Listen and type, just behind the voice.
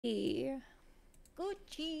Gucci.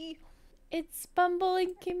 It's Bumble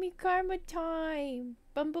and Kimmy Karma time.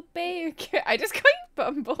 Bumble Bay or I just call you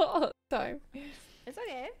Bumble all the time. It's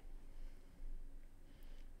okay.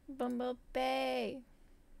 Bumble Bay.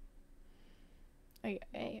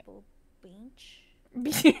 Bumble Beach.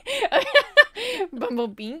 Bumble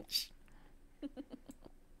Beach.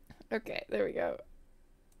 Okay, there we go.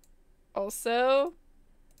 Also,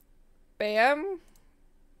 bam.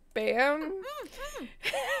 Bam.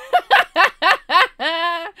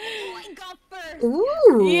 I got first.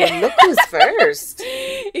 Ooh, Yeah. look who's first.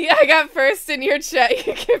 Yeah, I got first in your chat.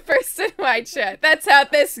 You get first in my chat. That's how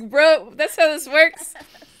this works.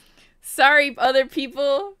 Sorry, other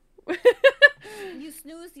people. You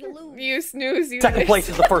snooze, you lose. You snooze, you Second lose. place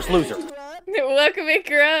is the first loser. Welcome in,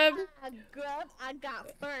 Grub. Grub, I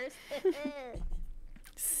got first.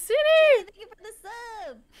 City. Thank you for the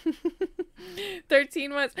sub.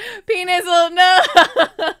 13 months. Penizzle, no.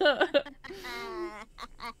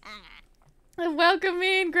 Welcome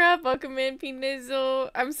in, Grub. Welcome in,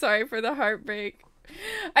 Penizzle. I'm sorry for the heartbreak.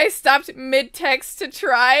 I stopped mid-text to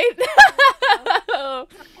try.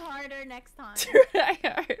 Harder next time. Try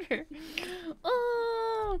harder.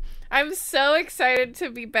 Oh, I'm so excited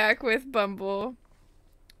to be back with Bumble.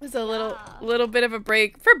 It was a little bit of a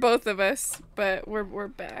break for both of us, but we're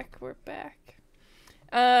back. We're back.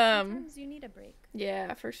 Sometimes you need a break.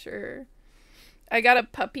 Yeah, for sure. I got a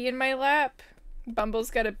puppy in my lap. Bumble's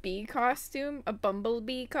got a bee costume, a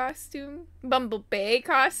bumblebee costume, bumblebee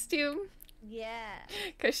costume. Yeah.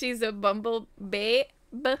 Cause she's a bumblebee.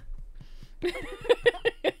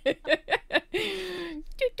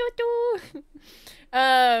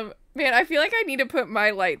 Man, I feel like I need to put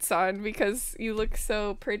my lights on because you look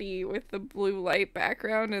so pretty with the blue light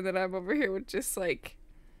background, and then I'm over here with just like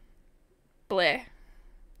bleh.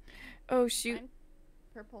 Oh shoot.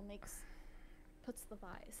 Purple puts the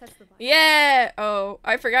vibe, sets the vibe. Yeah. Oh,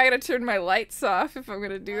 I forgot I gotta turn my lights off if I'm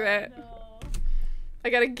gonna do that. No. I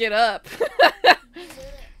gotta get up.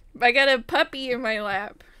 I got a puppy in my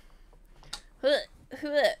lap.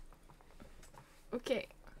 Okay.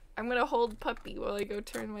 I'm gonna hold puppy while I go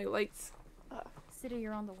turn my lights off. City,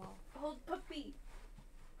 you're on the wall. Hold puppy.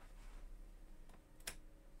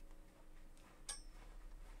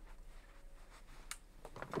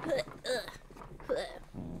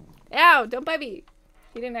 Ow, don't bite me.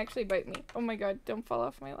 He didn't actually bite me. Oh my god, don't fall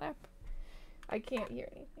off my lap. I can't hear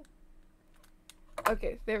anything.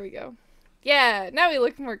 Okay, there we go. Yeah, now we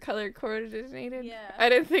look more color coordinated. Yeah. I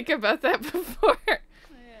didn't think about that before. Yeah.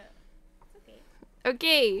 It's okay.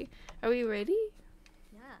 Okay, are we ready?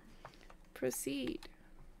 Yeah. Proceed.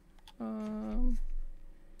 I'm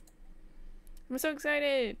so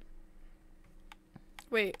excited.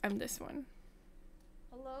 Wait, I'm this one.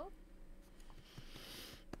 Hello?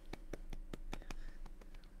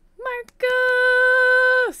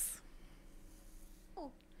 Marcos!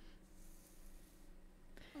 Oh.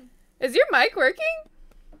 Is your mic working?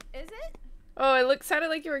 Is it? Oh, it sounded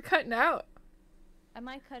like you were cutting out. Am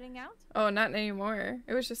I cutting out? Oh, not anymore.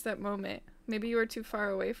 It was just that moment. Maybe you were too far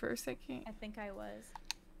away for a second. I think I was.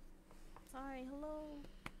 Sorry, hello.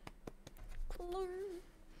 Hello.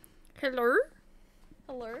 Hello?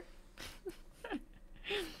 Hello.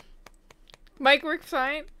 Mic worked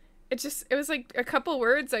fine. It was like a couple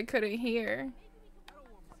words I couldn't hear.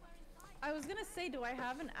 I was gonna say, do I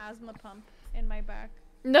have an asthma pump in my back?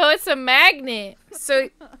 No, it's a magnet. So,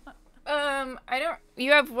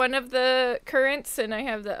 you have one of the currents and I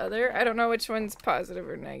have the other. I don't know which one's positive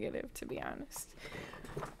or negative, to be honest.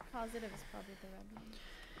 Positive is probably the red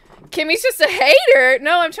one. Kimmy's just a hater.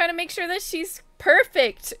 No, I'm trying to make sure that she's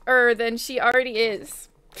perfect-er than she already is.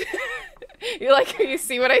 You like, you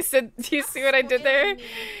see what I said? Do you see what I did there?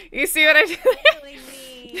 You see what I did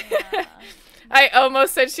there? I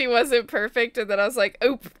almost said she wasn't perfect, and then I was like,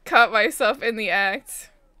 oop, caught myself in the act.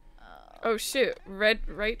 Oh shoot,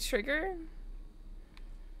 right trigger?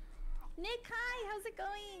 Nick, hi, how's it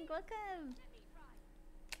going? Welcome.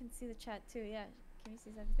 Can see the chat too, yeah. Can you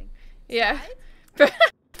see everything? Yeah.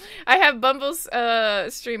 I have Bumble's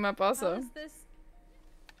stream up also. How is this?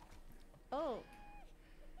 Oh.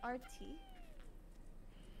 RT?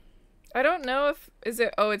 I don't know if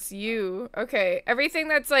it's you. Okay. Everything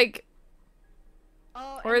that's like,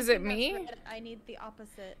 Oh, or is it anything me? that's red, I need the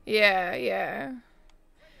opposite. Yeah.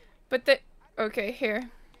 But okay, here.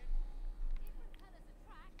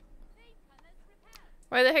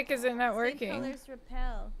 Why the heck is it not Same working? colors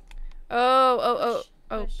repel. Oh,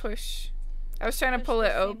 Push. push. I was trying to Push pull the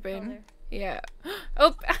it same open. color. Yeah.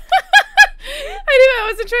 Oh. I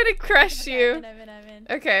wasn't trying to crush you. I'm in.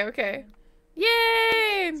 Okay.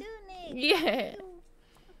 Yay! Nick. Yeah.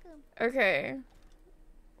 Welcome. Okay.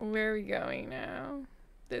 Where are we going now?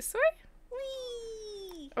 This way?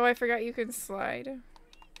 Whee! Oh, I forgot you can slide.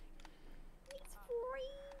 It's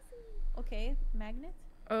crazy. Okay, magnet.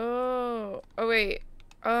 Oh. Oh, wait.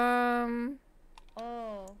 Oh.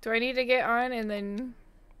 Do I need to get on and then...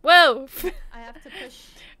 Whoa! I have to push.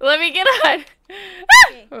 Let me get on!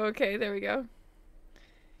 Okay. Okay, there we go.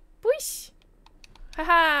 Whoosh!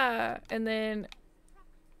 Haha! And then...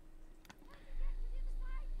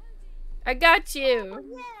 I got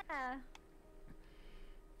you!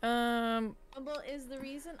 Yeah. Bumble is the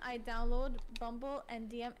reason I download Bumble and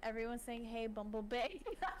DM everyone saying, "Hey, Bumble Bae."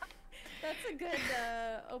 That's a good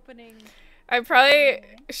opening. I probably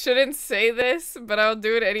shouldn't say this, but I'll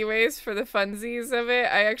do it anyways for the funsies of it.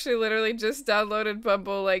 I actually literally just downloaded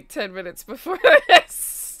Bumble like 10 minutes before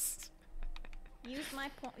this. Use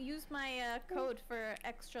my code for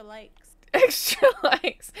extra likes. Extra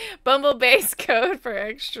likes. Bumble base code for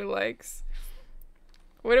extra likes.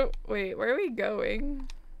 Wait, where are we going?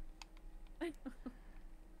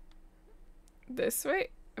 This way?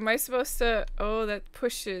 Am I supposed to... Oh, that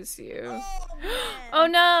pushes you. Oh, man. Oh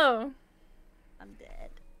no! I'm dead.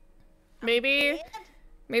 Maybe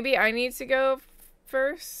I need to go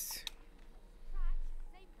first.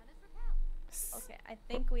 Okay, I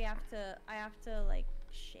think I have to like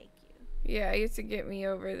shake you. Yeah, you have to get me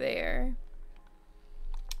over there.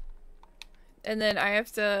 And then I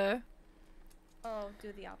have to... Oh,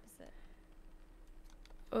 do the opposite.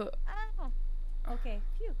 Oh, Oh. Okay,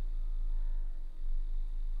 phew.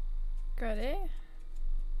 got it?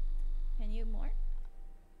 Can you more?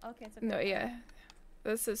 Okay, it's okay. No, yeah.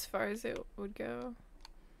 That's as far as it would go.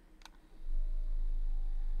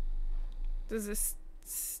 Does this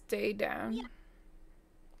stay down?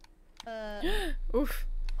 Yeah. Oof.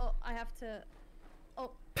 Oh, I have to...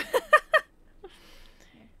 Oh.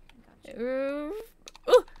 Oof.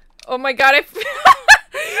 Ooh. Oh my god, I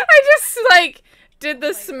just like did the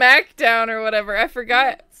smackdown or whatever. I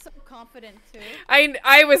forgot. So confident too.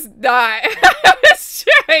 I was not. I was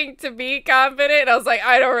trying to be confident. I was like,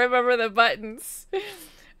 I don't remember the buttons.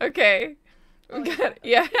 Okay. Oh,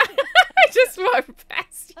 Yeah. I just walked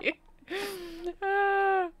past you.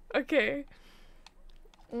 Okay.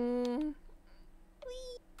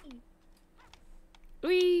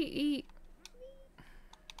 Wee.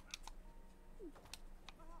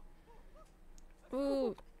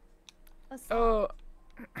 Ooh. Oh.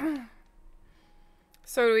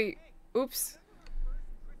 So do we... Oops.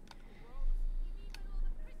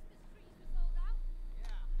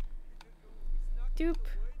 Doop.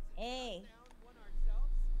 Hey.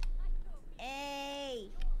 Hey.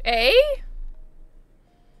 A?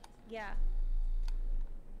 Yeah.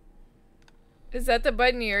 Is that the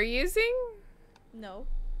button you're using? No.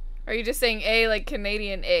 Or are you just saying A like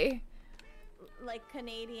Canadian A? Like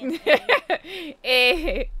Canadian A.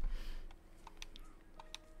 A.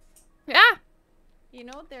 Ah! You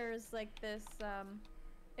know, there's like this,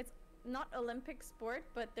 it's not Olympic sport,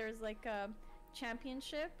 but there's like a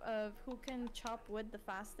championship of who can chop wood the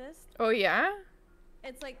fastest. Oh yeah?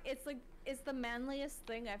 It's the manliest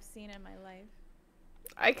thing I've seen in my life.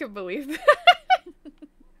 I could believe that.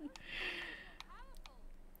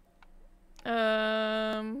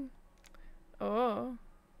 Oh.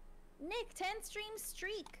 Nick, 10 stream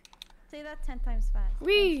streak. Say that 10 times fast.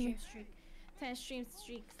 Wee. 10 stream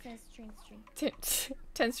streak. 10 stream streak.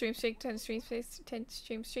 10 stream streak, 10 stream streak, 10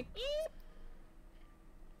 stream streak.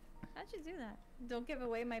 How'd you do that? Don't give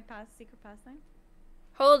away my secret pastime.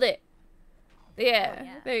 Hold it. Yeah, Oh,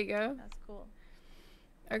 yeah. There you go. That's cool.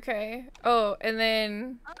 Okay. Oh, and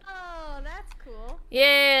then... Oh, that's cool.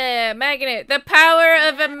 Yeah, magnet. The power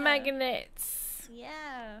of a magnet.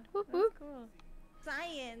 Yeah. Whoop, That's whoop. cool.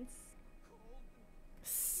 Science.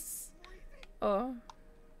 Oh.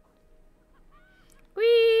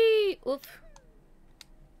 Whee! Oop.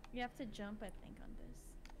 You have to jump, I think, on this.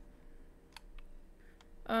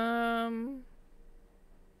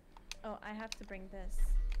 Oh, I have to bring this.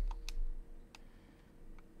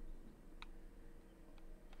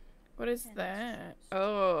 What is that?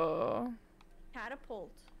 Oh.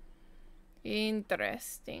 Catapult.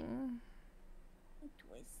 Interesting.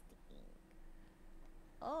 Twisting.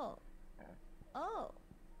 Oh. Oh.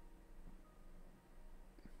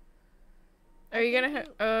 Are you gonna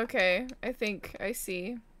okay, I think I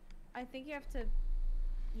see. I think you have to...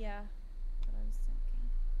 Yeah. That's what I was thinking.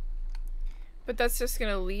 But that's just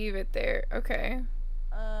gonna leave it there. Okay.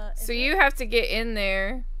 So is you it? have to get in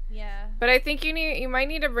there. Yeah. But I think you might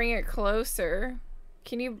need to bring it closer.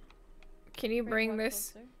 Can you bring what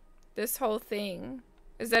this closer? this whole thing?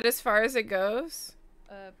 Is that as far as it goes?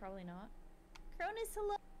 Probably not. Cronus,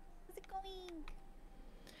 hello. How's it going?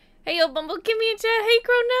 Hey, yo, Bumble, give me a chat. Hey,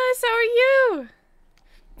 Cronus, how are you?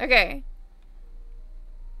 Okay.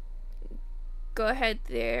 Go ahead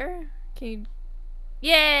there. Can you...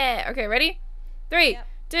 Yeah! Okay, ready? 3,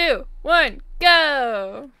 2, 1,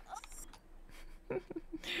 go!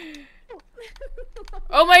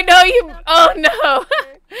 Oh my, no, you... Oh, no!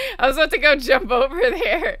 I was about to go jump over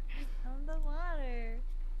there. On the water.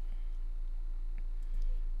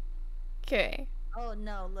 Okay. Oh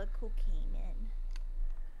no, look who came in.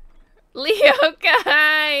 Leo,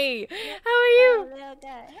 hi! How are you? Hello,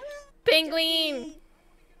 guy. Penguin!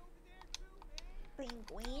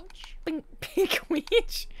 Penguinch.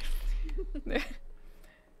 Penguinch.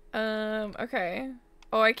 Okay.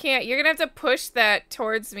 Oh, I can't. You're gonna have to push that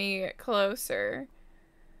towards me closer.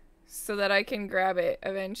 So that I can grab it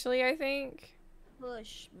eventually, I think.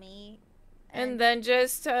 Push me. And then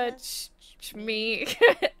just touch me.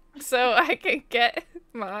 So I can get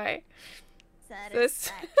my...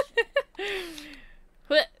 Satisfaction.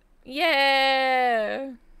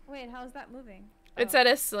 Yeah! Wait, how's that moving? It's at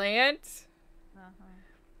a slant. Uh-huh.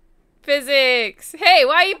 Physics! Hey,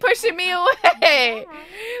 why are you pushing me away? Why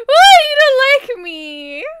you don't like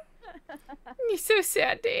me? You're so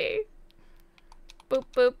sad, Dave. Boop,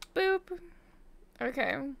 boop, boop.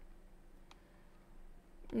 Okay.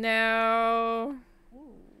 Now...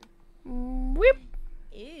 Whip!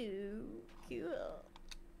 Ew, cool.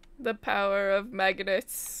 The power of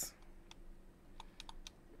magnets.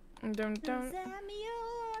 Dun, dun.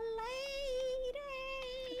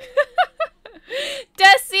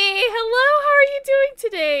 Desi, hello, how are you doing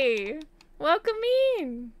today? Welcome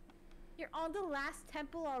in. You're on the last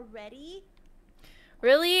temple already?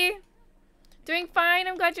 Really? Doing fine.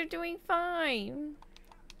 I'm glad you're doing fine.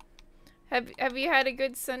 Have you had a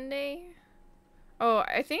good Sunday? Oh,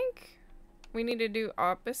 I think we need to do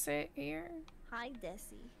opposite here. Hi,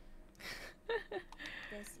 Desi.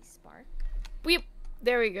 Desi Spark. Weep.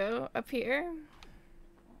 There we go. Up here.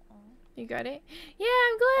 You got it? Yeah,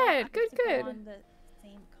 I'm glad. Good, good.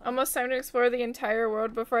 Almost time to explore the entire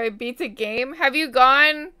world before I beat the game. Have you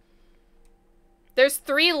gone? There's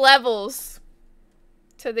 3 levels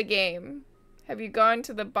to the game. Have you gone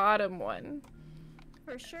to the bottom one?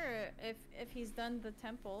 For sure, if he's done the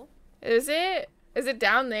temple. Is it? Is it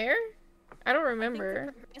down there? I don't remember. I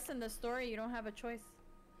think to progress in the story, you don't have a choice.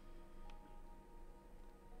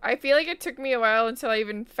 I feel like it took me a while until I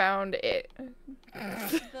even found it.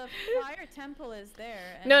 The fire temple is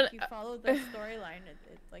there, and No, if you follow the storyline, it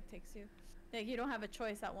like takes you. Like you don't have a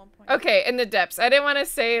choice at one point. Okay, in the depths. I didn't want to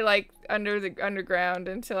say like under the underground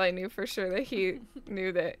until I knew for sure that he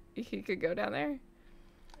knew that he could go down there.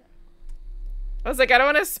 I was like, I don't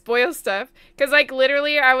want to spoil stuff. Because, like,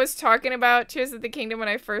 literally, I was talking about Tears of the Kingdom when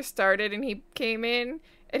I first started, and he came in,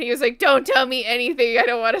 and he was like, don't tell me anything. I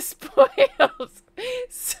don't want to spoil.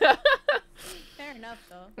 So... Fair enough,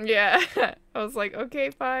 though. Yeah. I was like, okay,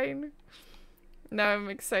 fine. Now I'm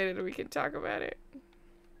excited we can talk about it.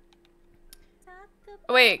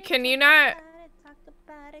 Wait, can you not...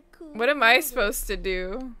 What am I supposed to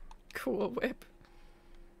do? Cool Whip.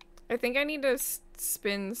 I think I need to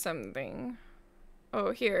spin something.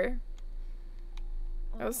 Oh, here.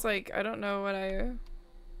 I was like, I don't know what I...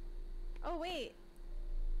 Oh, wait.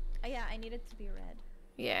 Yeah, I need it to be red.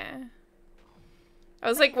 Yeah. I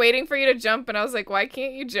was like waiting for you to jump, and I was like, why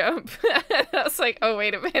can't you jump? I was like, oh,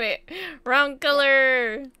 wait a minute. Wrong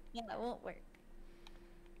color. Yeah, that won't work.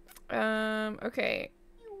 Okay.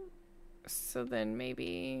 So then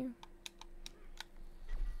maybe...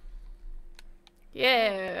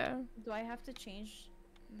 Yeah. Do I have to change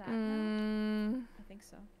that now? I think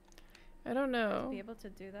so. I don't know. Be able to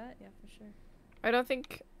do that? Yeah, for sure. I don't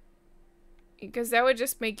think... Because that would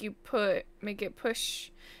just make it push.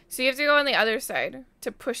 So you have to go on the other side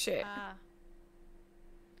to push it.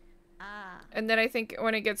 And then I think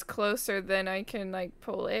when it gets closer, then I can, like,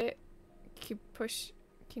 pull it. Keep push...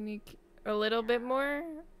 Can you... A little bit more?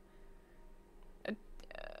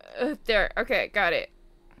 There. Okay, got it.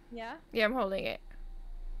 Yeah? Yeah, I'm holding it.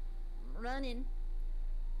 Running.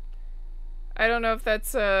 I don't know if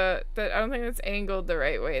that's, I don't think that's angled the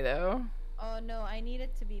right way, though. Oh, no, I need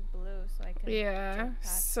it to be blue so I can... Yeah,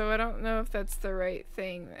 so I don't know if that's the right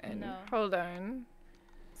thing, then. No. Hold on.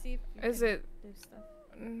 See if you Is can it... do stuff.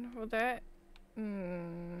 Hold that?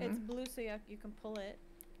 It's blue so you can pull it.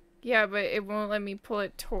 Yeah, but it won't let me pull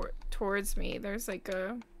it towards me. There's like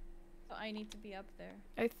a... So I need to be up there.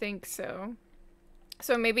 I think so.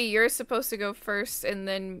 So maybe you're supposed to go first and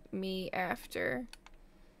then me after.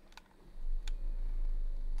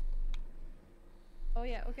 Oh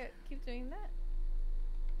yeah, okay. Keep doing that.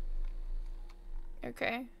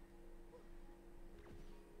 Okay.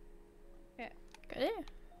 Okay. Got it.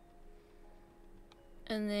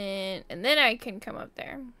 And then I can come up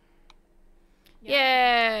there.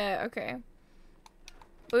 Yeah, okay.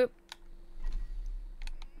 Oop.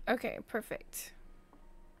 Okay, perfect.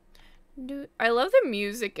 I love the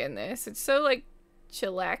music in this. It's so, like,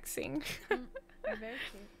 chillaxing. Very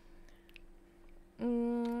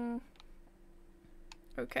cute.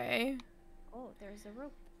 Okay. Oh, there's a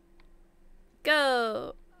rope.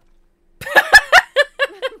 Go!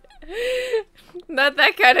 Not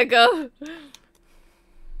that kind of go.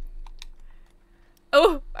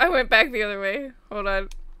 Oh, I went back the other way. Hold on.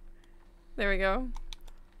 There we go.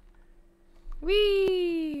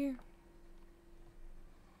 Whee!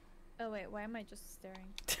 Oh wait, why am I just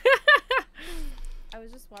staring? I was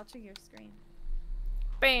just watching your screen.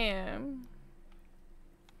 Bam.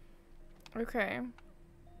 Okay.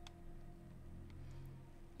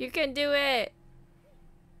 You can do it.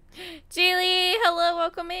 Jaylee, hello,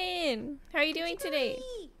 welcome in. How are you doing today?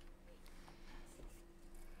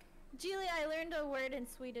 Julie, I learned a word in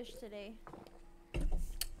Swedish today.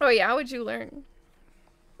 Oh yeah, how would you learn?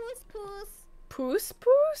 Puss puss. Puss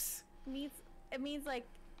puss? It means like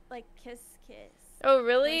kiss kiss. Oh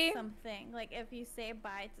really? Or something. Like if you say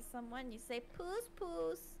bye to someone, you say puss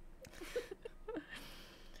puss.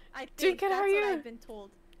 I think Dude, that's what I've been told.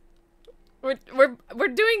 We're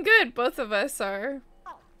doing good. Both of us are.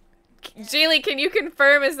 Oh. Jaylee, can you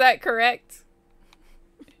confirm, is that correct?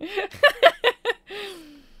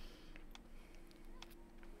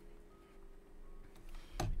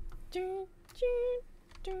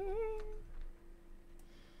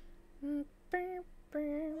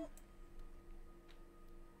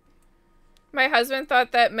 My husband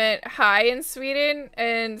thought that meant hi in Sweden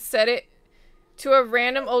and said it to a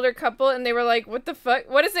random older couple, and they were like, what the fuck?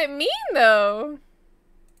 What does it mean, though?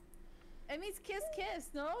 It means kiss kiss,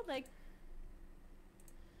 no? Like...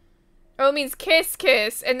 Oh, it means kiss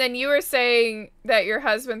kiss, and then you were saying that your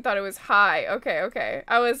husband thought it was hi. Okay, okay.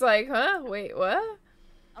 I was like, huh? Wait, what?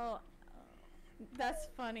 Oh, that's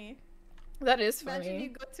funny. That is funny. Imagine you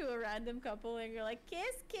go to a random couple and you're like,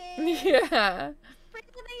 kiss kiss! Yeah. Thank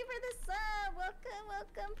you for the sub! Welcome,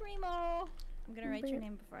 welcome, Primo! I'm gonna write your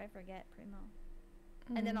name before I forget, Primo.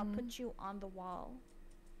 And then I'll put you on the wall.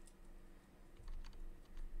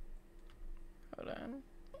 Hold on.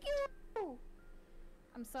 Thank you!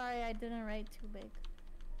 I'm sorry I didn't write too big.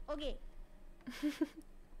 Okay.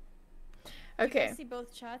 Okay. You guys see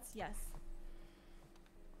both chats? Yes.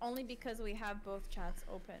 Only because we have both chats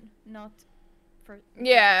open, not for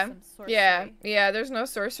some sorcery. Yeah, there's no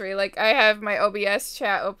sorcery. Like, I have my OBS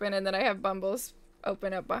chat open, and then I have Bumble's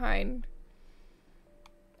open up behind.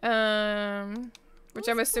 Which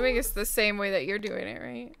I'm assuming is the same way that you're doing it,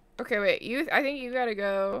 right? Okay, wait, I think you gotta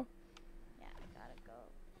go. Yeah, I gotta go.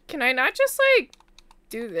 Can I not just, like,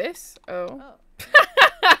 do this? Oh. Oh.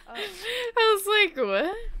 I was like,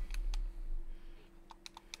 what?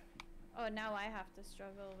 Oh, now I have to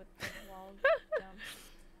struggle with the wall jumps.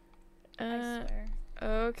 I swear.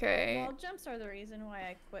 Okay. Wall jumps are the reason why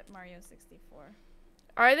I quit Mario 64.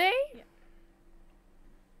 Are they? Yeah.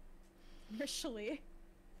 Initially.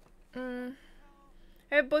 I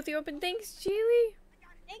have both you open. Thanks, Geely.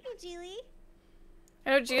 Thank you, Geely.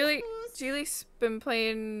 I know Geely's been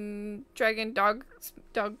playing Dogma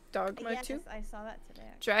 2. Yes, I saw that today.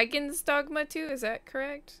 Actually. Dragon's Dogma 2, is that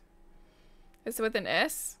correct? Is it with an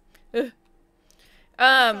S? Ugh.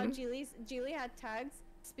 Geely had tags,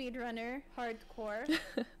 speedrunner, hardcore.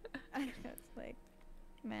 It's like,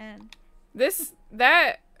 man.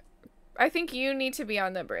 I think you need to be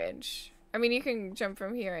on the bridge. I mean, you can jump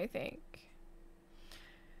from here, I think.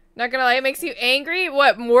 Not gonna lie, it makes you angry?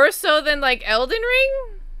 What, more so than, like, Elden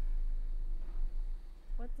Ring?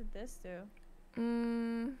 What did this do?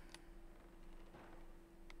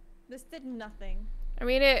 This did nothing. I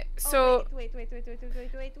mean, Wait.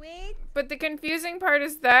 But the confusing part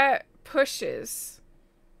is that pushes.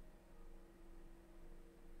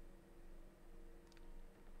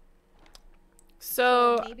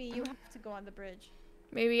 So maybe you have to go on the bridge.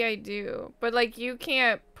 Maybe I do. But, like, you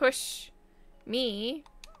can't push me.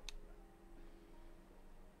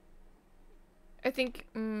 I think,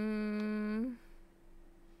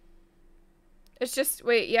 it's just,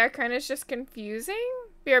 wait, yeah, kind of it's just confusing?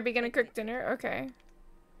 BRB gonna cook dinner? Okay.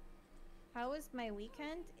 How was my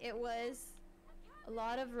weekend? It was a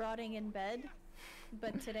lot of rotting in bed,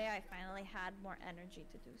 but today I finally had more energy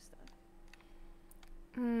to do stuff.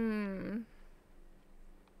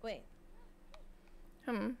 Wait.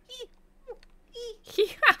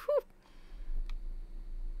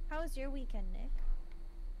 How was your weekend, Nick?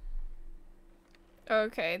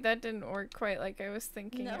 Okay, that didn't work quite like I was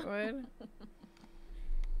thinking it would.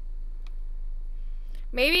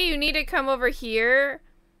 Maybe you need to come over here.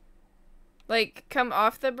 Like, come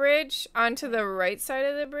off the bridge onto the right side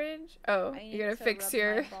of the bridge. Oh, you're gonna fix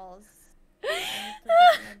your... My balls. I need to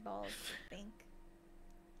rub my balls to think.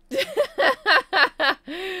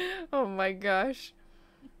 Oh my gosh.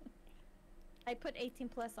 I put 18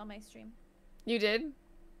 plus on my stream. You did?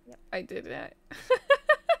 Yep. I did that.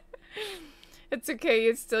 It's okay.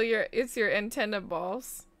 It's still your antenna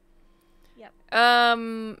balls. Yep.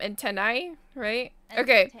 Antennae, right?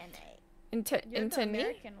 Okay. You're the Antennae.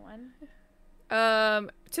 American one.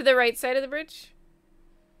 To the right side of the bridge.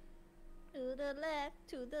 To the left,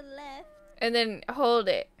 to the left. And then hold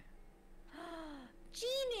it.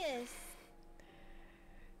 Genius.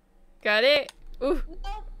 Got it? Ooh.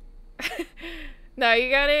 Nope. Now you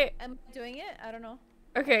got it? Am I doing it? I don't know.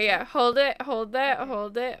 Okay, yeah. Hold it. Hold that. Okay.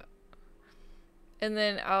 Hold it. And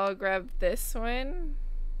then I'll grab this one.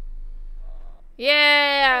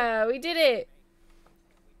 Yeah! We did it!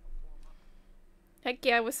 Heck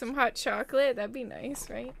yeah, with some hot chocolate. That'd be nice,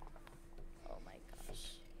 right? Oh my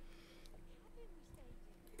gosh.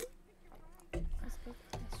 I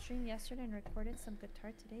streamed yesterday and recorded some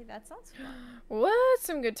guitar today. That sounds fun. What?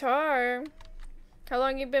 Some guitar? How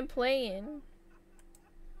long you been playing?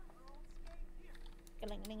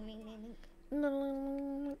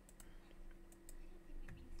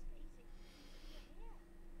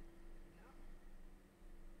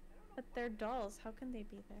 But they're dolls. How can they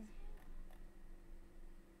be there?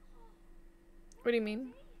 What do you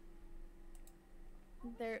mean?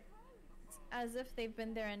 They're as if they've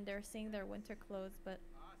been there and they're seeing their winter clothes, but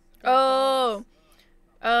oh,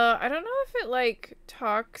 I don't know if it like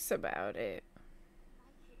talks about it,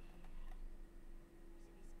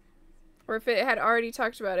 or if it had already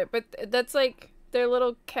talked about it. But that's like their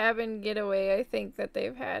little cabin getaway, I think, that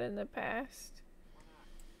they've had in the past.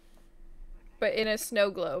 But in a snow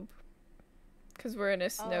globe, because we're in a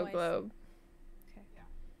snow globe.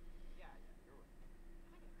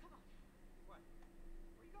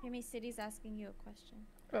 Kimmy City's asking you a question.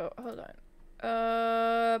 Oh, hold on.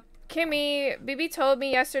 Kimmy, BB told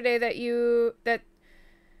me yesterday that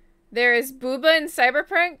there is booba in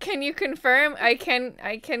Cyberpunk. Can you confirm? I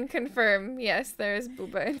can confirm. Yes, there is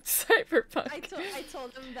booba in Cyberpunk. I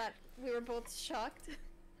told him that we were both shocked.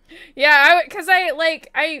 Yeah, because I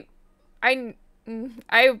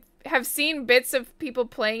have seen bits of people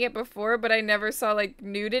playing it before, but I never saw like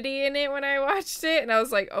nudity in it when I watched it, and I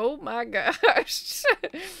was like, oh my gosh.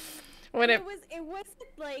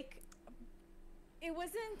 It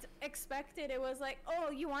wasn't expected. It was like,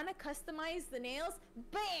 oh, you want to customize the nails?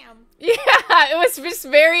 Bam! Yeah, it was just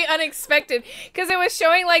very unexpected because it was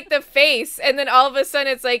showing like the face, and then all of a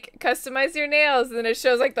sudden it's like customize your nails, and then it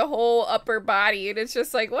shows like the whole upper body, and it's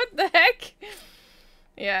just like, what the heck?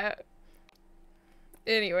 Yeah.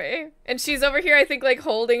 Anyway, and she's over here, I think, like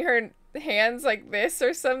holding her hands like this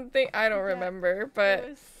or something. I don't remember, but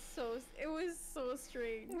it was so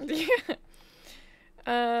strange. Yeah.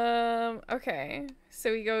 Okay.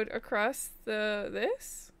 So we go across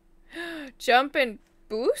this. Jump and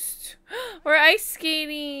boost. We're ice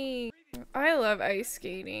skating. I love ice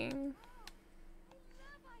skating.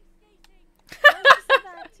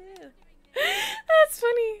 That too. That's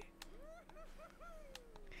funny.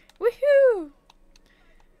 Woohoo!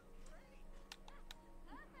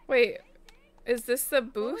 Wait, is this the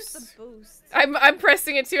boost? What was the boost? I'm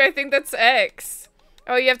pressing it too. I think that's X.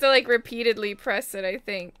 Oh, you have to like repeatedly press it, I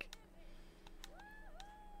think.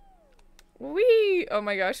 Wee! Oh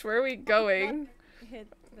my gosh, where are we going?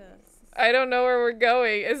 Hit this. I don't know where we're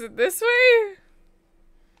going. Is it this way?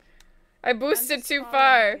 I boosted too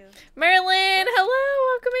far. Marilyn,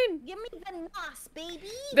 hello, welcome in. Give me the nos,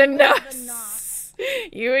 baby. The nos.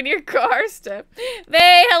 You and your car stuff.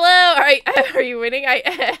 They, hello. Are you winning? I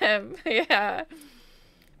am. Yeah.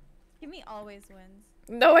 Kimmy always wins.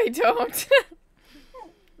 No, I don't.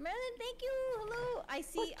 Marilyn, thank you. Hello. I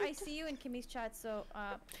see you in Kimmy's chat, so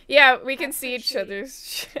yeah, we can see each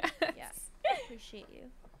other's chats. Yes. Appreciate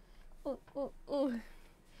you.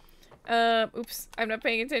 Oops, I'm not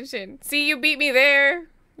paying attention. See, you beat me there.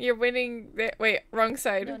 You're winning there. Wait, wrong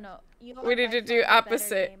side. No. We need to do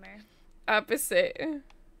opposite. Opposite.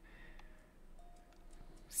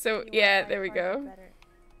 So, yeah, there we go.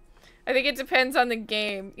 I think it depends on the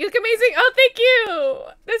game. You look amazing. Oh, thank you.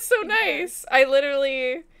 That's so nice. I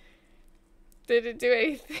literally didn't do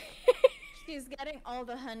anything. She's getting all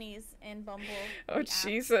the honeys in Bumble. Oh,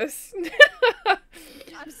 Jesus.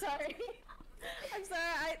 I'm sorry. I'm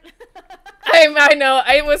sorry. I know.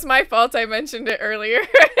 It was my fault. I mentioned it earlier.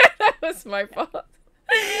 That was my fault.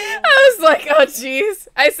 I was like, oh, jeez.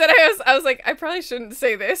 I was like, I probably shouldn't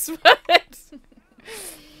say this, but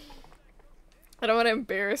I don't want to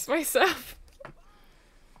embarrass myself.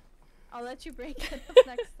 I'll let you break it up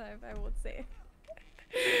next time, I won't say.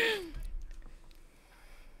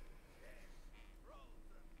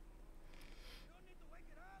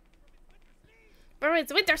 Bro,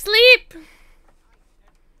 it's winter sleep!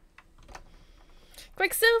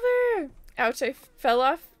 Quicksilver! Ouch, I fell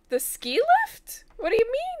off the ski lift? What do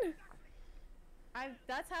you mean?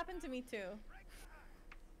 That's happened to me too.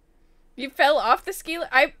 You fell off the ski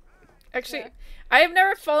lift? Actually, Yeah. I have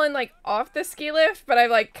never fallen, like, off the ski lift, but I,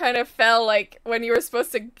 like, kind of fell, like, when you were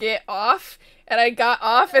supposed to get off, and I got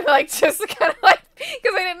off and, like, just kind of, like,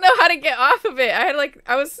 because I didn't know how to get off of it.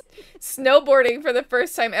 I was snowboarding for the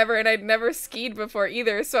first time ever, and I'd never skied before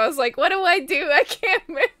either, so I was like, what do? I can't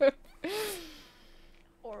move.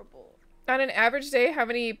 Horrible. On an average day, how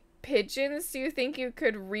many pigeons do you think you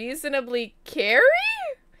could reasonably carry?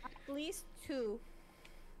 At least 2.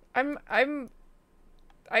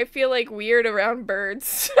 I feel like weird around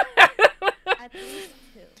birds. At least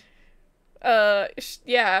 2.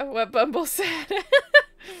 Yeah, what Bumble said.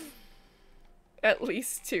 At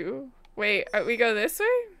least 2. Wait, we go this way?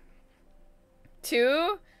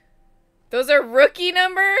 2? Those are rookie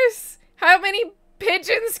numbers? How many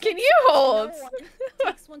pigeons can you hold? No one.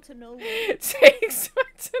 Takes one to know one. Takes one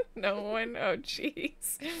to know one. Oh,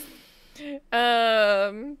 jeez.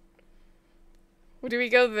 Do we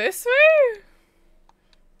go this way?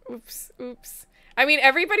 Oops. I mean,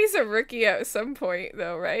 everybody's a rookie at some point,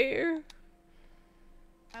 though, right?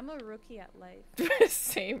 I'm a rookie at life.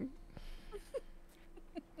 Same.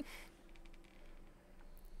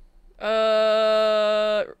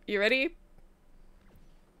 You ready?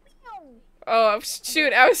 Oh,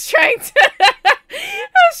 shoot, I was trying to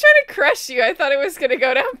crush you. I thought it was gonna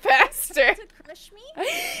go down faster. To crush me?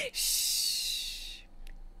 Shh.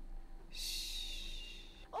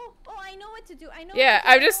 Oh, I know what to do. I know Yeah,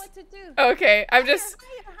 what to do. Okay,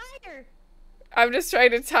 Higher. I'm just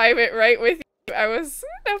trying to time it right with you. I was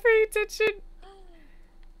not paying attention.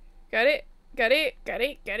 Got it.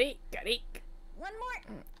 One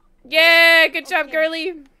more. Yeah, good job, Okay.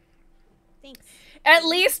 girly. Thanks. At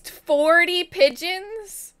least 40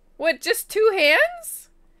 pigeons? What, just 2 hands?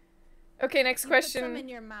 Okay, next question. Put some in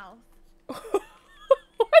your mouth. What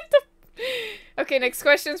the? Okay, next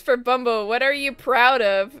question's for Bumble. What are you proud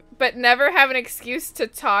of, but never have an excuse to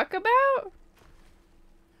talk about?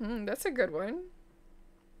 That's a good one.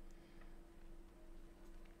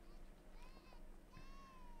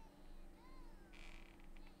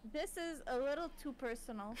 This is a little too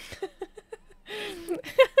personal.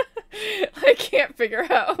 I can't figure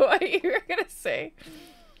out what you were gonna say.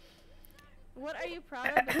 What are you proud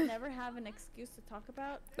of but never have an excuse to talk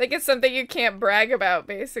about? Like, it's something you can't brag about,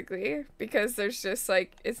 basically, because there's just,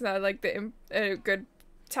 like, it's not, like, a good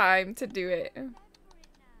time to do it.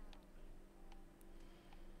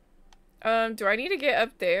 Do I need to get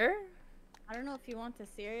up there? I don't know if you want a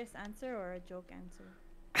serious answer or a joke answer.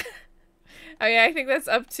 I mean, I think that's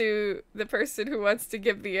up to the person who wants to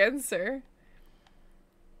give the answer.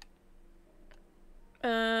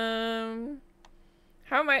 How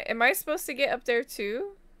am I supposed to get up there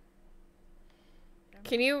too?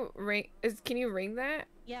 Can you ring that?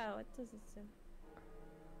 Yeah, what does it say?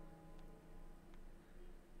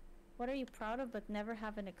 What are you proud of but never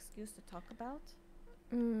have an excuse to talk about?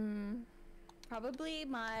 Probably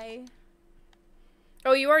my...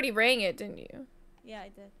 Oh, you already rang it, didn't you? Yeah, I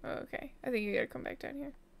did. Oh, okay. I think you gotta come back down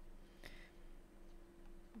here.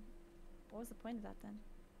 What was the point of that then?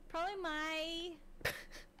 Probably my...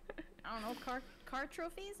 I don't know, car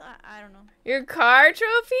trophies? I don't know. Your car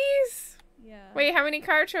trophies? Yeah. Wait, how many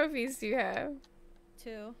car trophies do you have?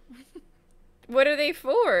 2. What are they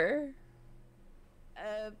for?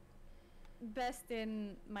 Best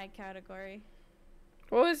in my category.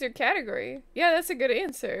 What was your category? Yeah, that's a good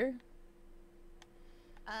answer.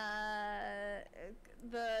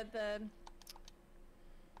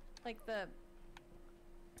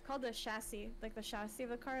 It's called the chassis, like the chassis of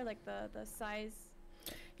the car, like the size.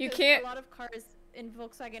 You 'Cause can't. A lot of cars in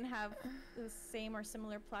Volkswagen have the same or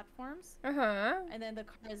similar platforms, Uh-huh. and then the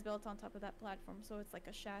car is built on top of that platform, so it's like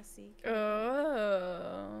a chassis.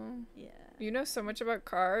 Oh. Yeah. You know so much about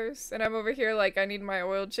cars, and I'm over here like I need my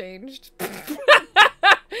oil changed.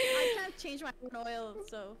 I can't change my own oil,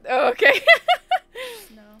 so Oh, okay.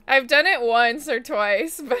 no. I've done it once or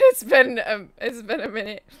twice, but it's been a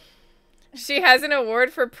minute. She has an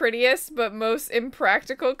award for prettiest but most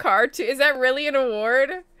impractical car too. Is that really an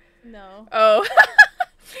award? No. Oh.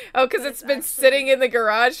 Oh, because But it's it's been actually- sitting in the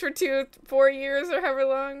garage for 4 years or however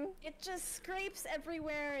long. It just scrapes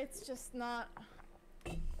everywhere. It's just not.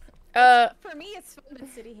 For For me, it's fun, but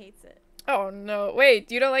City hates it. Oh no.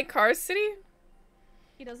 Wait, you don't like Cars City?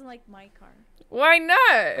 He doesn't like my car. Why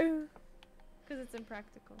not? Because it's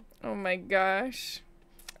impractical. Oh my gosh.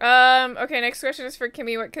 Okay, next question is for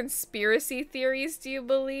Kimmy. What conspiracy theories do you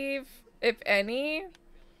believe, if any?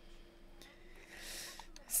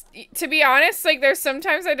 To be honest, like, there's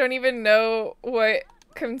sometimes I don't even know what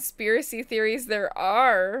conspiracy theories there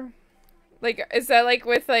are. Like, is that, like,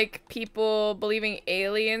 with, like, people believing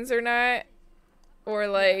aliens or not? Or,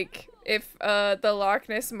 like, if, the Loch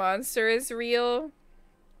Ness Monster is real?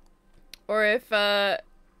 Or if,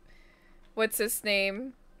 what's his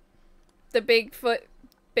name? The Bigfoot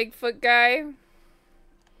guy?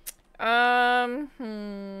 I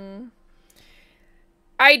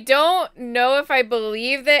don't know if I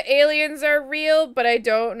believe that aliens are real, but I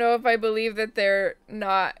don't know if I believe that they're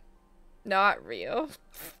not real.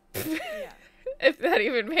 Yeah. If that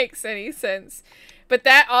even makes any sense. But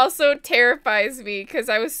that also terrifies me because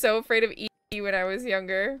I was so afraid of E.T. when I was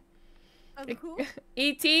younger. Of who?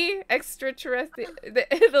 E.T. extraterrestrial, the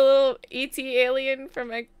little E.T. alien from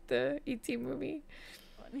like the E.T. movie.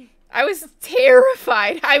 Funny. I was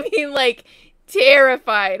terrified. I mean, like,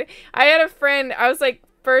 terrified. I had a friend, I was like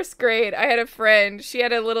first grade, I had a friend, she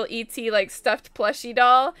had a little E.T. like stuffed plushie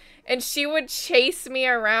doll, and she would chase me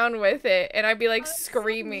around with it, and I'd be like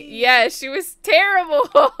screaming. So yeah, she was terrible.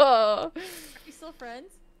 Are you still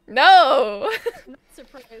friends? No. I'm not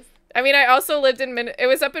surprised. I mean, I also lived in it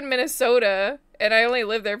was up in Minnesota, and I only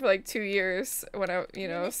lived there for like 2 years when I, you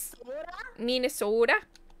know. Minnesota?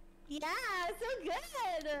 Yeah, so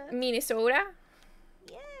good. Minnesota?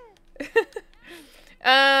 Yeah.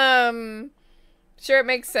 Sure, it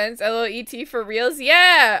makes sense. A little ET for reals.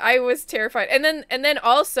 Yeah, I was terrified. And then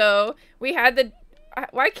also we had the.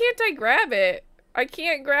 Why can't I grab it? I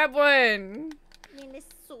can't grab one.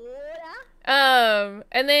 Minnesota.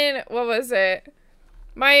 And then what was it?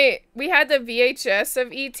 We had the VHS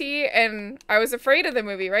of ET, and I was afraid of the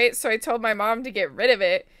movie, right? So I told my mom to get rid of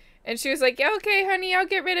it, and she was like, "Yeah, okay, honey, I'll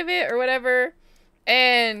get rid of it or whatever."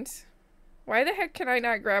 And why the heck can I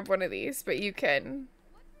not grab one of these, but you can?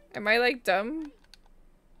 Am I like dumb?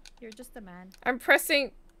 You're just a man. I'm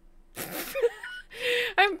pressing.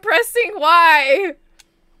 I'm pressing Y.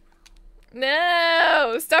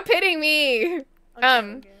 No, stop hitting me.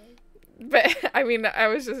 Okay. But I mean, I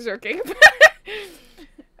was just joking.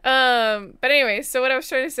 But anyway, so what I was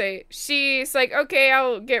trying to say, she's like, okay,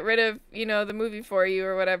 I'll get rid of, you know, the movie for you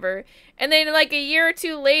or whatever. And then like a year or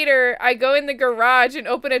two later, I go in the garage and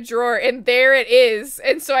open a drawer, and there it is.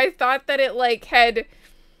 And so I thought that it like had,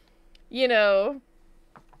 you know,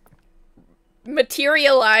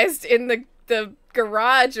 materialized in the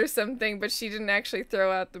garage or something, but she didn't actually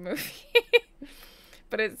throw out the movie.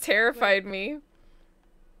 But it terrified me.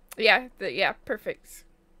 Yeah, yeah, perfect.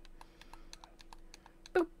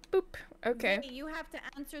 Boop, boop. Okay. Hey, you have to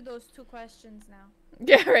answer those 2 questions now.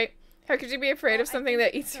 Yeah, right. How could you be afraid of something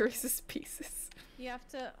that eats Reese's Pieces? You have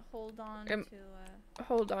to hold on to...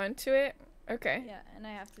 Hold on to it? Okay. Yeah, and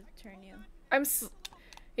I have to turn you.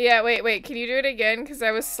 Yeah, wait. Can you do it again? Because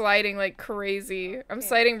I was sliding like crazy. I'm Okay.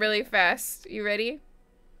 sliding really fast. You ready?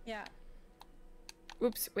 Yeah.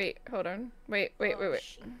 Oops, wait, hold on. Wait.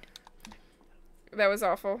 Shit. That was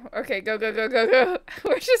awful. Okay, go.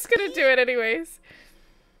 We're just gonna do it anyways.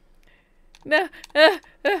 No. Ah!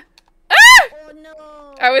 Oh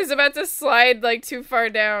no. I was about to slide like too far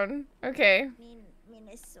down. Okay.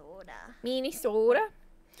 Minnesota.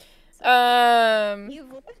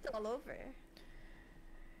 You've lived all over.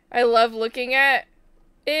 I love looking at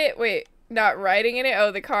it. Wait, not riding in it.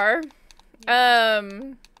 Oh, the car. Yeah.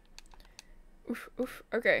 Oof.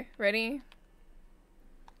 Okay, ready?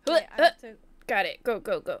 Okay, I have to... Got it. Go.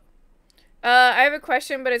 I have a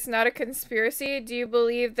question, but it's not a conspiracy. Do you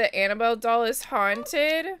believe the Annabelle doll is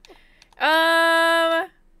haunted? I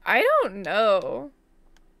don't know.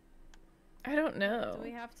 Do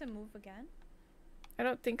we have to move again? I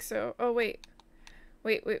don't think so. Oh, wait.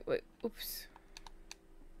 Oops.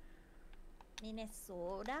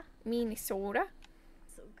 Minnesota?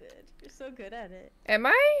 So good. You're so good at it. Am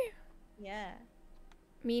I? Yeah.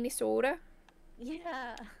 Minnesota?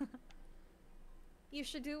 Yeah. You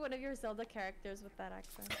should do one of your Zelda characters with that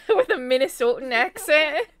accent. With a Minnesotan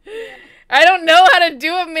accent? I don't know how to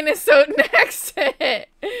do a Minnesotan accent.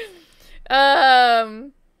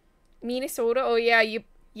 Minnesota? Oh yeah, you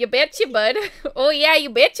betcha, bud. Oh yeah, you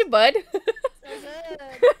betcha, bud. So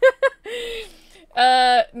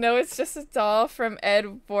good. No, it's just a doll from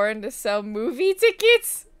Ed born to sell movie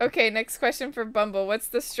tickets. Okay, next question for Bumble. What's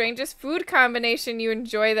the strangest food combination you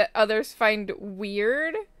enjoy that others find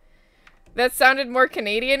weird? That sounded more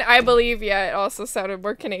Canadian. I believe, yeah, it also sounded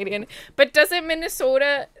more Canadian. But doesn't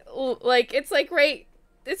Minnesota, like, it's like right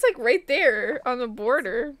it's like right there on the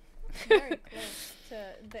border. Very close to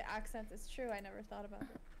the accent. It's true. I never thought about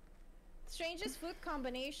it. Strangest food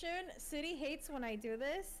combination. City hates when I do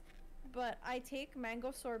this, but I take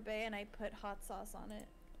mango sorbet and I put hot sauce on it.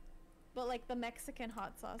 But like the Mexican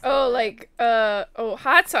hot sauce. Oh, like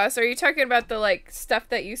hot sauce. Are you talking about the like stuff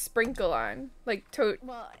that you sprinkle on, like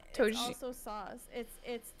Well, toji? it's also sauce.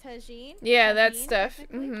 It's tagine. Yeah, that Tagine, stuff.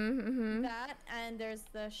 technically. Mm-hmm. That and there's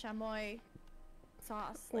the chamoy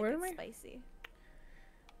sauce. Like Where it's am I? spicy.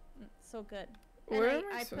 So good. Where And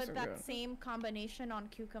am I I supposed put to that go? same combination on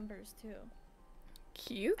cucumbers too.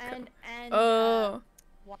 Cucumber. And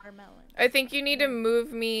watermelon. I think you need to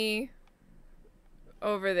move me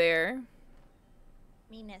over there.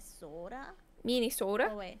 Minnesota? Minnesota?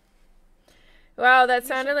 Oh wait. Wow, that You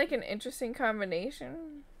sounded should- like an interesting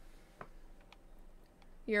combination.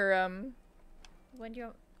 Your When do you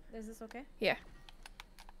is this okay? Yeah.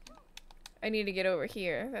 I need to get over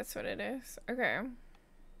here. That's what it is. Okay.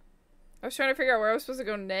 I was trying to figure out where I was supposed to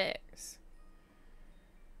go next.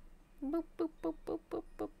 Boop, boop, boop, boop, boop,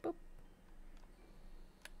 boop, boop.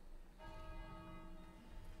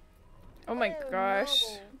 Oh my gosh.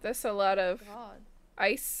 No. That's a lot of God.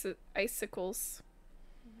 icicles.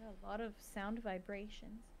 A lot of sound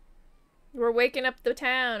vibrations. We're waking up the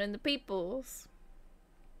town and the peoples.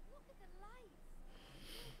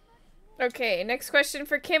 Okay, next question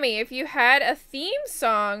for Kimmy. If you had a theme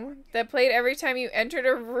song that played every time you entered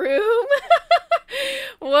a room,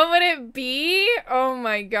 what would it be? Oh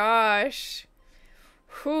my gosh.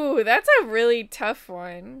 Whew, that's a really tough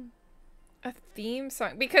one. A theme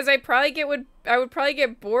song. Because I would probably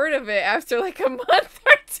get bored of it after like a month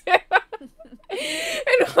or two.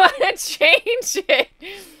 And want to change it.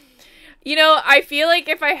 You know, I feel like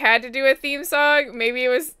if I had to do a theme song, maybe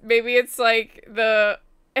it's like the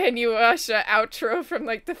Inuyasha outro from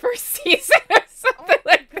like the first season or something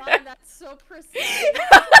like God, that. that's so precise.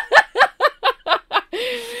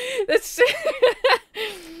 That's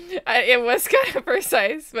it was kind of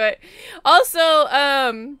precise, but also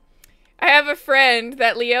I have a friend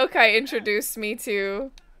that Leokai introduced me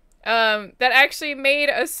to that actually made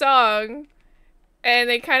a song, and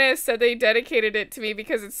they kind of said they dedicated it to me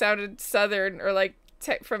because it sounded southern or like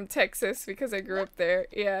from Texas because I grew up there.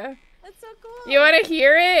 Yeah. That's so cool. You want to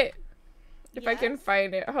hear it? If I can Yes.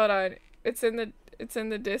 find it. Hold on. It's in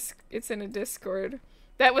a Discord.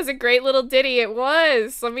 That was a great little ditty. It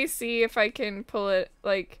was. Let me see if I can pull it.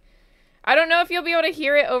 Like, I don't know if you'll be able to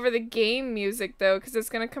hear it over the game music though, because it's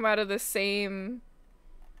gonna come out of the same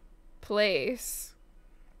place.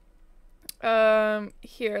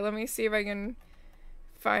 Here, let me see if I can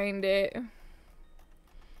find it.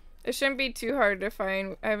 It shouldn't be too hard to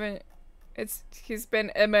find. He's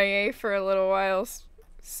been MIA for a little while,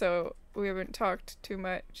 so we haven't talked too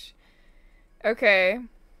much. Okay.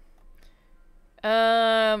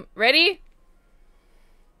 Ready?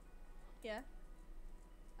 Yeah.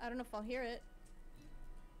 I don't know if I'll hear it.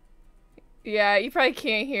 Yeah, you probably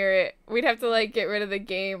can't hear it. We'd have to like get rid of the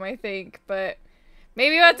game, I think, but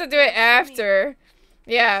maybe we'll have to do it after.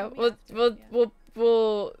 Yeah,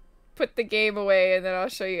 we'll put the game away and then I'll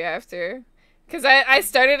show you after. Cause I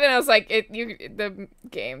started and I was like, the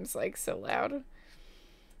game's like so loud.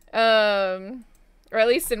 Or at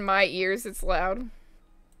least in my ears, it's loud.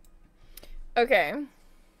 Okay.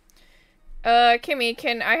 Kimmy,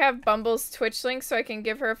 can I have Bumble's Twitch link so I can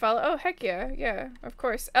give her a follow? Oh, heck yeah. Yeah, of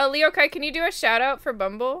course. Leokai, can you do a shout out for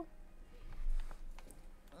Bumble?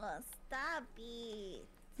 Oh, stop it.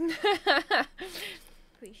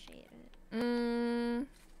 Appreciate it.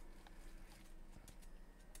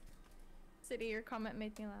 City, your comment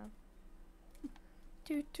made me laugh.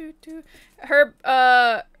 Her,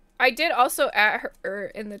 I did also add her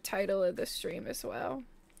in the title of the stream as well.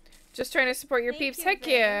 Just trying to support your peeps. You, Heck babe.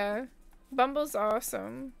 yeah. Bumble's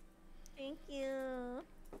awesome. Thank you.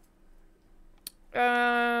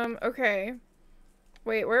 Okay.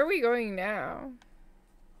 Wait, where are we going now?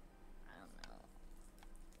 I don't know.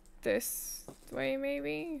 This way,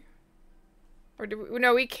 maybe? Or did we...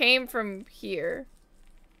 No, we came from here.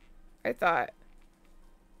 I thought.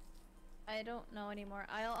 I don't know anymore.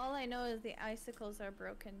 All I know is the icicles are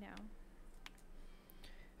broken now.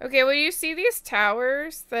 Okay, well, you see these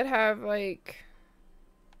towers that have, like,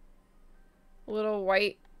 little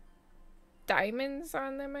white diamonds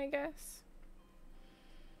on them, I guess?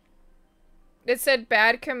 It said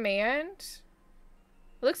bad command.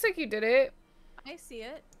 Looks like you did it. I see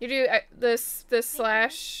it. You do the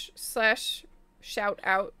slash shout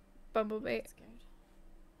out Bumblebee.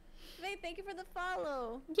 Hey, thank you for the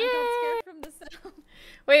follow. Yay! I got scared from the sound.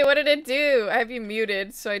 Wait, what did it do? I have you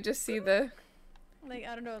muted, so I just see the... Like,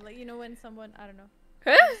 I don't know. Like, you know when someone... I don't know.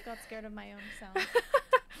 I just got scared of my own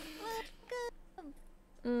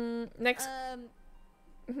sound. Next.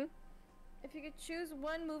 If you could choose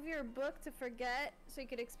one movie or book to forget so you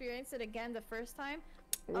could experience it again the first time,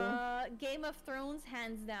 Game of Thrones,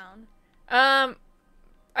 hands down.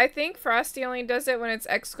 I think Frosty only does it when it's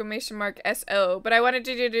 !SO, but I wanted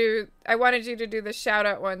you to do the shout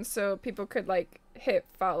out one so people could like hit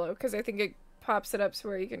follow, because I think it pops it up so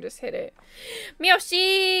where you can just hit it.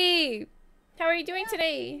 Miyoshi! How are you doing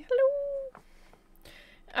today?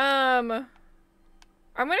 Hello.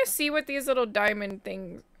 I'm gonna see what these little diamond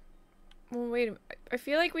things. Well, wait a minute. I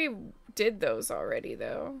feel like we did those already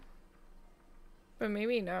though. But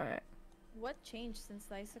maybe not. What changed since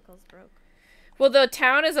the icicles broke? Well, the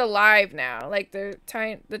town is alive now. Like the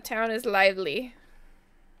town is lively.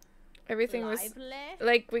 Everything was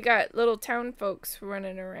like we got little town folks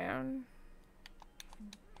running around.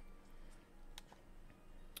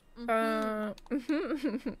 I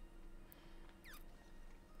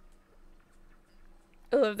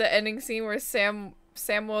love the ending scene where Samuel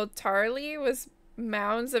Tarly was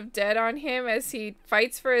mounds of dead on him as he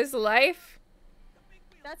fights for his life.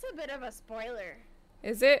 That's a bit of a spoiler.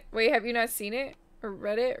 Is it? Wait, have you not seen it? Or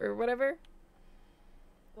read it? Or whatever?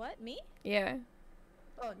 What? Me? Yeah.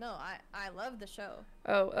 Oh, no. I love the show.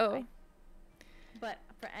 Oh. But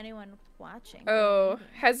for anyone watching. Oh,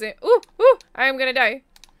 hasn't. Ooh! I am gonna die.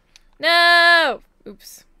 No!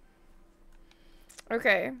 Oops.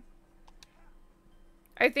 Okay.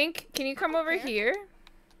 I think, can you come over here?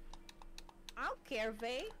 I don't care,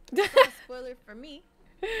 Vay. It's not a spoiler for me.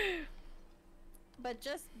 But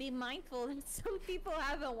just be mindful that some people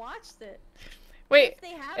haven't watched it. Wait,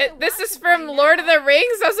 this is from Lord of the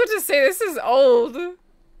Rings? I was about to say, this is old.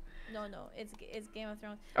 No, it's Game of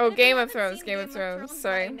Thrones. Oh, Game of Thrones,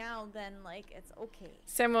 sorry. By now, then, like, it's okay.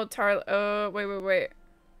 Samuel Tarly, oh, wait.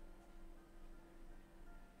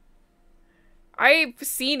 I've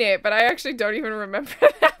seen it, but I actually don't even remember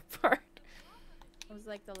that part. It was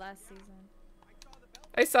like the last season.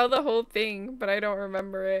 I saw the whole thing, but I don't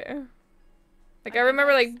remember it. Like, I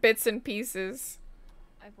remember, like, bits and pieces.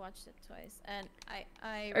 I've watched it twice, and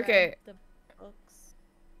I read the books.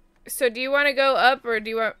 So, do you want to go up, or do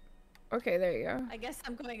you want... Okay, there you go. I guess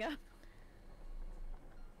I'm going up.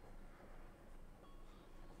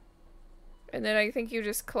 And then I think you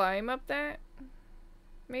just climb up that?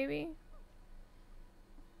 Maybe?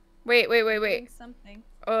 Wait. Something.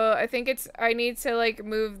 I think it's... I need to, like,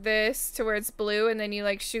 move this to where it's blue, and then you,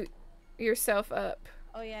 like, shoot yourself up.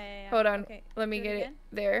 Oh, yeah. Hold on. Okay. Let me get it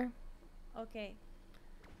there. Okay.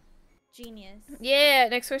 Genius. Yeah,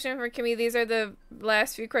 next question for Kimmy. These are the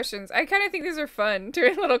last few questions. I kind of think these are fun,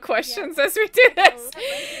 doing little questions as we do this.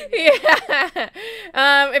 Yeah.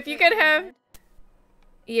 If you could have...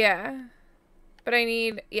 Yeah. But I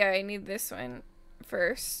need this one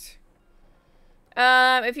first.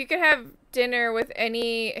 If you could have dinner with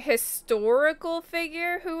any historical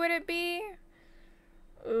figure, who would it be?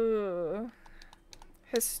 Ooh.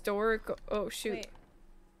 Historical. Oh, shoot. Wait.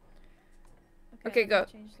 Okay, go.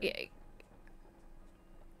 Yeah.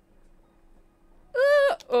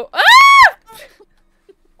 Ah!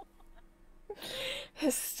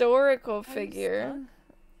 Historical figure.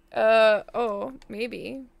 Oh,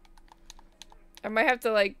 maybe. I might have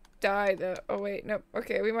to, like, die, though. Oh, wait, nope.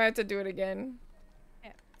 Okay, we might have to do it again.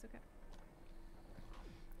 Yeah, it's okay.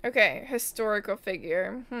 Okay, historical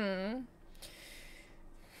figure.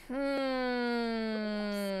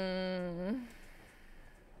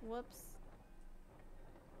 Whoops.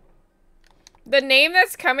 The name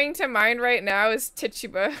that's coming to mind right now is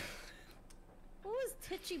Tichiba. Who was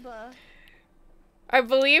Tichiba? I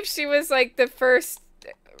believe she was like the first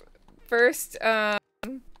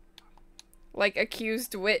like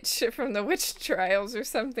accused witch from the witch trials or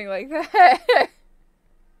something like that.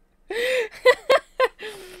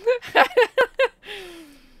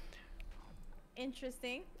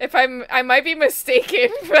 Interesting. If I might be mistaken,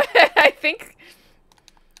 but I think,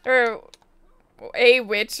 or a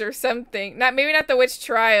witch or something. Maybe not the witch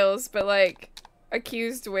trials, but like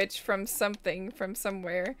accused witch from something from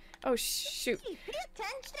somewhere. Oh shoot. Hey, pay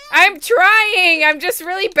attention. I'm trying. I'm just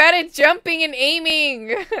really bad at jumping and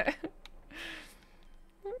aiming.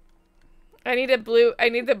 I need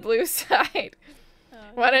the blue side.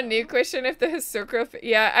 Want a new question if the historical...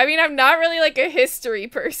 Yeah, I mean, I'm not really like a history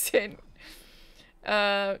person.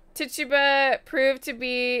 Tituba proved to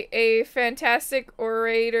be a fantastic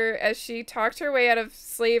orator as she talked her way out of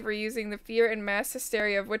slavery using the fear and mass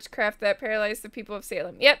hysteria of witchcraft that paralyzed the people of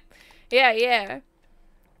Salem. Yep. Yeah.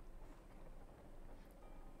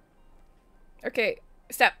 Okay,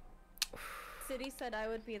 stop. City said I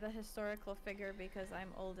would be the historical figure because I'm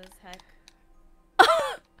old as heck.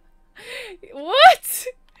 What?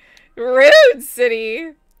 Rude,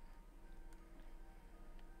 City.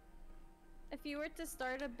 If you were to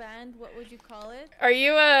start a band, what would you call it? Are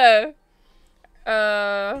you a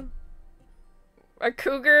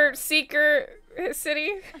cougar seeker,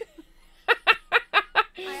 City?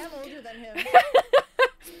 I am older than him.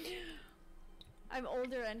 I'm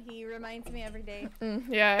older and he reminds me every day.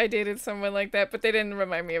 Yeah, I dated someone like that, but they didn't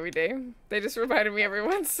remind me every day. They just reminded me every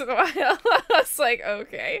once in a while. I was like,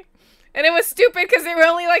 okay. And it was stupid because they were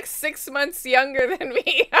only like 6 months younger than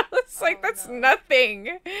me. I was like, that's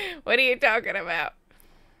nothing. What are you talking about?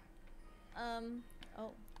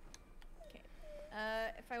 Oh. Okay.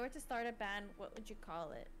 If I were to start a band, what would you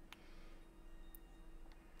call it?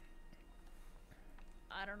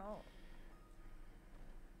 I don't know.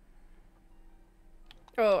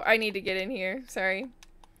 Oh, I need to get in here. Sorry.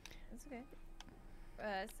 That's okay.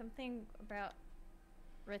 Something about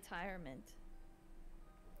retirement.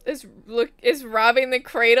 Is robbing the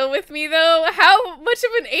cradle with me though? How much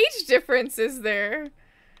of an age difference is there?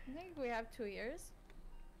 I think we have 2 years.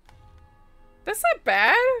 That's not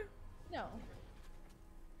bad. No.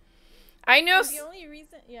 I know. The only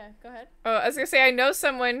reason, yeah, go ahead. Oh, I was gonna say I know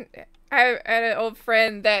someone. I had an old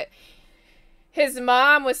friend that his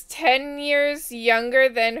mom was 10 years younger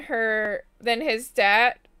than his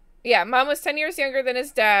dad. Yeah, mom was 10 years younger than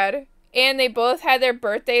his dad. And they both had their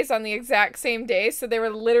birthdays on the exact same day. So they were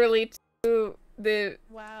literally to the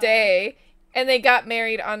day. And they got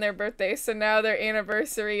married on their birthday. So now their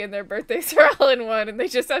anniversary and their birthdays are all in one. And they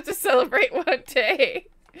just have to celebrate one day.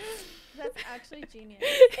 That's actually genius.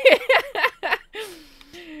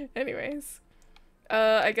 Anyways.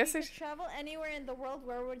 I guess If you could travel anywhere in the world,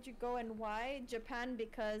 where would you go and why? Japan,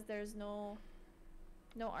 because there's no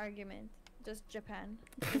argument. Just Japan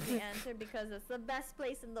is the answer because it's the best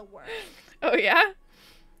place in the world. Oh yeah?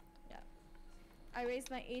 Yeah. I raised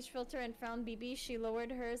my age filter and found BB. She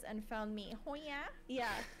lowered hers and found me. Oh yeah? Yeah.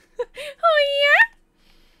 Oh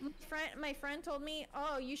yeah? My friend told me,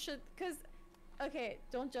 oh, you should, cause, okay,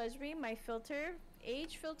 don't judge me. My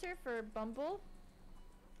age filter for Bumble,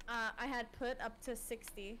 I had put up to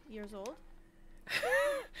 60 years old.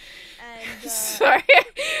 And sorry,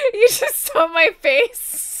 you just saw my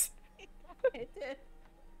face. I did.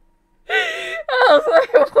 I was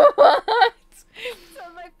like, what? So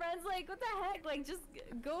my friend's like, what the heck? Like, just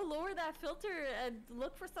go lower that filter and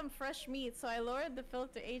look for some fresh meat. So I lowered the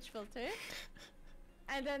age filter.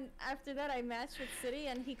 And then after that, I matched with City,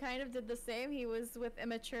 and he kind of did the same. He was with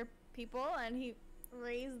immature people, and he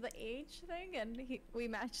raised the age thing, and we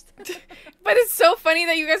matched. But it's so funny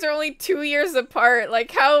that you guys are only 2 years apart.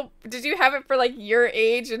 Like, how did you have it for like your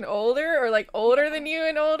age and older, or like older than you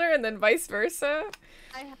and older, and then vice versa?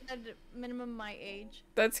 I had minimum my age.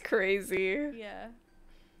 That's crazy. Yeah.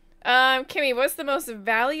 Kimmy, what's the most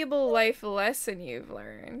valuable life lesson you've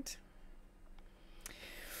learned?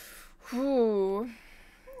 Ooh.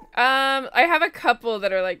 I have a couple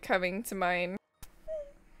that are like coming to mind.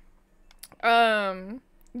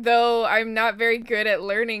 Though I'm not very good at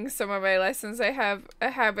learning some of my lessons, I have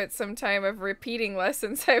a habit sometime of repeating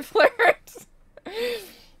lessons I've learned.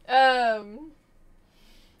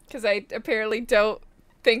 Because I apparently don't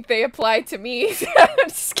think they apply to me. I'm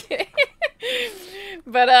just kidding.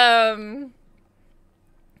 But, I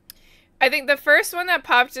think the first one that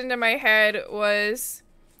popped into my head was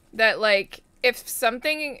that, like, if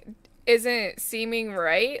something isn't seeming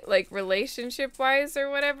right, like, relationship-wise or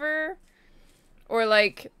whatever, or,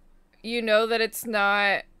 like, you know that it's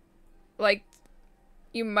not, like,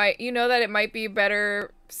 you know that it might be a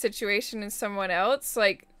better situation in someone else,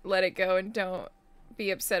 like, let it go and don't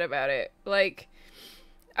be upset about it. Like,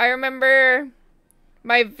 I remember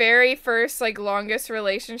my very first, like, longest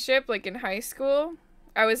relationship, like, in high school.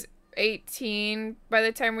 I was 18 by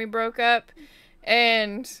the time we broke up,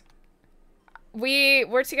 and we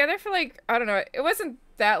were together for, like, I don't know, it wasn't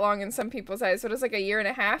that long in some people's eyes, but it was, like, a year and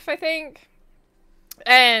a half, I think.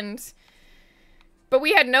 But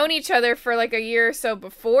we had known each other for like a year or so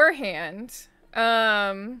beforehand.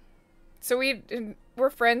 So we were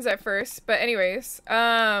friends at first, but anyways,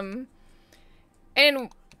 and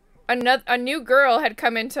a new girl had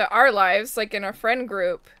come into our lives, like in our friend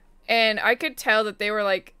group, and I could tell that they were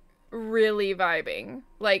like really vibing,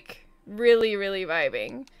 like really, really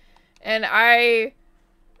vibing. And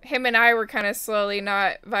him and I were kind of slowly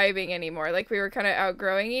not vibing anymore. Like we were kind of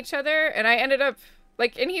outgrowing each other, and I ended up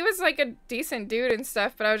like, and he was like a decent dude and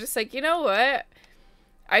stuff, but I was just like, you know what?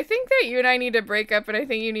 I think that you and I need to break up, and I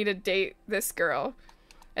think you need to date this girl.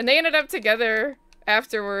 And they ended up together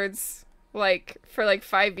afterwards, like, for like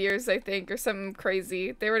 5 years, I think, or something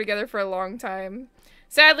crazy. They were together for a long time.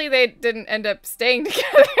 Sadly, they didn't end up staying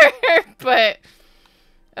together, but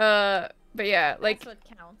yeah, like, that's what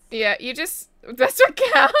counts. yeah, that's what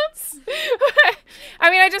counts.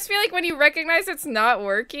 I mean, I just feel like when you recognize it's not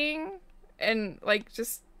working and like,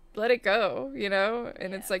 just let it go, you know?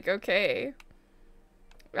 And it's like, okay.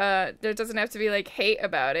 There doesn't have to be like hate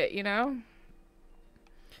about it, you know?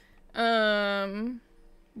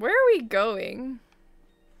 Where are we going?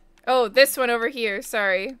 Oh, this one over here.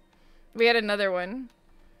 Sorry. We had another one.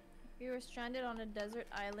 If you were stranded on a desert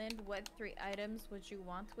island, what 3 items would you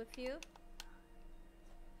want with you?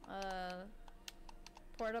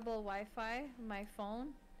 Portable Wi-Fi, my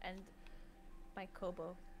phone, and my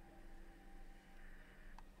Kobo.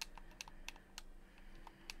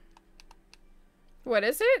 What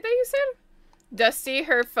is it that you said? Dusty,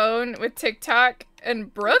 her phone with TikTok,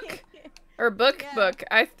 and Brooke? Or book? Yeah. Book.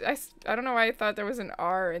 I don't know why I thought there was an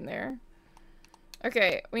R in there.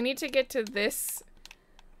 Okay, we need to get to this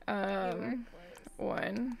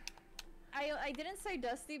one. I didn't say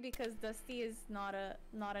Dusty because Dusty is not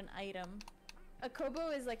an item. A Kobo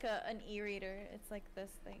is like an e-reader. It's like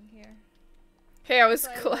this thing here. Hey, I was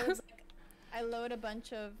So close. I load a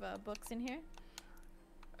bunch of books in here.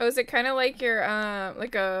 Oh, is it kind of like your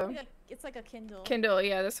like a It's like a Kindle. Kindle?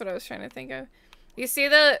 Yeah, that's what I was trying to think of. You see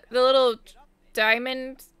the little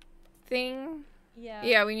diamond thing? Yeah.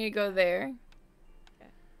 Yeah, we need to go there. Okay.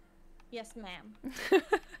 Yes, ma'am.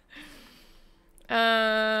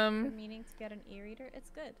 Um, Meaning to get an e-reader. It's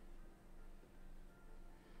good.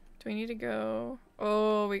 do we need to go?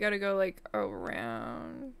 Oh, we gotta go like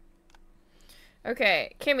around.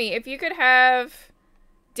 Okay, Kimmy, if you could have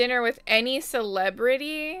dinner with any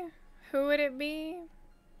celebrity, who would it be?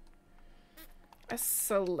 A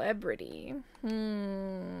celebrity. I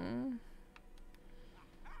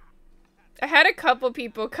had a couple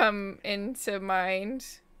people come into mind.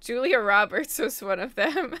 Julia Roberts was one of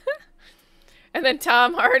them. And then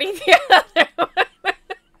Tom Hardy, the other one.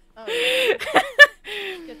 Oh, yeah.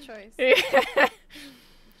 Good choice. Yeah. Good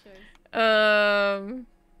choice.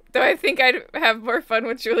 Though I think I'd have more fun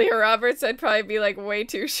with Julia Roberts. I'd probably be like way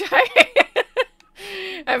too shy.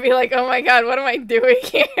 I'd be like, oh my god, what am I doing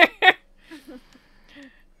here?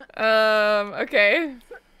 Okay.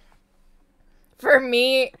 For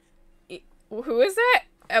me, who is that?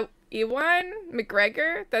 Ewan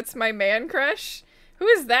McGregor? That's my man crush? Who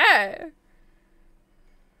is that?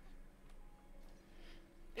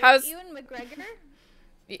 How's Ewan McGregor?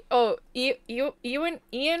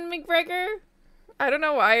 Ian McGregor? I don't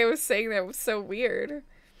know why I was saying that. It was so weird.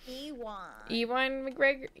 Ewan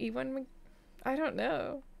McGregor? I don't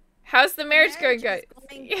know. How's the marriage going, guys?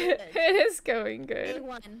 It is going good.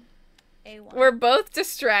 A1. We're both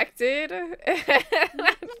distracted. Moulin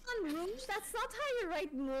Rouge? That's not how you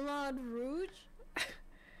write Moulin Rouge.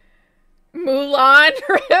 Moulin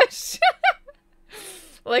Rouge.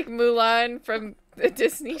 Like Mulan from the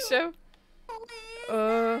Disney show.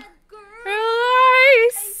 Girl I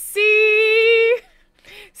see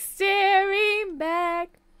staring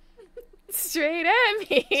back straight at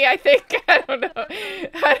me. I think. I don't know.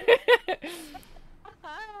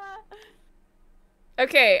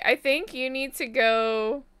 Okay, I think you need to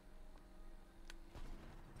go.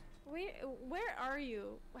 Where are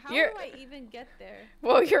you? How do I even get there?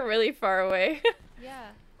 Well, you're really far away.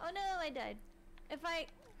 Yeah. Oh no, I died. If I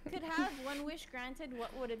could have one wish granted,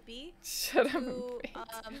 what would it be? Shut up. To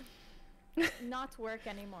not work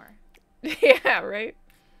anymore. Yeah, right?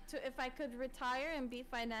 If I could retire and be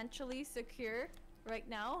financially secure right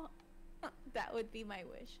now, that would be my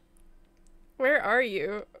wish. Where are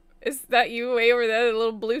you? Is that you way over there, the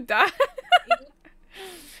little blue dot?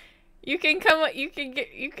 You can come. You can do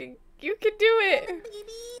it. I'm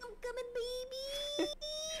coming, baby.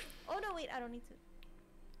 Oh no, wait, I don't need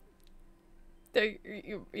to.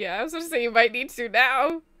 Yeah, I was gonna say you might need to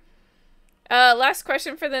now. Last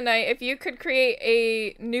question for the night. If you could create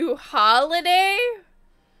a new holiday?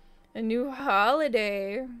 A new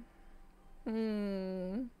holiday.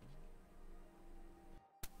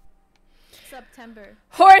 September.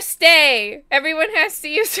 Horse Day! Everyone has to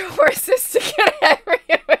use horses to get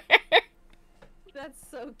everywhere. That's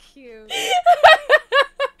so cute.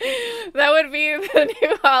 That would be the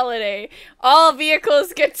new holiday. All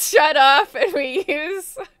vehicles get shut off and we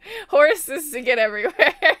use horses to get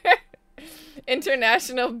everywhere.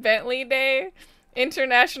 International Bentley Day.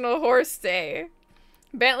 International Horse Day.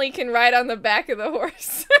 Bentley can ride on the back of the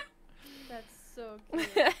horse. That's so cute.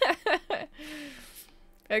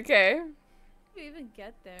 Okay. How do you even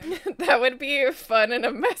get there? That would be fun in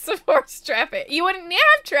a mess of horse traffic. You wouldn't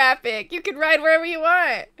have traffic. You could ride wherever you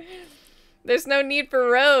want. There's no need for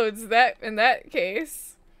roads in that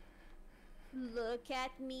case. Look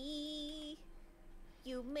at me.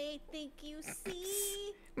 You may think you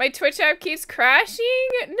see. My Twitch app keeps crashing?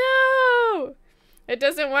 No! It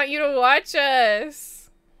doesn't want you to watch us.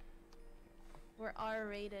 We're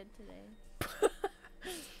R-rated today.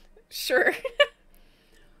 Sure.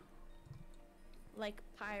 Like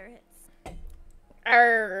pirates.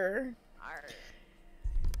 Arr. Arr.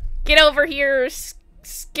 Get over here,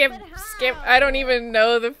 skip. But I don't how? even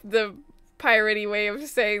know the piratey way of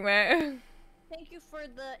saying that. Thank you for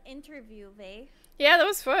the interview, Vay. Yeah, that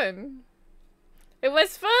was fun. It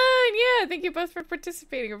was fun. Yeah, thank you both for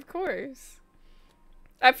participating, of course.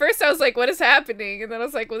 At first I was like, what is happening? And then I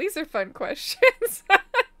was like, well, these are fun questions.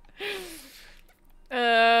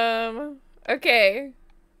 Okay.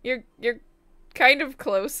 You're kind of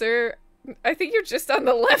closer. I think you're just on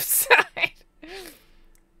the left side.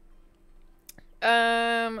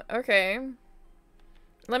 Okay.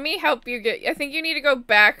 Let me help you get... I think you need to go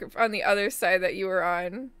back on the other side that you were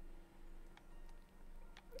on.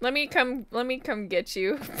 Let me come get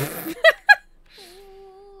you. Who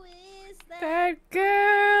is that? That girl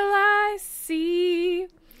I see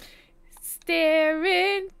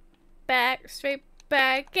staring back, straight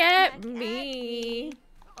back at me.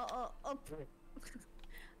 Oh.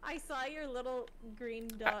 I saw your little green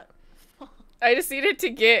dot. I just needed to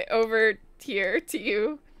get over here to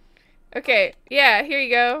you. Okay, yeah, here you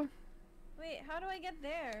go. Wait, how do I get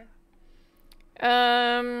there?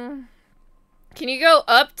 Can you go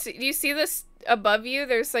up to, do you see this above you?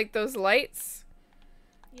 There's like those lights.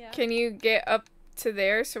 Yeah. Can you get up to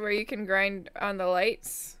there so where you can grind on the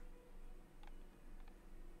lights?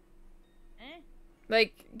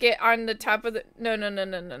 Like, get on the top of the... No. That's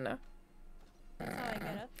how I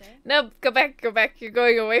get up there. No, go back. You're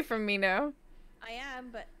going away from me now. I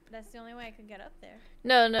am, but that's the only way I could get up there.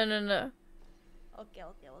 No. Okay.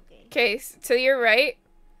 Okay, to your right,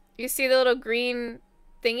 you see the little green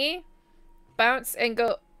thingy? Bounce and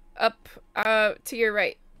go up to your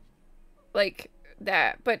right. Like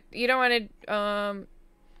that. But you don't want to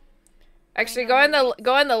actually go on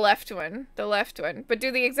the left one. The left one. But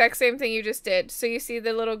do the exact same thing you just did. So you see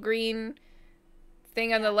the little green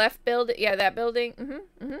thing on the left building? Yeah, that building.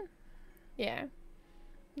 Yeah.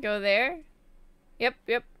 Go there. Yep.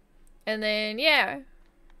 And then yeah.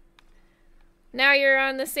 Now you're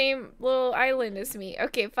on the same little island as me.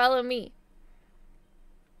 Okay, follow me.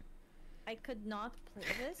 I could not play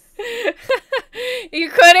this. You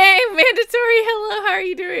couldn't? Mandatory, hello, how are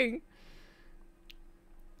you doing?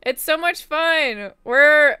 It's so much fun.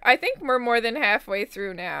 I think we're more than halfway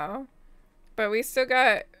through now. But we still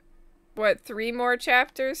got, what, 3 more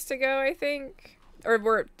chapters to go, I think? Or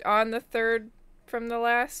we're on the 3rd from the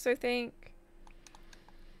last, I think.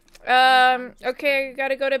 Okay,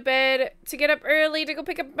 gotta go to bed to get up early to go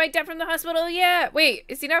pick up my dad from the hospital. Yeah. Wait,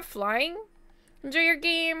 is he not flying? Enjoy your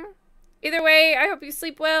game. Either way, I hope you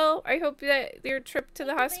sleep well. I hope that your trip to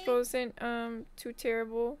the hospital isn't, too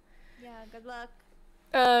terrible. Yeah, good luck.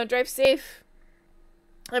 Drive safe.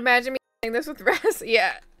 Imagine me saying this with Raz.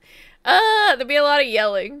 Yeah. There'll be a lot of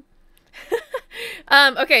yelling.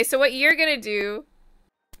 Okay, so what you're gonna do,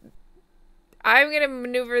 I'm gonna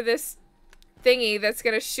maneuver this thingy that's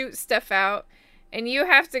gonna shoot stuff out, and you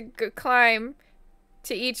have to climb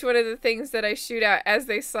to each one of the things that I shoot out as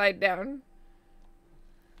they slide down.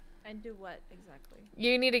 And do what exactly?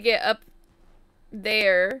 You need to get up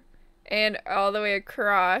there and all the way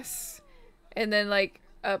across, and then like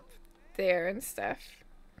up there and stuff.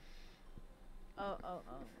 Oh.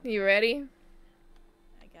 You ready?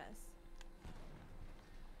 I guess.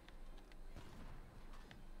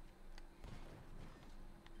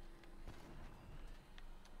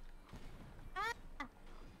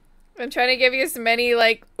 I'm trying to give you as many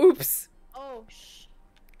like oops. Oh, shh.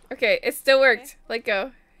 Okay, it still worked. Okay. Let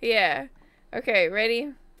go. Yeah. Okay,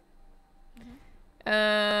 ready?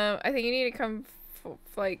 I think you need to come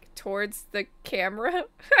like towards the camera.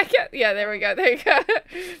 I can't. Yeah, there we go. There you go.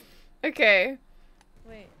 Okay.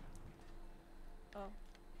 Wait. Oh.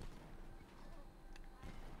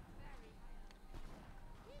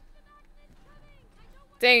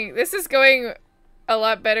 Dang, this is going a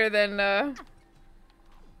lot better than I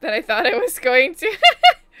thought it was going to.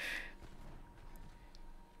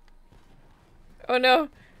 Oh no.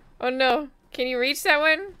 Oh no. Can you reach that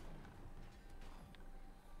one?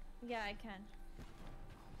 Yeah, I can.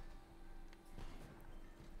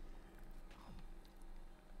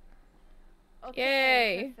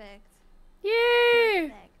 Okay, Yay. perfect. Yay.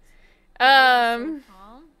 Perfect. That was so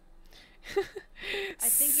calm. I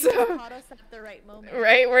think you just caught us at the right moment.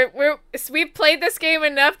 Right, we've played this game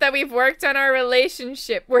enough that we've worked on our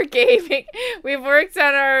relationship. We're gaming. We've worked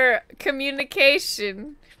on our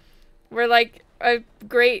communication. We're like a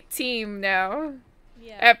great team now.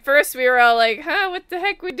 Yeah. At first we were all like, huh, what the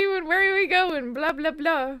heck we doing? Where are we going? Blah, blah,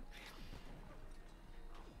 blah.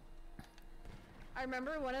 I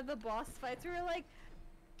remember one of the boss fights, we were like...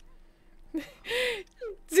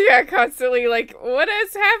 Yeah, constantly like, what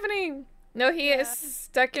is happening? No, he is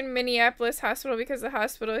stuck in Minneapolis hospital because the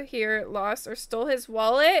hospital here lost or stole his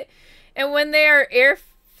wallet. And when they are air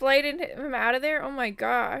flighted him out of there, oh my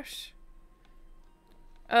gosh.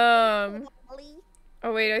 Oh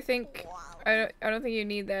wait, I think I don't think you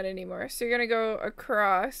need that anymore. So you're gonna go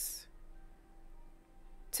across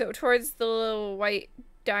towards the little white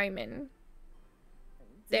diamond.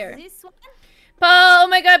 There. This one? Paul, oh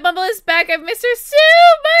my god, Bumble is back. I've missed her so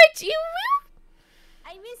much. You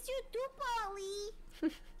I missed you too, Polly.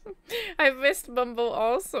 I've missed Bumble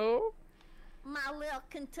also. My little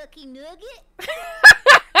Kentucky nugget.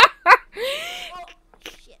 Oh,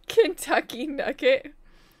 shit. Kentucky Nugget.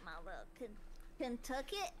 My little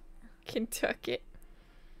Kentucky. Kentucky.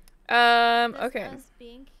 Does okay. us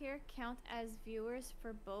being here count as viewers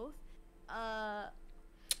for both?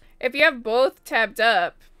 If you have both tabbed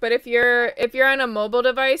up, but if you're on a mobile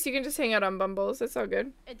device, you can just hang out on Bumbles. It's all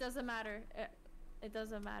good. It doesn't matter. It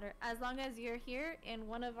doesn't matter. As long as you're here in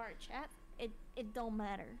one of our chats, it don't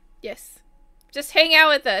matter. Yes. Just hang out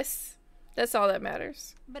with us. That's all that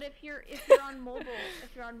matters. But if you're on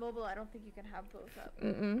mobile, I don't think you can have both up.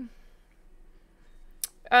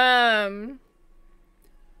 Mandatory,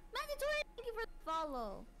 thank you for the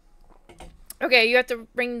follow. Okay, you have to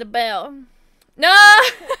ring the bell. No!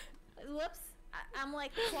 Whoops. I'm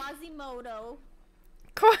like Quasimodo.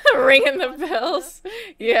 Ringing the bells.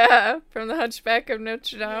 Yeah, from the Hunchback of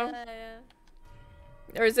Notre Dame. Yeah.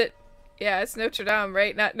 Or is it? Yeah, it's Notre Dame,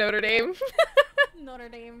 right? Not Notre Dame. Notre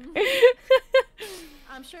Dame.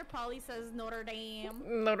 I'm sure Polly says Notre Dame.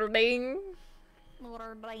 Notre Dame.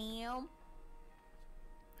 Notre Dame.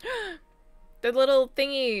 The little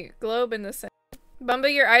thingy globe in the center. Bumble,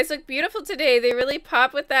 your eyes look beautiful today. They really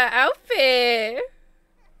pop with that outfit.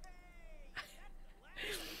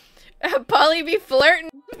 Polly be flirting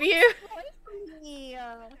with you.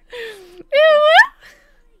 Yeah.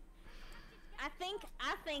 I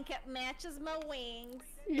think it matches my wings.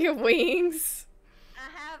 Your wings.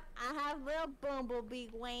 I have little bumblebee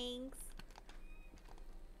wings.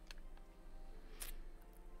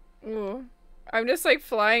 Ooh. I'm just like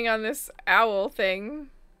flying on this owl thing.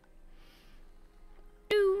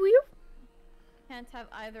 Ooh. Can't have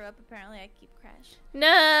either up. Apparently, I keep crashing.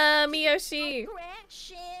 Nah, Miyoshi. I'm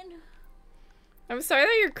crashing. I'm sorry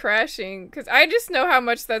that you're crashing, because I just know how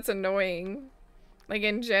much that's annoying. Like,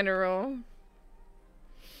 in general.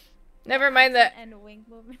 Never mind that. And a wing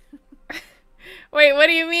movement. Wait, what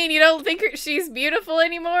do you mean? You don't think she's beautiful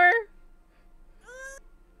anymore?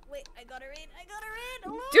 Wait, I got her in.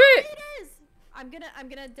 Oh, do it. It is. I'm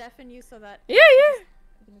gonna deafen you so that. Yeah, yeah.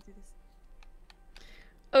 I'm gonna do this.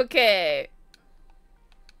 Okay.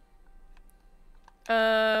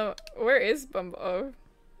 Where is Bumble? Oh,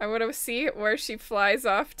 I want to see where she flies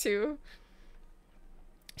off to.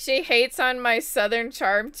 She hates on my southern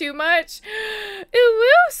charm too much. Ooh,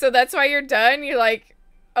 woo. So that's why you're done? You're like,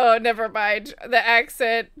 oh, never mind. The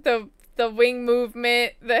accent, the wing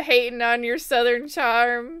movement, the hating on your southern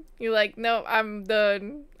charm. You're like, no, I'm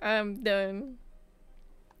done. I'm done.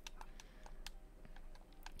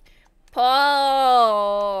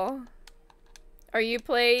 Paul, are you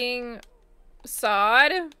playing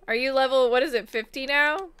Sod? Are you level, what is it, 50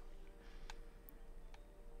 now?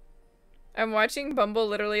 I'm watching Bumble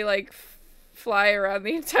literally like fly around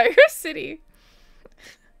the entire city.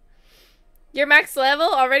 You're max level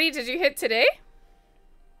already? Did you hit today?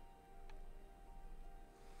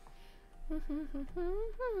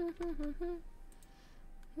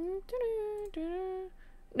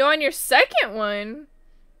 No, on your second one?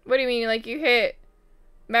 What do you mean? Like you hit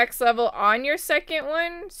max level on your second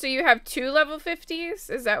one? So you have 2 level 50s?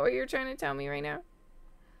 Is that what you're trying to tell me right now?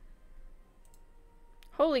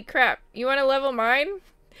 Holy crap. You want to level mine?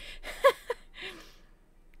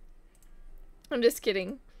 I'm just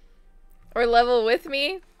kidding. Or level with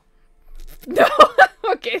me? No.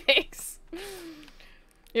 Okay, thanks.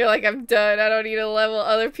 You're like, I'm done. I don't need to level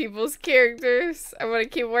other people's characters. I want to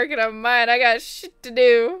keep working on mine. I got shit to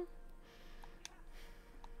do.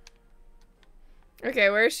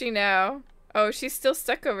 Okay, where is she now? Oh, she's still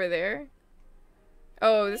stuck over there.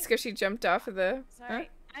 Oh, that's because she jumped off of the... Sorry.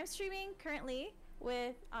 Huh? I'm streaming currently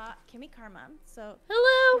with Kimmy Karma. So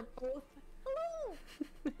hello. We're both... Hello.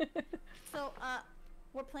 So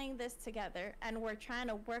we're playing this together and we're trying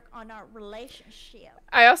to work on our relationship.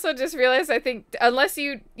 I also just realized, I think, unless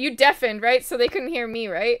you deafened, right? So they couldn't hear me,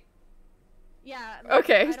 right? Yeah. Like,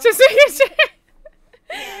 Okay, I don't just think making you sure.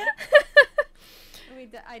 Yeah.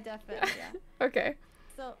 I definitely, yeah. Okay.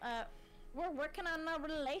 So, we're working on a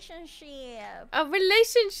relationship. A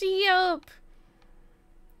relationship.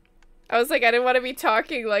 I was like, I didn't want to be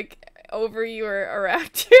talking like over you or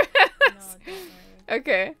around you. No, don't worry.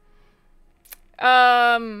 Okay.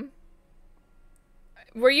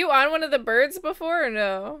 Were you on one of the birds before or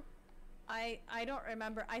no? I don't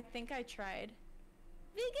remember. I think I tried.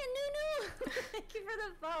 Vegan Nunu! Thank you for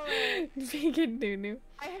the follow. Vegan Nunu.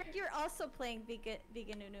 I heard you're also playing Vegan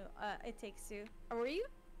Nunu. It Takes Two. Or were you?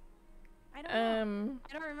 I don't know.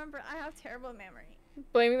 I don't remember. I have terrible memory.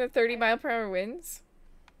 Blaming the 30-mile-per-hour winds?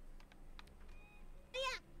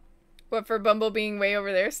 Yeah. What, for Bumble being way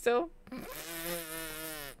over there still?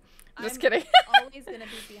 Just kidding. Always gonna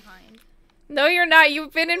be behind. No, you're not.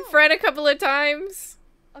 You've been in front a couple of times.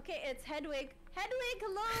 Okay, it's Hedwig. Hedwig,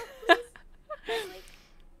 hello, please. Hedwig,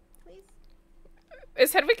 please.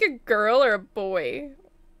 Is Hedwig a girl or a boy?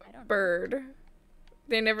 I don't know. Bird.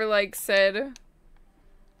 They never, like, said...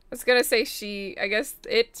 I was gonna say she. I guess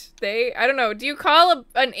it, they. I don't know. Do you call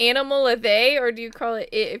an animal a they, or do you call it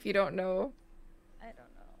if you don't know? I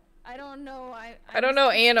don't know. I don't know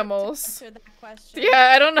animals. Answer that question.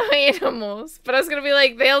 Yeah, I don't know animals. But I was gonna be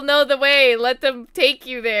like, they'll know the way. Let them take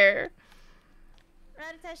you there.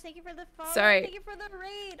 Raditash, thank you for the follow. Sorry. Thank you for the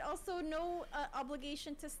raid. Also, no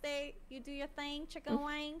obligation to stay. You do your thing. Chicken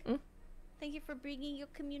wang. Thank you for bringing your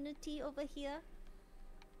community over here.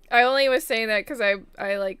 I only was saying that because I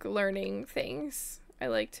like learning things. I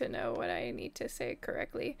like to know what I need to say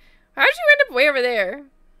correctly. How'd you end up way over there?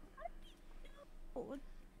 Oh,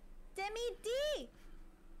 Demi D!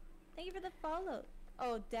 Thank you for the follow.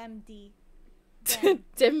 Oh, Dem D.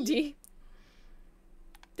 Dem D.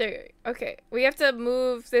 There. Okay, we have to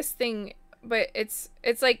move this thing, but it's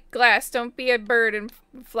like glass. Don't be a bird and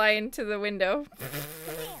fly into the window.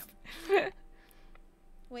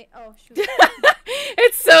 Wait, oh shoot.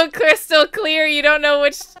 It's so crystal clear. You don't know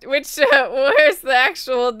which where's the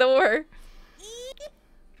actual door.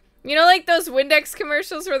 You know, like those Windex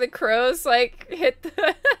commercials where the crows like hit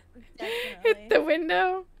the hit the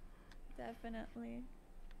window. Definitely.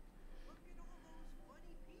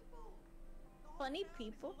 Funny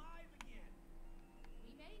people.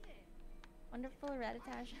 Wonderful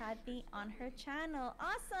Raditash had me on her channel.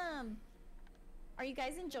 Awesome. Are you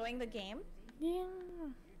guys enjoying the game? Yeah.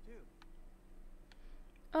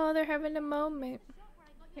 Oh, they're having a moment.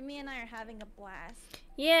 Kimmy and I are having a blast.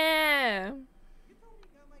 Yeah.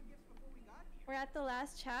 We're at the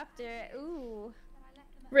last chapter. Ooh.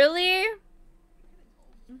 Really?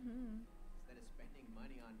 Mm-hmm.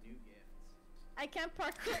 I can't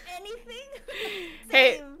parkour anything.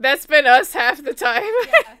 Hey, that's been us half the time.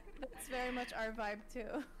 Yeah, that's very much our vibe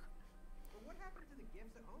too. What happened to the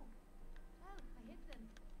gifts at home?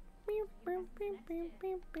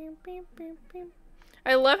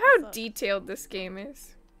 I love how detailed this game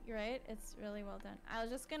is. You're right. It's really well done. I was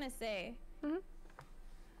just gonna say,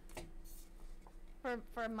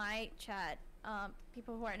 for my chat,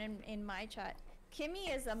 people who aren't in my chat, Kimmy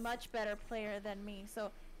is a much better player than me.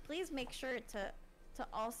 So please make sure to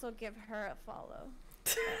also give her a follow.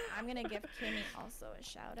 I'm gonna give Kimmy also a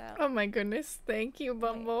shout out. Oh my goodness! Thank you,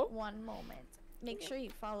 Bumble. Wait, one moment. Make sure you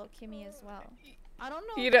follow Kimmy as well. I don't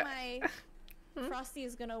know You if don't- my Frosty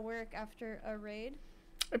is gonna work after a raid.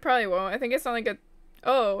 It probably won't. I think it's on like a...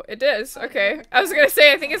 Oh, it does. Okay. I was gonna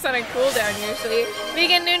say, I think it's on a cooldown usually.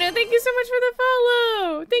 Vegan Nunu, thank you so much for the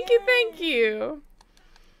follow! Thank you, thank you!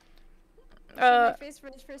 My face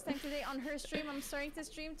for the first time today on her stream. I'm starting to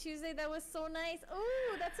stream Tuesday. That was so nice.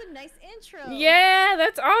 Oh, that's a nice intro. Yeah,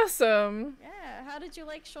 that's awesome. Yeah, how did you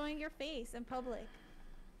like showing your face in public?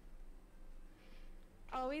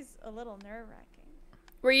 Always a little nerve-wracking.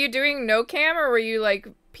 Were you doing no cam or were you like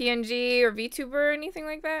PNG or VTuber or anything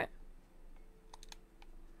like that?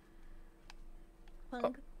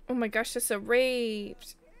 Oh my gosh, that's a rave.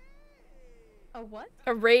 A what?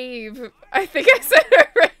 A rave. I think I said a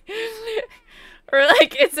rave. Or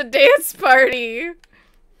like it's a dance party.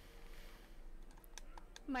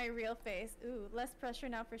 My real face. Ooh, less pressure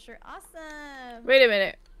now for sure. Awesome. Wait a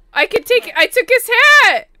minute. I took his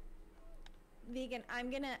hat. Vegan, I'm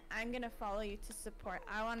gonna follow you to support.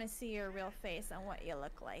 I want to see your real face and what you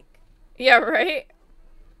look like. Yeah, right?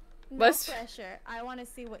 No pressure. I want to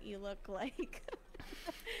see what you look like.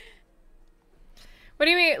 What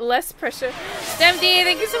do you mean, less pressure? Stemd,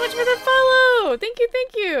 thank you so much for the follow! Thank you,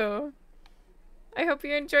 thank you! I hope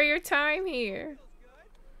you enjoy your time here.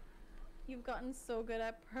 You've gotten so good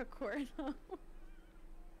at parkour now.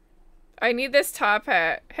 I need this top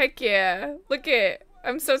hat. Heck yeah. Look it.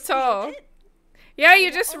 I'm so tall. Yeah,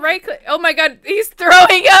 you just right click. Oh my god, he's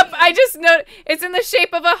throwing up. I just know it's in the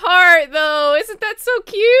shape of a heart though. Isn't that so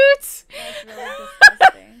cute?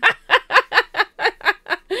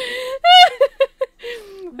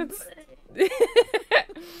 That's really disgusting.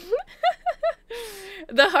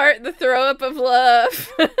 The heart, the throw up of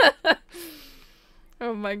love.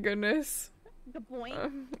 Oh my goodness. The point.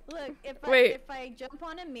 Look, if I jump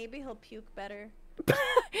on him, maybe he'll puke better.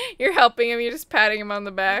 You're helping him. You're just patting him on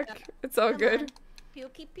the back. Yeah. It's all Come good. on.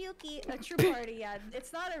 Pukey, pukey. A true party, yeah.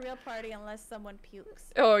 It's not a real party unless someone pukes.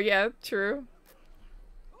 Oh yeah, true.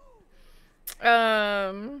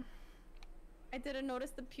 I didn't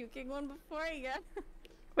notice the puking one before, yeah.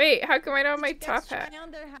 Wait, how come I don't have my Did you top guys hat? try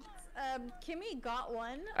on their hats? Kimmy got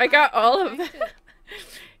one. I got all I'm of them. trying to-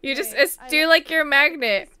 You just, Wait, I do like like your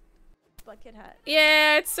magnet. bucket hat.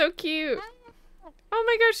 Yeah, it's so cute. Oh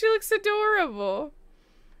my gosh, she looks adorable.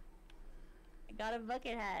 I got a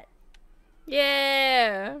bucket hat.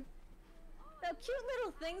 Yeah. So cute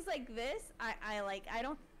little things like this, I like. I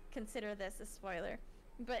don't consider this a spoiler,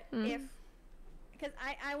 but because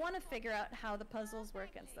I want to figure out how the puzzles work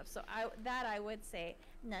and stuff. So I would say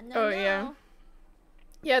no. Oh yeah.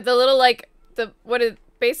 Yeah, the little like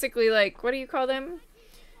basically like, what do you call them?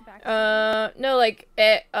 No, like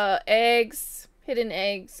eggs, hidden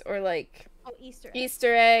eggs, or like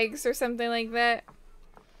Easter eggs or something like that.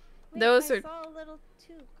 Wait, Those I are. saw a little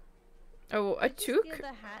toque. Oh, a Did you steal toque? the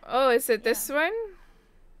hat? Oh, is it Yeah. this one?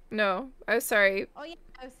 No, oh sorry. Oh yeah,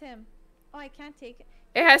 that was him. Oh, I can't take it.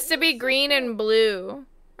 It has to It be looks so green cool. and blue,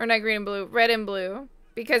 or not green and blue, red and blue,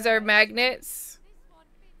 because our magnets.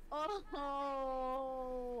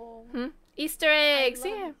 Oh. Easter eggs, love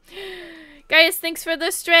yeah. Guys, thanks for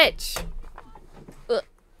the stretch. Ugh.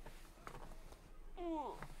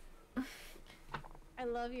 I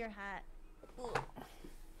love your hat.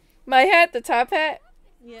 My hat, the top hat.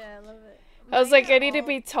 Yeah, I love it. I was Mine like, are I need to all-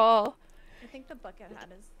 be tall. I think the bucket hat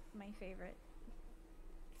is my favorite.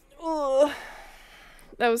 Ugh.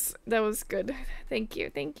 That was good. Thank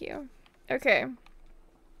you. Okay.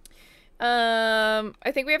 I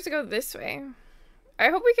think we have to go this way. I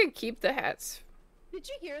hope we can keep the hats. Did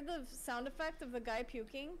you hear the sound effect of the guy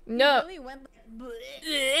puking? No. He really went like,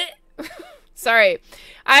 bleh. Sorry.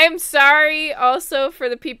 I am sorry also for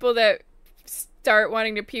the people that start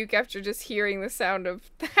wanting to puke after just hearing the sound of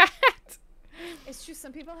that. It's true,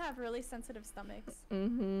 some people have really sensitive stomachs.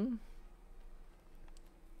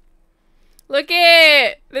 Look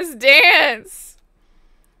at this dance.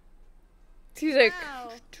 He's like,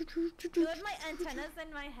 Wow. You love my antennas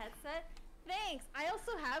and my headset? Thanks. I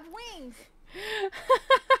also have wings.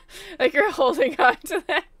 like you're holding on to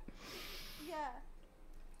that. Yeah.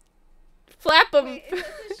 Flap them. Wait, it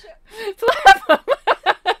doesn't show. Flap them.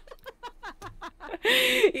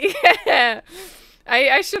 Yeah.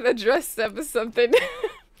 I should address them with something.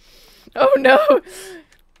 Oh no.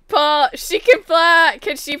 Paul, she can fly.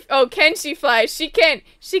 Can she? Oh, can she fly? She can.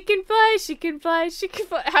 She can fly. She can fly. She can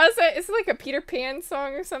fly. How's that? Is it like a Peter Pan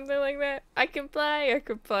song or something like that? I can fly. I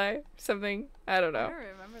can fly. Something. I don't I know. don't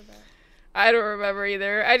remember that. I don't remember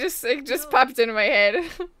either. It just No. popped into my head.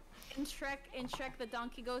 In Shrek, the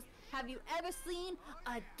donkey goes, "Have you ever seen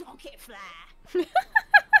a donkey fly?"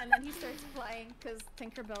 And then he starts flying because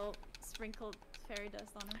Tinkerbell sprinkled fairy dust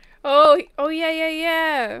on him. Oh yeah.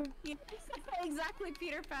 Yeah, exactly,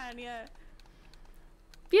 Peter Pan. Yeah.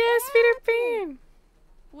 Yes, Peter Pan.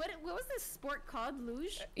 What was this sport called?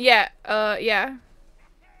 Luge? Yeah. Yeah.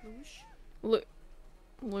 Luge?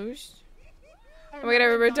 Luge. Oh my god, I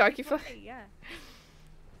remember Donkey Fly. Yeah.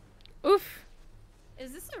 Oof.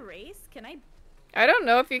 Is this a race? Can I? I don't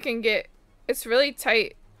know if you can get. It's really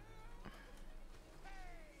tight.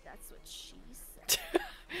 That's what she said.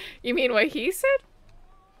 You mean what he said?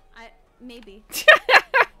 Maybe.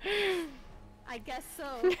 I guess so.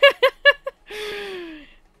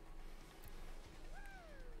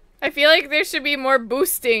 I feel like there should be more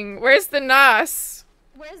boosting. Where's the NOS?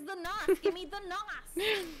 Where's the NOS? Give me the NOS.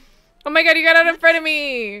 Oh my god, you got out in front of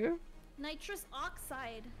me. Nitrous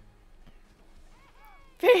oxide.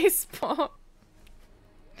 Baseball.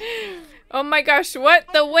 Oh my gosh, what?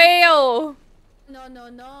 The whale.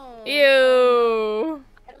 No. Ew.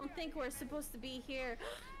 I don't think we're supposed to be here.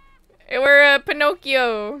 We're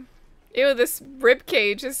Pinocchio. Ew, this rib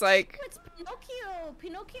cage is like. It's Pinocchio.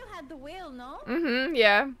 Pinocchio had the whale, no?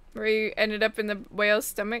 Yeah. Where you ended up in the whale's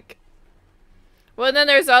stomach. Well, then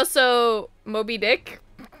there's also Moby Dick,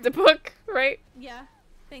 the book, right? Yeah.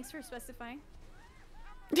 Thanks for specifying.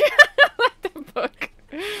 Yeah, the book.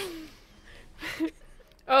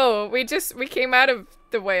 Oh, we came out of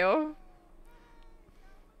the whale.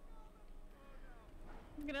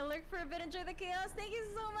 I'm gonna lurk for a bit, enjoy the chaos. Thank you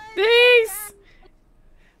so much. Thanks.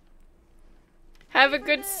 Have a for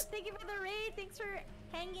good. Thank you for the raid. Thanks for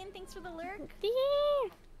hanging. Thanks for the lurk.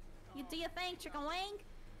 Yeah. You do your thing, chicken wing.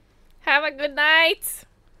 Have a good night.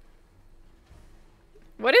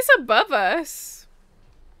 What is above us?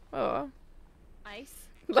 Oh. Ice.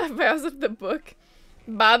 Left house of the book.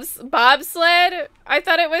 Bobsled? I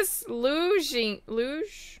thought it was luge.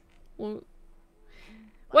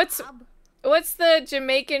 What's the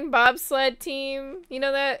Jamaican bobsled team? You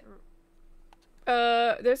know that?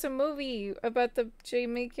 There's a movie about the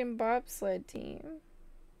Jamaican bobsled team.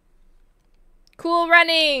 Cool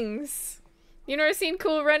Runnings. You never seen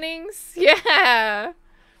Cool Runnings? Yeah.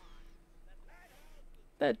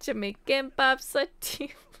 The Jamaican bobsled team.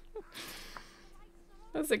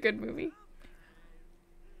 That's a good movie.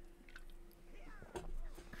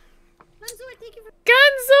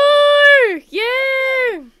 Gunzor!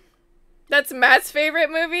 Yeah! That's Matt's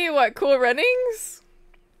favorite movie? What, Cool Runnings?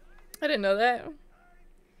 I didn't know that.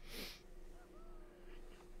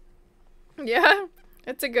 Yeah,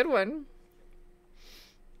 it's a good one.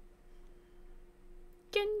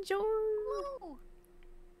 Gunzor! Ooh,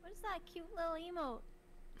 what is that cute little emote?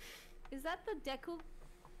 Is that the Deku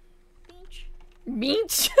Beach?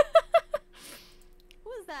 Beach?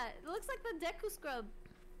 Who is that? It looks like the Deku scrub.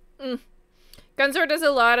 Gunzor does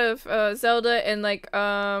a lot of Zelda and like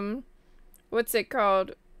what's it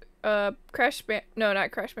called? No,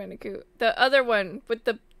 not Crash Bandicoot. The other one with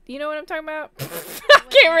the, you know what I'm talking about? I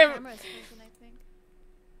can't remember.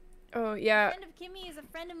 Oh yeah. A friend of Kimmy is a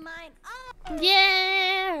friend of mine. Oh,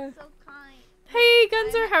 yeah. so kind. Hey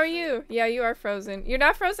Gunzor, how are you? Yeah, you are frozen. You're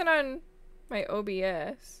not frozen on my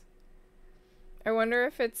OBS. I wonder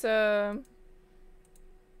if it's Let's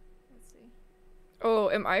see. Oh,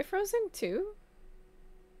 am I frozen too?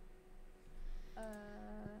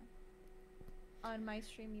 On my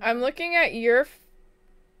stream. I'm looking at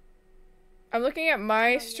I'm looking at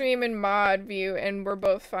my stream and mod view, and we're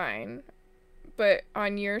both fine. But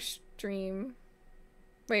on your stream,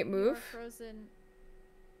 wait, move. You're frozen.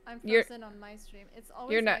 I'm frozen on my stream. It's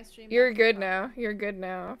always you're not. my stream. You're good now. You're good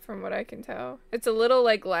now, from what I can tell. It's a little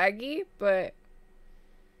like laggy, but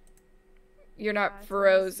you're not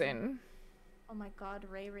frozen. Oh my God,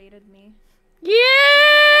 Ray rated me. Yay!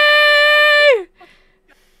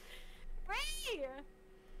 Ray!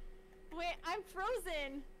 Wait, I'm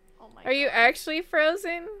frozen. Oh my God. Are you actually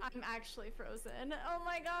frozen? I'm actually frozen. Oh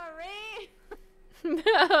my God, Ray! No. I'm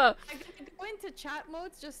gonna go into chat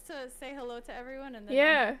modes just to say hello to everyone and then.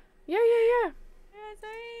 Yeah. Yeah. Yeah,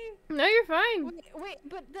 sorry. No, you're fine. Wait,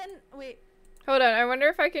 but then wait. Hold on. I wonder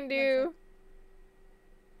if I can do.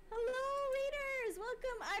 Hello, readers.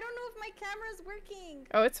 Welcome. I don't know if my camera's working.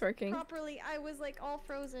 Oh, it's working. Properly. I was like all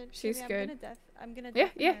frozen. She's Maybe good. I'm gonna. Yeah.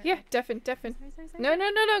 Deafen. Sorry. No,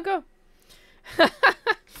 go.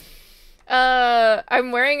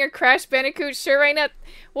 I'm wearing a Crash Bandicoot shirt right now.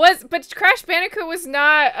 But Crash Bandicoot was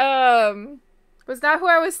not who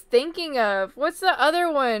I was thinking of. What's the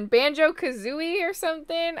other one? Banjo-Kazooie or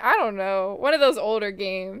something? I don't know. One of those older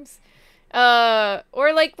games.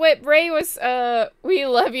 Or like what Ray was, we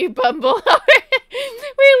love you, Bumble.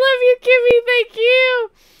 We love you, Kimmy. Thank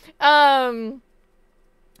you.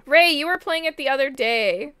 Ray, you were playing it the other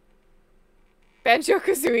day.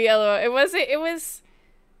 Banjo-Kazooie, LOL. It was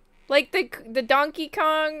like the Donkey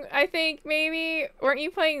Kong, I think, maybe. Weren't you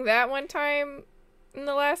playing that one time in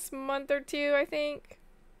the last month or two, I think?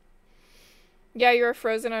 Yeah, you were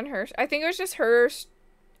frozen on her. I think it was just her.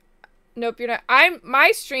 Nope, you're not.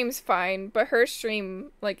 My stream's fine, but her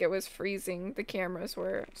stream, like, it was freezing. The cameras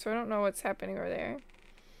were. So I don't know what's happening over there.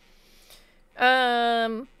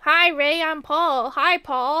 Hi, Ray, I'm Paul. Hi,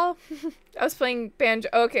 Paul. I was playing Banjo.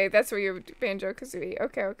 Okay, that's where you're Banjo-Kazooie.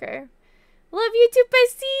 Okay. Love you too,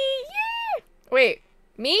 bestie. Yeah. Wait,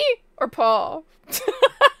 me or Paul?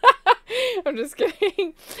 I'm just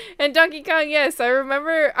kidding. And Donkey Kong, yes, I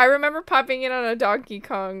remember popping in on a Donkey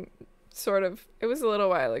Kong, sort of. It was a little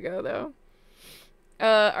while ago, though.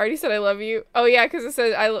 Artie said I love you. Oh yeah, because it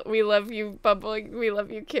says we love you, Bumble. We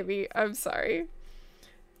love you, Kimmy. I'm sorry.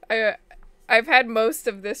 I've had most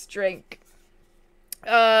of this drink.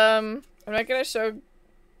 I'm not gonna show.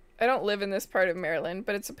 I don't live in this part of Maryland,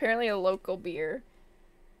 but it's apparently a local beer.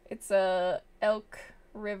 It's a Elk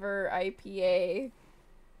River IPA.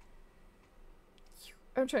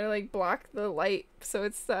 I'm trying to like block the light so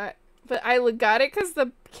it's that. But I got it because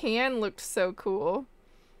the can looked so cool.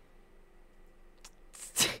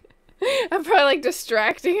 I'm probably like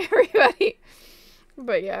distracting everybody.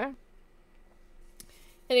 But yeah.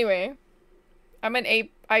 Anyway, I'm an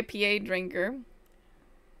IPA drinker.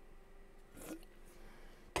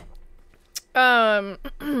 How's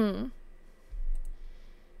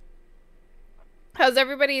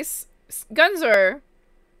everybody's Gunzor,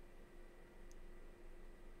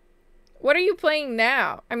 what are you playing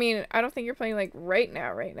now? I mean, I don't think you're playing like right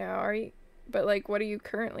now, are you? But like, what are you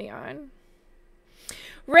currently on?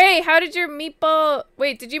 Ray, how did your meatball...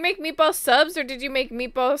 Wait, did you make meatball subs or did you make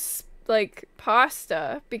meatball, like,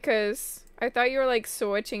 pasta? Because I thought you were, like,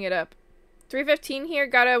 switching it up. 3:15 here.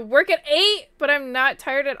 Gotta work at 8, but I'm not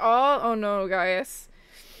tired at all. Oh, no, guys.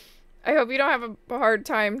 I hope you don't have a hard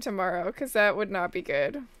time tomorrow, because that would not be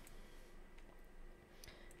good.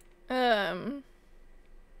 I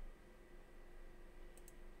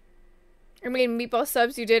mean, meatball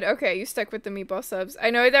subs you did? Okay, you stuck with the meatball subs.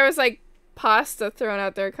 I know there was, like, pasta thrown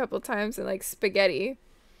out there a couple times and like spaghetti,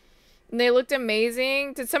 and they looked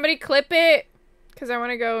amazing. Did somebody clip it? Because I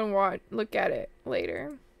want to go and look at it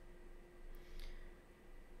later.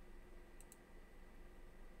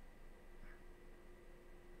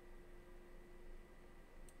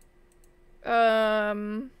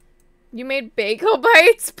 You made bagel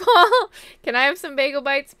bites, Paul? Can I have some bagel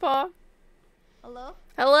bites, Paul? Hello?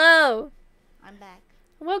 Hello. I'm back.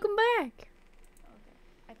 Welcome back.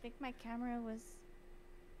 I think my camera was...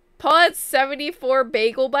 Paul had 74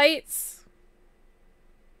 bagel bites.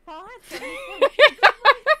 Paul had 74 bagel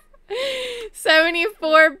bites?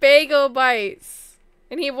 74 bagel bites.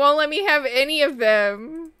 And he won't let me have any of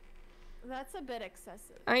them. That's a bit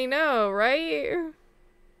excessive. I know, right?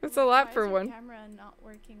 That's a lot for one. Why is your camera not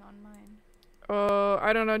working on mine? Oh,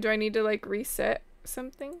 I don't know. Do I need to like reset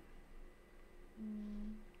something?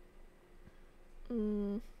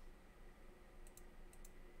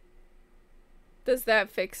 Does that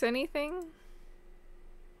fix anything?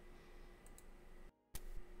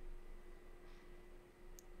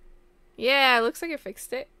 Yeah, it looks like it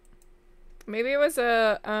fixed it. Maybe it was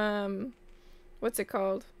a, what's it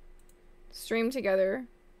called? Stream together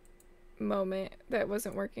moment that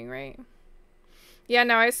wasn't working right. Yeah,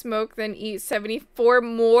 now I smoke, then eat 74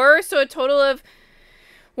 more, so a total of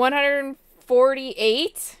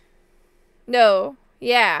 148? No,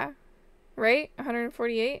 yeah. Right?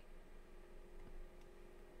 148?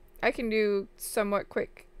 I can do somewhat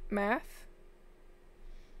quick math.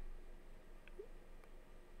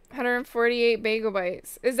 148 bagel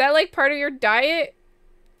bites. Is that like part of your diet?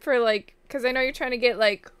 For like, because I know you're trying to get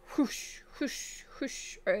like whoosh, whoosh,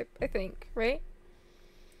 whoosh, right? I think, right?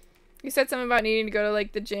 You said something about needing to go to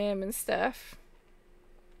like the gym and stuff.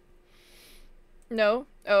 No?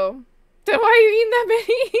 Oh. Then why are you eating that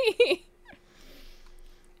many?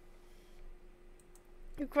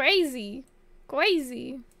 You're crazy.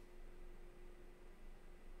 Crazy.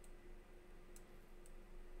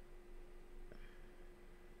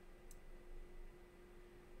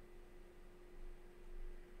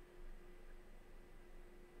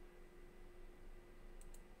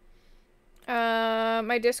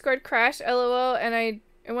 My Discord crashed, lol, and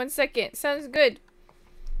in 1 second. Sounds good.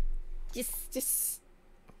 Just.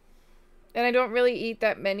 And I don't really eat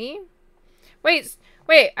that many. Wait,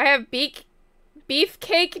 I have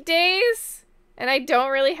beefcake days? And I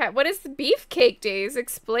don't really have, what is the beefcake days?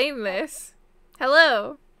 Explain this.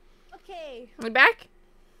 Hello. Okay. We back?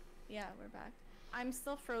 Yeah, we're back. I'm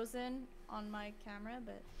still frozen on my camera,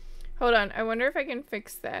 but... Hold on, I wonder if I can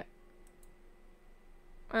fix that.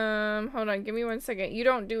 Hold on, give me 1 second. You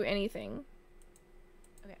don't do anything.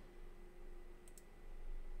 Okay.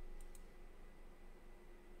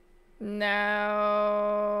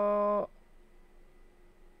 Now...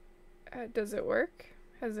 does it work?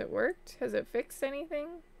 Has it worked? Has it fixed anything?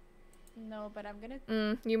 No, but I'm gonna...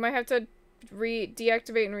 You might have to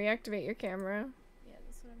deactivate and reactivate your camera. Yeah,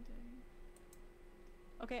 that's what I'm doing.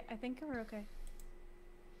 Okay, I think we're okay.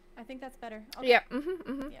 I think that's better. Okay. Yeah,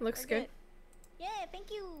 Yeah, looks we're good. Yeah, thank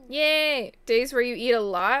you. Yay! Days where you eat a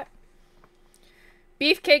lot?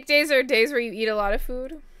 Beefcake days are days where you eat a lot of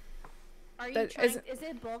food. Are you trying... Is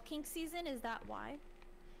it bulking season? Is that why?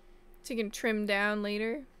 So you can trim down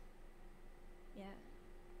later? Yeah.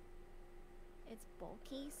 It's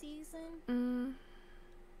bulky season?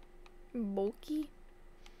 Bulky?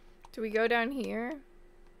 Do we go down here?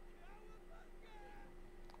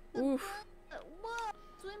 Oof. Whoa!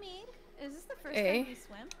 Swimming? Is this the first Eh? time we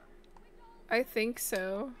swim? I think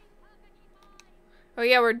so. Oh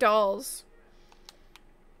yeah, we're dolls.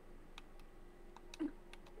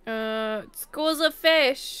 Schools of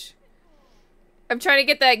fish. I'm trying to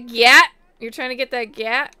get that gat. You're trying to get that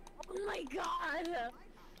gat? Oh my god!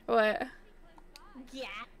 What?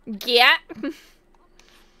 Yeah. Gat? Nick,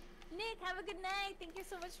 have a good night. Thank you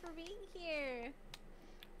so much for being here.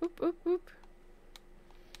 Oop, oop, oop.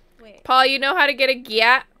 Wait. Paul, you know how to get a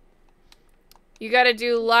gat? You gotta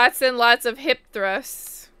do lots and lots of hip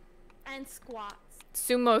thrusts. And squats.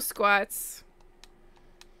 Sumo squats.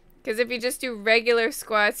 Because if you just do regular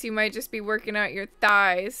squats, you might just be working out your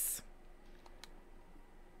thighs.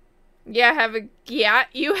 Yeah, have a gyat.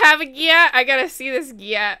 You have a gyat? I gotta see this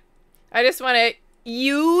gyat. I just want a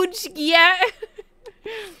huge gyat.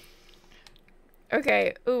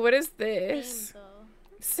 Okay. Ooh, what is this?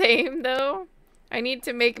 Same though. I need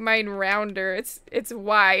to make mine rounder. It's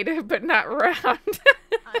wide, but not round.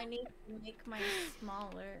 I need to make mine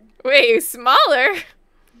smaller. Wait, smaller?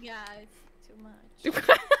 Yeah, it's too much.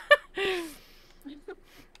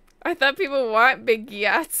 I thought people want big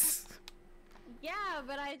gyats. Yeah,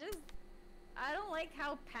 but I don't like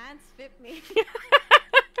how pants fit me.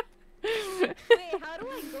 Wait, how do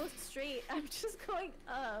I go straight? I'm just going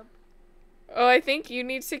up. Oh, I think you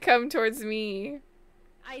need to come towards me.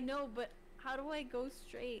 I know, but how do I go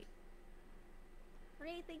straight?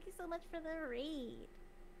 Ray, thank you so much for the raid.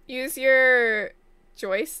 Use your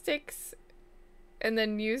joysticks and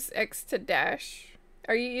then use X to dash.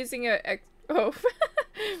 Are you using a X? Oh.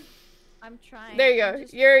 I'm trying. There you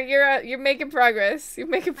go. You're making progress. You're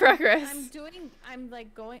making progress. I'm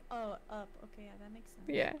like going up. Okay, yeah, that makes sense.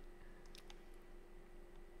 Yeah.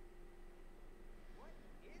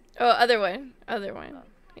 Oh, other one. Other one. Oh.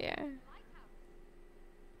 Yeah.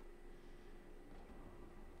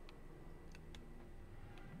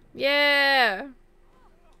 Yeah.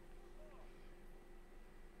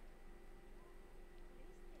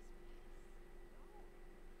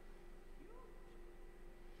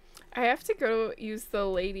 I have to go use the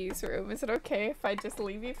ladies' room. Is it okay if I just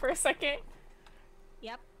leave you for a second?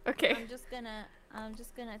 Yep. Okay. I'm just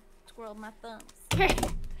gonna twirl my thumbs. Okay.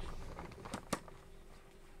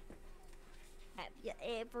 Have you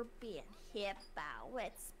ever been hit by a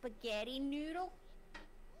wet spaghetti noodle?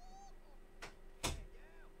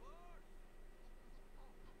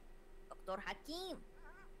 Dr. Hakim.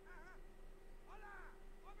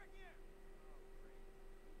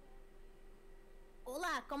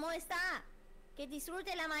 Hola, ¿cómo está? Que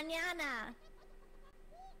disfrute la mañana.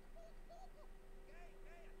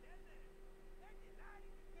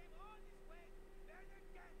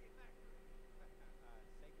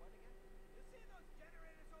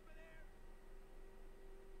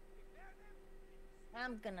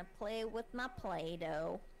 I'm gonna play with my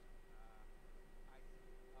Play-Doh.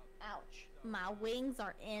 Ouch. My wings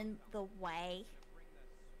are in the way.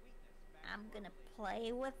 I'm gonna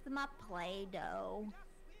play with my Play-Doh.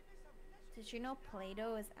 Did you know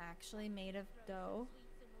Play-Doh is actually made of dough?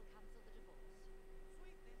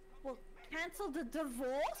 Well, cancel the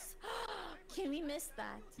divorce? Can we miss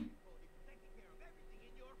that?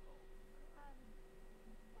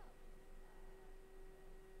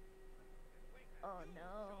 Oh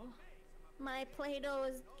no. My Play-Doh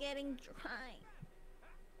is getting dry.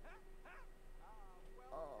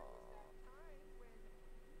 Oh.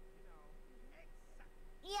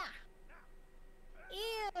 Yeah.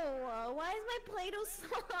 Ew. Why is my Play-Doh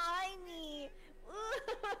slimy?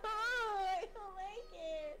 I don't like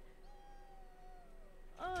it.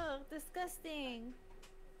 Oh, disgusting.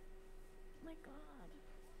 Oh my god.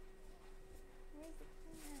 Where's the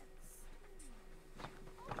plants?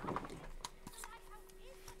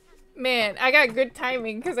 Man, I got good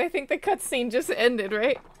timing because I think the cutscene just ended,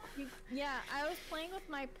 right? Yeah, I was playing with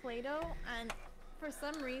my Play-Doh and for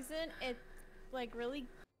some reason it's like really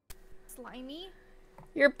slimy.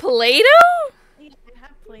 Your Play-Doh? Yeah, I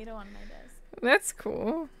have Play-Doh on my desk. That's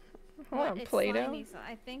cool. I But want it's Play-Doh. slimy, so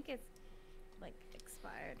I think it's like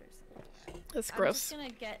expired or something. That's I'm gross. just gonna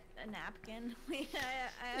get a napkin.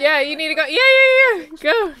 Yeah, you need to go. Yeah.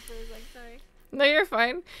 Go. Like, sorry. No, you're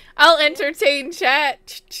fine. I'll entertain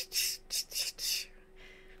chat.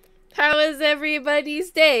 How was everybody's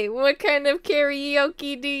day? What kind of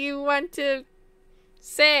karaoke do you want to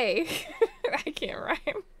say? I can't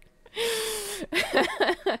rhyme.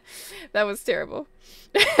 That was terrible.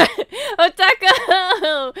 Otaka!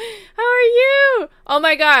 How are you? Oh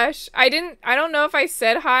my gosh. I don't know if I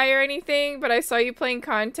said hi or anything, but I saw you playing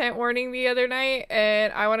content warning the other night,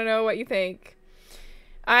 and I want to know what you think.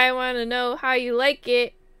 I want to know how you like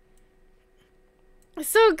it.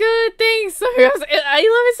 So good, thanks. I love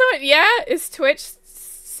it so much. Yeah, is Twitch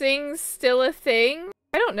Sings still a thing?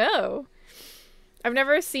 I don't know. I've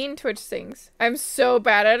never seen Twitch Sings. I'm so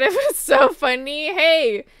bad at it, but it's so funny.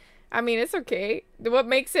 Hey, I mean, it's okay. What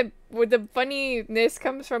makes it, the funniness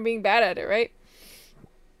comes from being bad at it, right?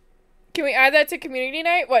 Can we add that to community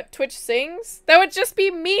night? What, Twitch Sings? That would just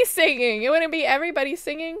be me singing. It wouldn't be everybody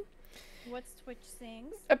singing. What's Twitch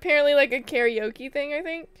Sings? Apparently like a karaoke thing, I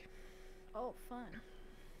think. Oh, fun.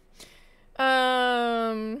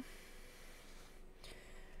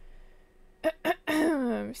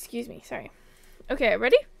 Excuse me, sorry. Okay,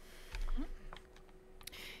 ready?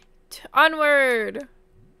 Right. Onward.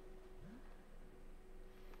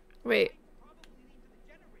 Wait.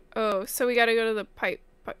 Oh, so we gotta go to the pipes.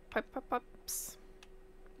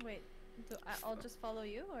 Wait, I'll just follow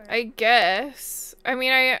you, or? I guess. I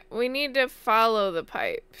mean, we need to follow the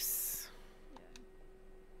pipes. Yeah.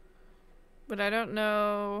 But I don't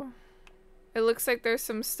know. It looks like there's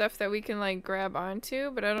some stuff that we can like grab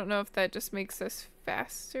onto, but I don't know if that just makes us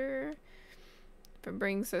faster. If it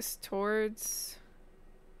brings us towards.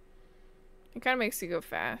 It kind of makes you go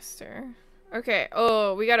faster. Okay.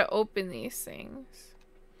 Oh, we gotta open these things.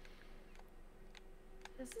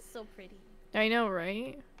 This is so pretty. I know,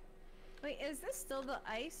 right? Wait, is this still the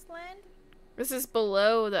Iceland? This is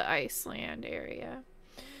below the Iceland area.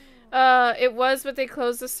 It was, but they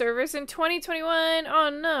closed the servers in 2021. Oh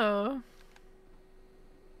no.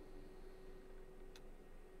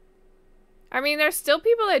 I mean, there's still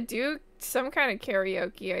people that do some kind of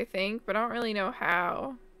karaoke, I think, but I don't really know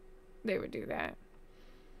how they would do that.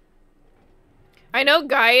 I know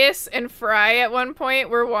Gaius and Fry at one point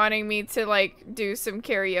were wanting me to, like, do some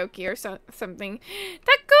karaoke or something.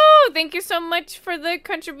 Taco! Thank you so much for the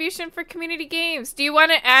contribution for community games. Do you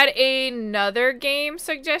want to add another game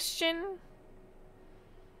suggestion?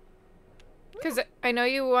 Because I know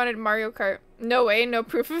you wanted Mario Kart. No way, no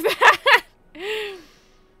proof of that.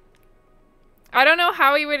 I don't know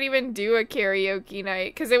how we would even do a karaoke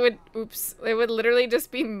night, because it would, oops, it would literally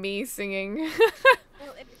just be me singing.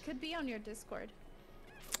 Well, it could be on your Discord.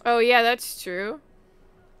 Oh yeah, that's true.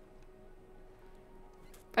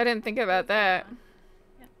 I didn't think about that.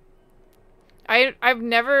 Yeah. I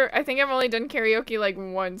think I've only done karaoke like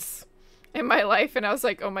once in my life, and I was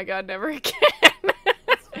like, oh my god, never again.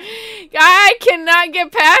 I cannot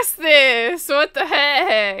get past this! What the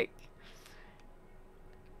heck?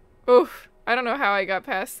 Oof. I don't know how I got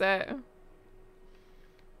past that.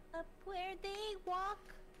 Up where they walk,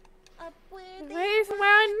 up where they Where's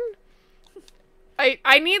one?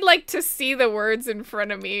 I need like to see the words in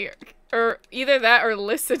front of me, or either that or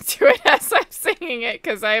listen to it as I'm singing it,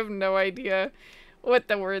 because I have no idea what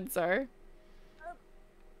the words are.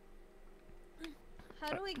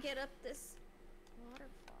 How do we get up this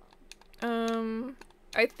waterfall?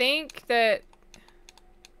 I think that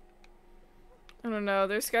I don't know,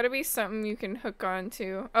 there's gotta be something you can hook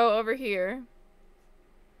onto. Oh, over here.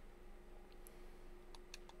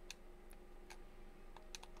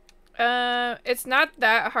 It's not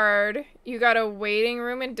that hard. You got a waiting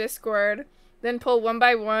room in Discord, then pull one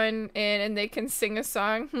by one in and they can sing a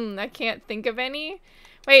song. I can't think of any.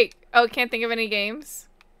 Wait, oh, can't think of any games?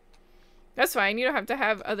 That's fine, you don't have to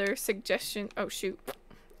have other suggestions. Oh, shoot.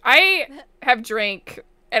 I have drank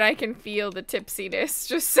and I can feel the tipsiness,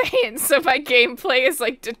 just saying, so my gameplay is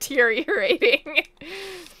like deteriorating.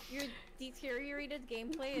 Your deteriorated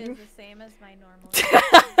gameplay is the same as my normal.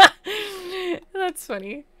 That's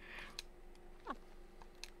funny.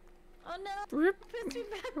 Oh no! Rip. Push me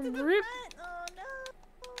back to the Rip. front! Oh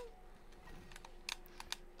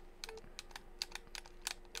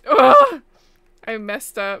no! Oh, I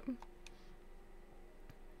messed up.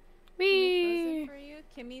 Kimmy Wee. frozen for you?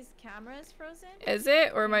 Kimmy's camera is frozen? Is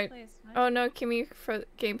it, or my? Gameplay is fine. Oh no, Kimmy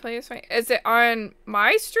gameplay is fine. Is it on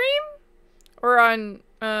my stream, or on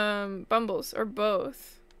Bumble's, or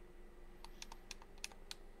both?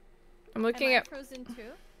 I'm looking Am I at. frozen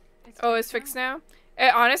too? Oh, it's fixed now?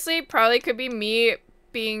 It honestly probably could be me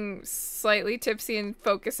being slightly tipsy and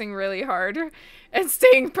focusing really hard and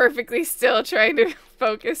staying perfectly still trying to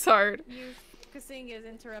focus hard. You focusing is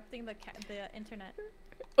interrupting the internet.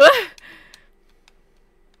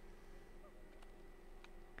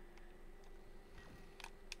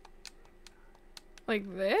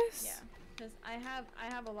 Like this? Yeah, because I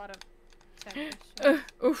have a lot of tech issues.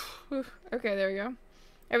 Oof. Okay, there we go.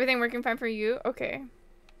 Everything working fine for you? Okay.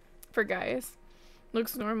 For guys.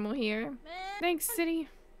 Looks normal here. Thanks, City.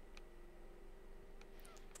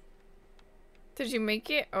 Did you make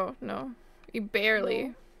it? Oh, no. You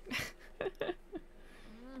barely. No.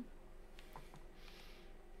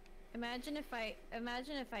 Imagine if I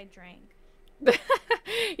drank.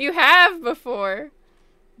 You have before.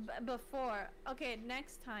 Before. Okay,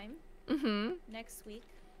 next time. Mm-hmm. Next week.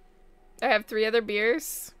 I have 3 other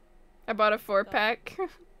beers. I bought a 4-pack.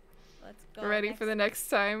 Let's go. We're ready for the next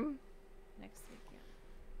time. Next week,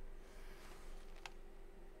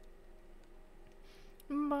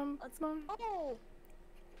 yeah. Let's go. Oh!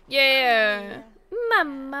 Yeah.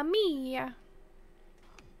 Mamma mia.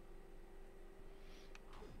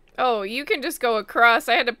 Oh, you can just go across.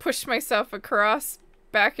 I had to push myself across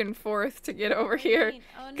back and forth to get over here.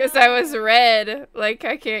 Because I was red. Like,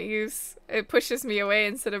 I can't use... It pushes me away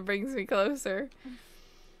instead of brings me closer.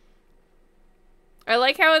 I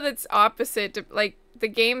like how it's opposite. Like, the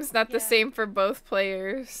game's not the Yeah. same for both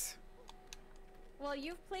players. Well,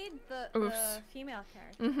 you've played the Oops. female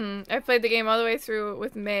character. Mm-hmm. I played the game all the way through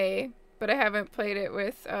with May, but I haven't played it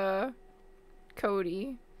with,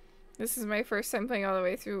 Cody. This is my first time playing all the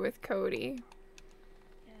way through with Cody.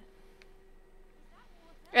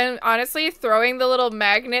 And honestly, throwing the little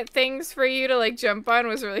magnet things for you to, like, jump on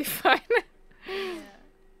was really fun. Yeah.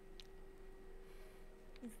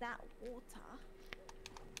 Is that water?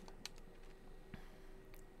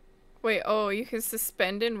 Wait, oh, you can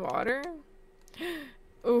suspend in water?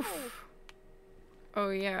 Oof. Oh,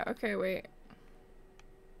 yeah. Okay, wait.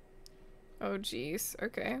 Oh, jeez.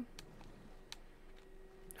 Okay.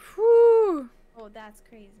 Whew. Oh, that's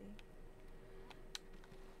crazy.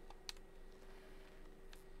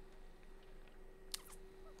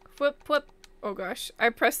 Whoop, whoop. Oh, gosh. I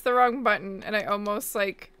pressed the wrong button, and I almost,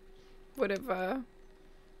 like, would have,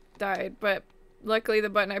 died. But luckily the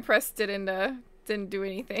button I pressed didn't do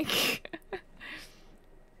anything.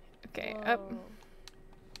 Okay, Whoa. up.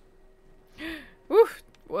 Woo!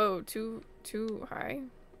 Whoa, too high.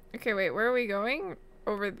 Okay, wait, where are we going?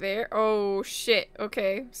 Over there? Oh, shit.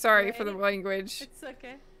 Okay, sorry for the language. It's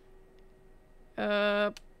okay.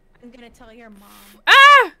 Uh. I'm gonna tell your mom.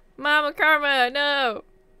 Ah! Mama Karma, no!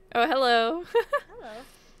 Oh, hello. Hello.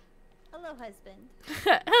 Hello, husband.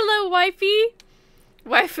 Hello, wifey.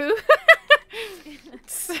 Waifu.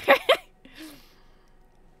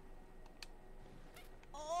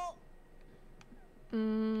 Oh.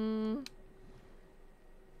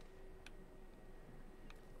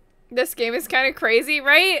 This game is kind of crazy,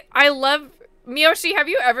 right? I love... Miyoshi, have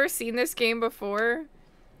you ever seen this game before?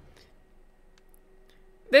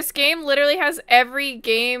 This game literally has every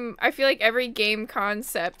game... I feel like every game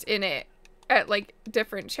concept in it at, like,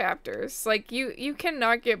 different chapters. Like, you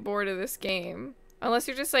cannot get bored of this game. Unless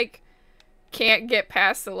you're just, like, can't get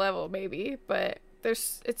past the level, maybe. But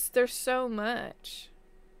there's so much.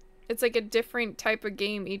 It's like a different type of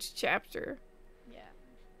game each chapter.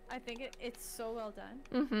 I think it's so well done.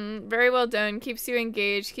 Mm-hmm. Very well done. Keeps you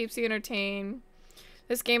engaged. Keeps you entertained.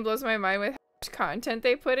 This game blows my mind with how much content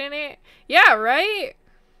they put in it. Yeah, right?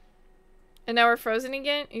 And now we're frozen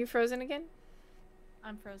again? Are you frozen again?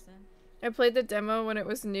 I'm frozen. I played the demo when it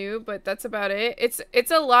was new, but that's about it.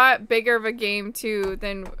 It's a lot bigger of a game, too,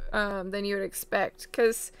 than you would expect.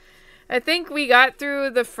 Because I think we got through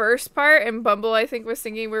the first part, and Bumble, I think, was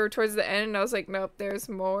thinking we were towards the end, and I was like, nope, there's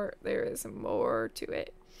more. There is more to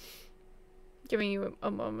it. Giving you a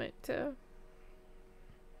moment to...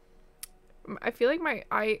 I feel like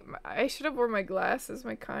I should have worn my glasses.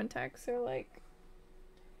 My contacts are like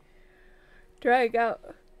drying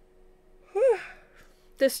out.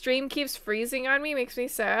 The stream keeps freezing on me, makes me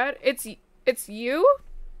sad. It's you?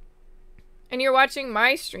 And you're watching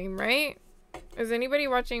my stream, right? Is anybody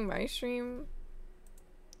watching my stream?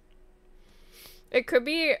 It could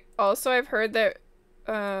be also, I've heard that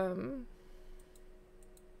I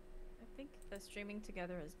think the streaming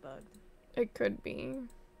together is bugged. it could be.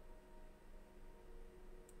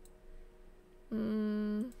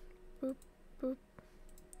 Boop, boop.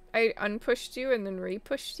 I unpushed you and then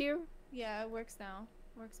repushed you? Yeah, it works now.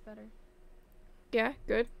 Works better. Yeah,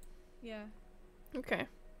 good. Yeah. Okay.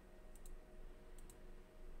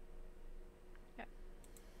 Yeah.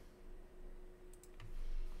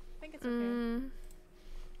 I think it's okay.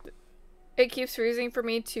 It keeps freezing for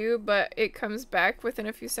me too, but it comes back within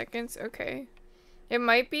a few seconds. Okay. It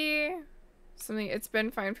might be something... It's been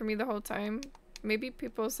fine for me the whole time. Maybe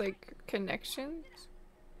people's, like, connections?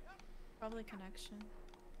 Probably connection.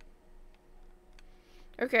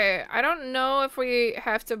 Okay, I don't know if we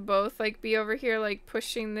have to both, like, be over here, like,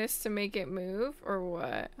 pushing this to make it move, or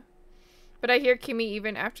what. But I hear Kimmy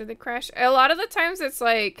even after the crash. A lot of the times it's,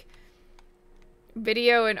 like,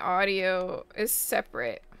 video and audio is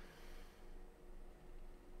separate.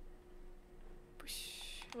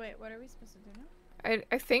 Wait, what are we supposed to do now?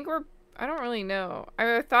 I think we're... I don't really know.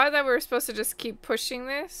 I thought that we were supposed to just keep pushing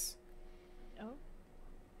this. Oh.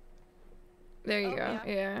 There you Oh, go.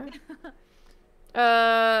 yeah.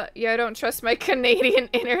 Yeah, I don't trust my Canadian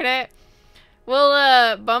internet.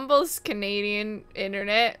 Well, Bumble's Canadian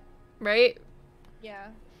internet, right? Yeah.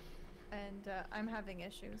 And I'm having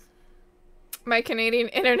issues. My Canadian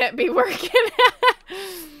internet be working.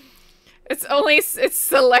 It's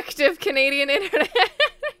selective Canadian internet.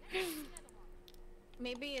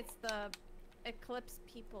 Maybe it's the Eclipse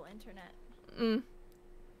people internet.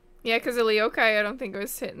 Yeah, because of Leokai, I don't think it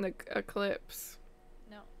was hitting the Eclipse.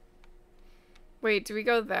 No. Wait, do we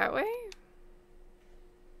go that way?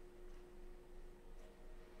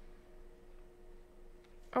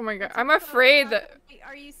 Oh my god. What's I'm up, afraid that... Wait,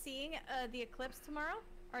 are you seeing the eclipse tomorrow?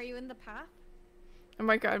 Are you in the path? Oh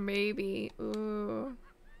my god, maybe. Ooh.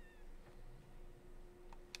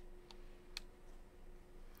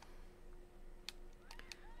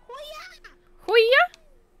 Hoo-ya!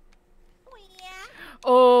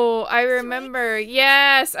 Oh, I remember.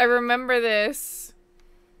 Yes, I remember this.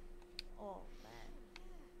 Oh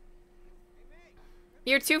man.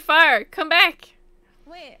 You're too far. Come back.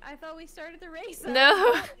 Wait, I thought we started the race.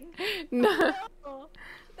 No. No. No.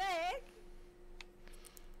 The heck?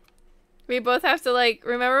 We both have to like,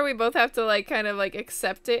 remember we both have to like kind of like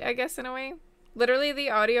accept it, I guess, in a way. Literally the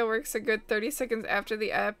audio works a good 30 seconds after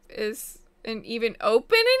the app isn't even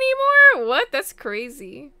open anymore? What? That's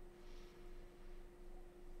crazy.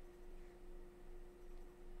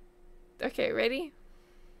 Okay, ready?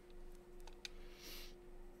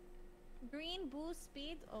 Green boost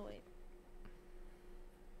speed. Oh wait.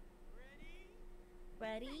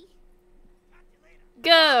 Ready?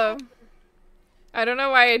 Go! I don't know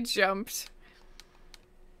why I jumped.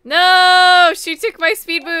 No! She took my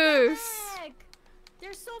speed boost! Heck?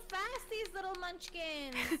 They're so fast, these little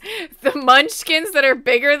munchkins. The munchkins that are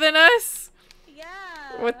bigger than us? Yeah.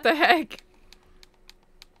 What the heck?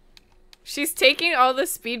 She's taking all the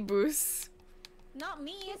speed boosts. Not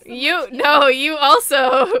me. It's the You, munchkins. no, you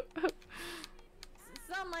also. It's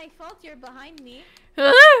not my fault you're behind me.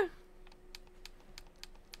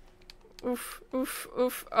 Oof, oof,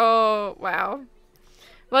 oof. Oh, wow.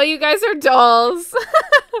 Well, you guys are dolls.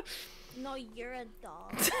 No, you're a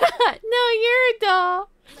doll. No, you're a doll.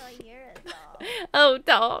 No, you're a doll. Oh,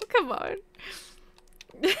 doll, come on.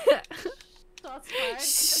 Shots fired.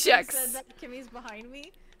 because Shucks. you said that Kimmy's behind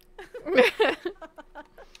me.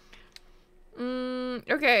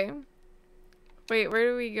 Okay. Wait,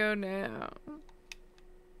 where do we go now?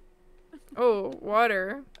 Oh,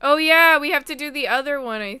 water. Oh yeah, we have to do the other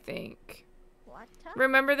one, I think. What?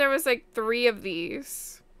 Remember there was like 3 of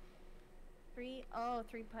these. 3? Oh,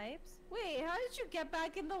 3 pipes? Wait, how did you get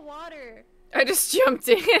back in the water? I just jumped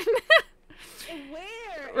in.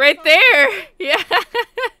 Where? Right It's there. Yeah.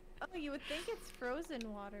 Oh, you would think it's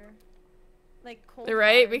frozen water. Like cold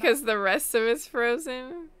Right? water, Because not- the rest of it's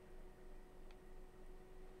frozen.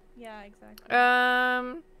 Yeah, exactly.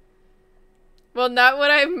 Well, not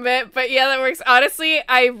what I meant, but yeah, that works. Honestly,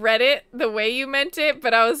 I read it the way you meant it,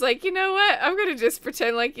 but I was like, you know what? I'm gonna just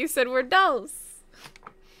pretend like you said we're dolls.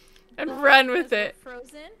 And Dolls run because with they're it.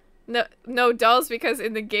 Frozen? No, dolls because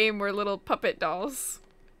in the game we're little puppet dolls.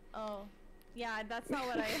 Oh. Yeah, that's not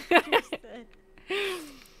what I understood.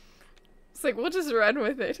 It's like, we'll just run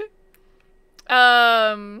with it.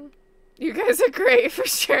 You guys are great for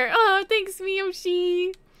sure. Oh, thanks,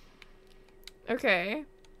 Miyoshi. Okay.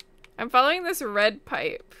 I'm following this red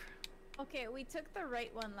pipe. Okay, we took the right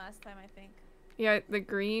one last time, I think. Yeah, the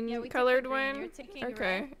green Yeah, we took the colored green. one. You're taking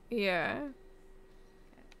Okay. red. Yeah.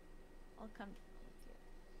 I'll come with you.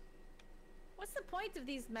 What's the point of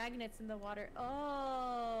these magnets in the water?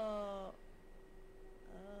 Oh.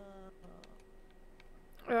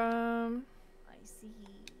 I see.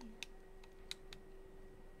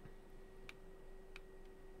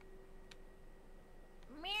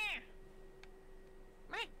 Meh.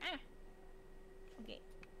 Meh. Okay.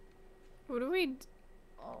 What do we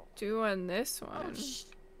Oh. do on this Oh one? shit.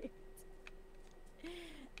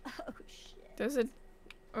 Oh shit. Does it?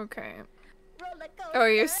 Okay. Roller coaster. Oh,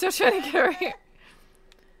 you're still trying to get right.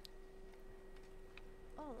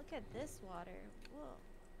 Oh, look at this water. Whoa.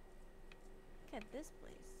 Look at this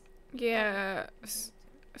place. Yeah.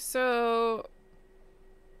 So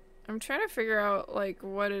I'm trying to figure out like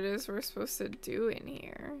what it is we're supposed to do in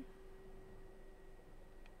here.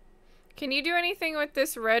 Can you do anything with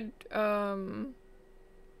this red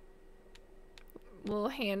little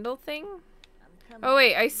handle thing? Oh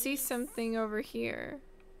wait, I see something over here.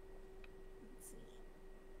 Let's see.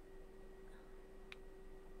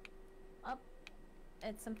 Up.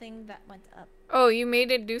 It's something that went up. Oh, you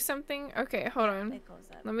made it do something? Okay, hold on. It goes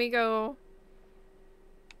up. Let me go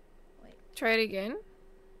Wait. try it again.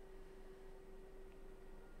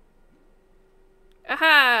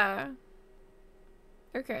 Aha!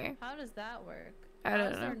 Okay. How does that work? I How don't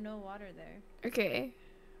is know. there no water there? Okay.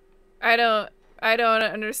 I don't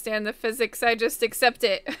understand the physics. I just accept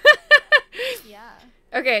it. Yeah.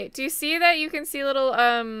 Okay, do you see that you can see little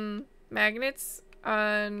magnets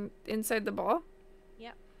on inside the ball?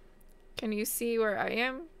 Yep. Can you see where I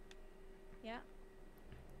am? Yeah.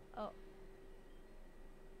 Oh.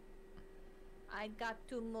 I got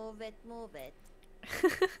to move it, move it.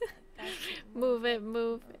 Got to Move it,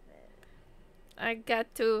 move it. I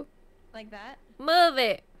got to Like that? move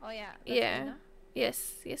it. Oh yeah. That's Yeah. good, no?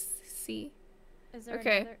 Yes, yes, see. Is there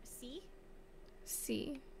Okay. another C?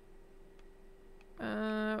 C.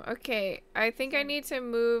 Okay. I think I need to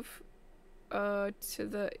move to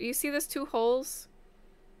the, you see those 2 holes?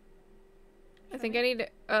 I think I need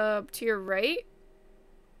to your right.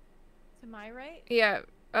 To my right? Yeah.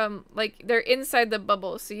 Like they're inside the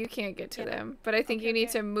bubble, so you can't get to them. But I think you need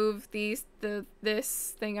to move this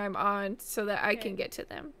thing I'm on so that I can get to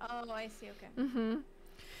them. Oh, I see. Okay. Mm-hmm.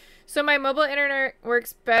 So my mobile internet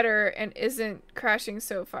works better and isn't crashing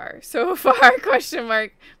so far. So far, question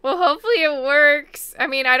mark. Well, hopefully it works. I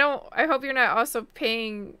mean, I hope you're not also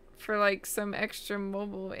paying for like some extra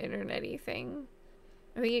mobile internet-y thing.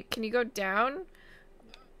 I think can you go down?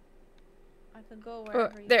 I could go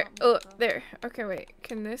wherever you there. want me Oh, to go. there. Okay, wait.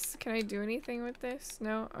 Can I do anything with this?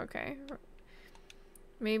 No? Okay.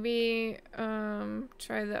 Maybe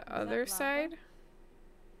try the other side.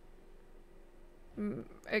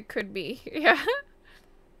 It could be. Yeah.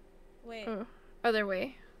 Wait. Oh, other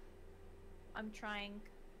way. I'm trying,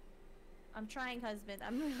 husband.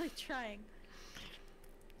 I'm really trying.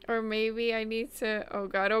 Or maybe I need to. Oh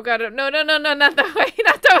god. Oh god. No, no, no, no, not that way.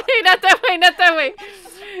 Not that way. Not that way. Not that way.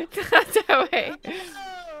 Not that way.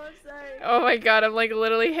 Oh, I'm sorry. Oh my god. I'm like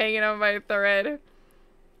literally hanging on by a thread.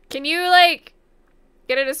 Can you like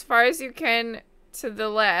get it as far as you can to the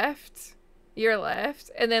left, your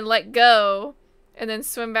left, and then let go, and then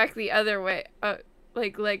swim back the other way?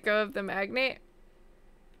 Like let go of the magnet,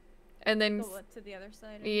 and then Go what, to the other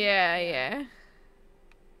side? yeah, yeah.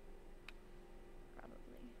 Probably.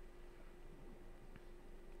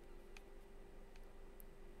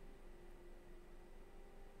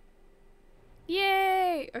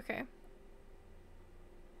 Yay! Okay.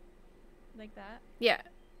 Like that? Yeah.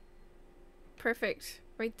 Perfect.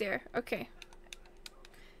 Right there. Okay.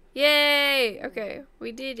 Yay! Okay,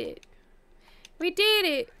 we did it. We did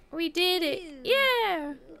it. We did it.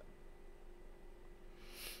 Yeah.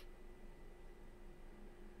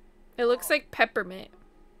 It looks like peppermint.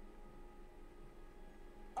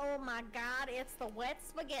 Oh my god, it's the wet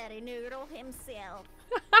spaghetti noodle himself.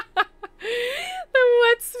 The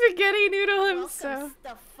wet spaghetti noodle himself.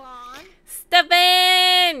 Welcome,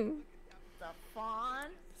 Stefan! Stefan.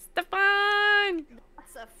 Stefan!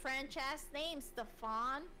 That's a French ass name,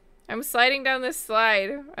 Stefan. I'm sliding down this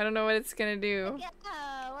slide. I don't know what it's gonna do. Yeah,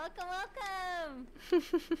 welcome. Good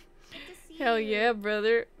to see Hell you. yeah,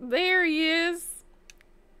 brother. There he is.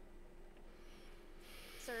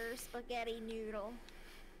 Sir Spaghetti Noodle.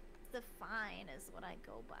 Stefan is what I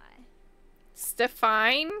go by.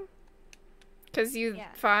 Stefan? Cause you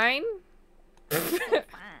fine? Stefan.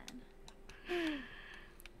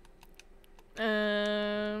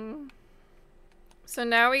 So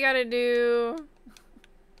now we gotta do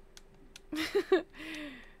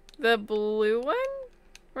the blue one,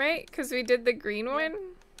 right? Because we did the green one.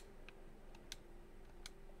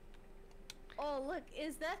 Oh, look,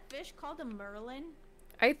 is that fish called a merlin?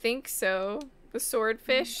 I think so. The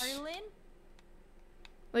swordfish. Merlin?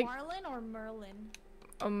 Like, Marlin or merlin?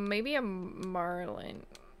 oh, maybe a marlin.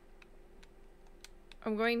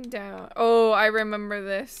 I'm going down. Oh, I remember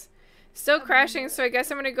this. Still crashing, so I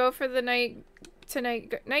guess I'm gonna go for the night tonight.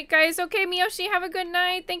 Good night, guys. Okay, Miyoshi, have a good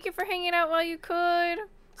night. Thank you for hanging out while you could.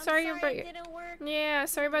 Sorry about your... it didn't work. Yeah,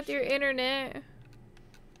 sorry about your internet.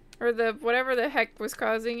 Or the whatever the heck was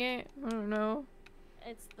causing it. I don't know.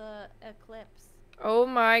 It's the eclipse. Oh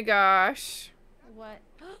my gosh. What?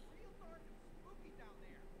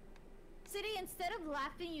 City, instead of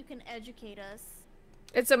laughing, you can educate us.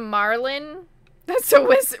 It's a marlin. That's a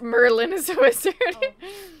wizard. Merlin is a wizard. Oh.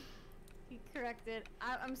 You corrected.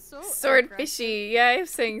 I'm so Swordfishy. Yeah, I'm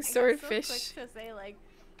saying swordfish. So quick to say like.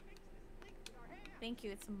 Thank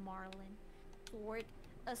you. It's marlin.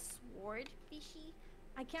 A swordfishy.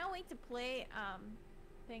 I can't wait to play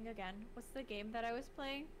thing again. What's the game that I was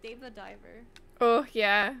playing? Dave the Diver. Oh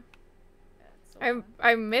yeah. So fun.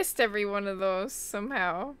 I missed every one of those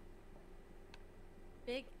somehow.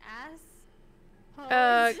 Big ass.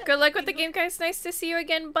 Good luck with the game, guys. Nice to see you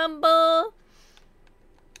again, Bumble.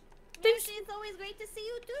 Thanks. It's always great to see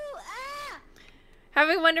you too. Ah! Have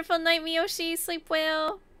a wonderful night, Miyoshi. Sleep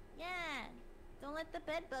well. Yeah. Don't let the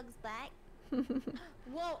bed bugs bite.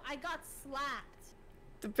 Whoa, I got slapped.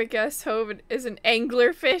 The big ass hove is an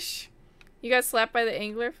anglerfish. You got slapped by the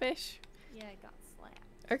anglerfish? Yeah, I got slapped.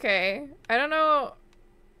 Okay. I don't know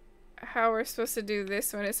how we're supposed to do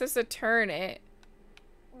this one. It says to turn it.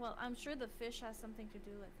 Well, I'm sure the fish has something to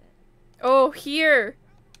do with it. Oh, here.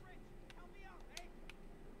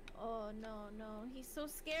 Oh, no, no. He's so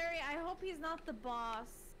scary. I hope he's not the boss.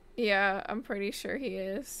 Yeah, I'm pretty sure he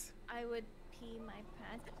is. I would pee my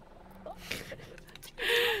pants.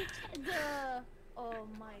 Oh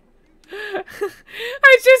my.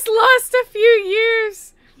 I just lost a few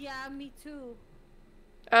years. Yeah, me too.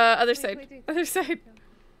 Other Wait, side. wait, wait. Other side.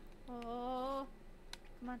 Oh,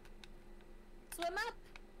 come on. Swim up.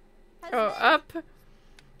 Oh, Husband. up.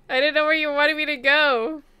 I didn't know where you wanted me to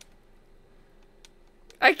go.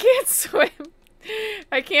 I can't swim.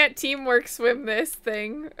 I can't teamwork swim this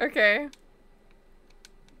thing. Okay.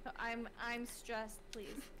 I'm stressed, please.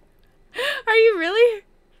 Are you really?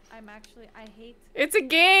 I hate. It's a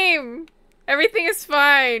game. Everything is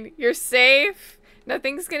fine. You're safe.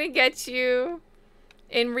 Nothing's gonna get you.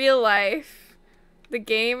 In real life, the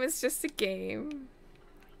game is just a game.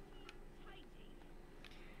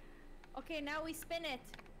 Okay, now we spin it.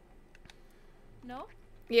 No?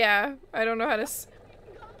 Yeah, I don't know how to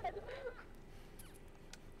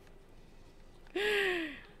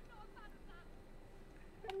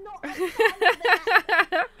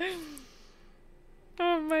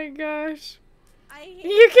Oh my gosh.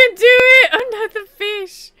 You can do it! I'm not the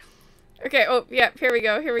fish! Okay, oh, yeah, here we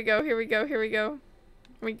go, here we go, here we go, here we go.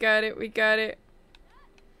 We got it, we got it.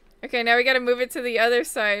 Okay, now we gotta move it to the other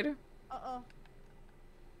side. Uh-oh.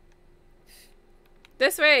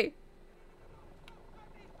 This way!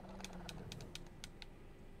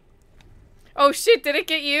 Oh shit, did it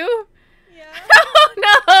get you? Yeah.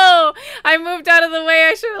 Oh no! I moved out of the way,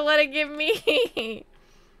 I should have let it get me.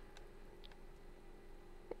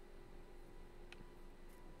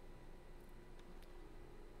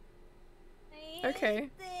 Okay.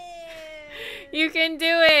 You can do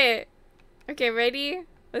it! Okay, ready?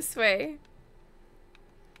 This way.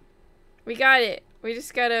 We got it. We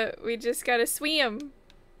just gotta swim.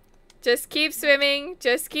 Just keep swimming.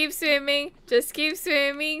 Just keep swimming. Just keep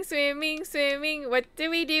swimming, swimming, swimming. What do?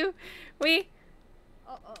 We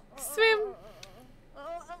swim.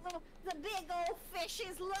 The big old fish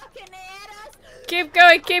is looking at us. Keep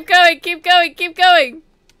going, keep going, keep going, keep going.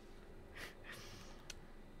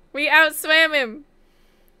 We outswam him.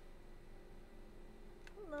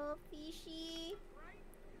 Hello, fishy.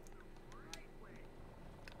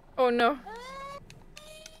 Oh no.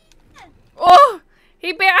 Oh!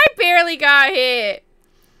 I barely got hit.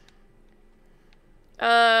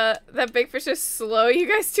 That big fish is slow. You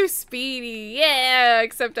guys too speedy. Yeah,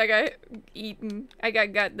 except I got eaten. I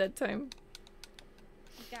got that time.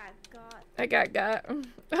 I got.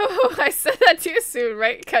 Oh, I said that too soon,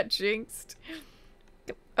 right? Got jinxed.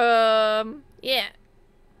 Yeah.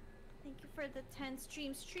 Thank you for the 10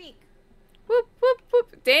 stream streak. Whoop, whoop,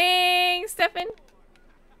 whoop. Dang, Stefan.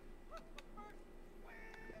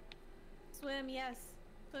 Swim, yes.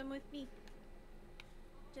 Swim with me.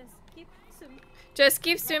 Just keep swimming. Just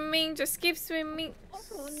keep swimming. Just keep swimming.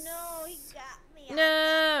 Oh no, he got me.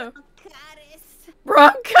 No. Bronchitis.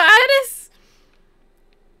 Bronchitis?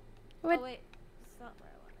 What? Oh wait, it's not where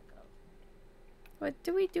I want to go. What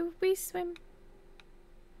do? We swim.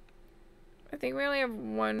 I think we only have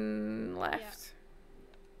one left.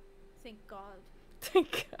 Yeah. Thank God.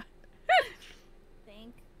 Thank God.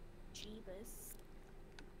 Thank Jeebus.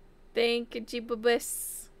 Thank you,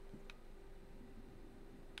 Jeebus.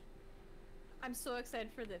 I'm so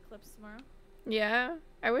excited for the eclipse tomorrow. Yeah,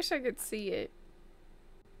 I wish I could see it.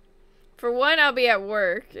 For one, I'll be at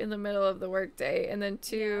work in the middle of the workday, and then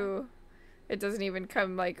two, it doesn't even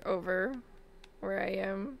come like over where I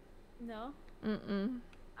am. No.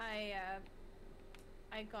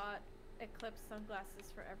 I got eclipse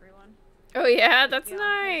sunglasses for everyone. Oh yeah, that's The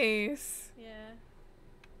nice. Yeah.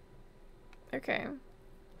 Okay.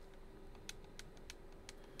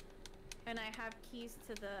 And I have keys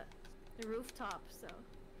to the rooftop, so.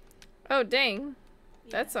 Oh dang,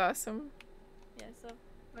 Yeah. that's awesome. Yeah, so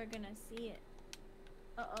we're gonna see it.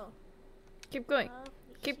 Uh-oh. Keep going. Oh,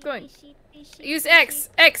 Keep fishy, going. fishy, fishy, Use fishy. X.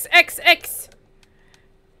 X. X. X.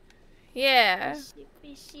 Yeah. Fishy,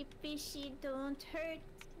 fishy, fishy, don't hurt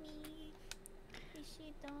me.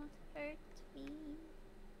 Fishy, don't hurt me.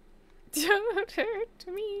 Don't hurt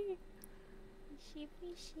me. Fishy,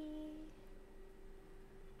 fishy.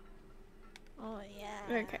 Oh,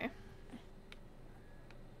 yeah. Okay.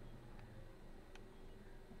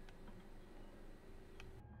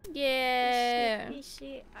 Yeah. Fishy,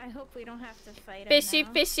 fishy. I hope we don't have to fight him Fishy,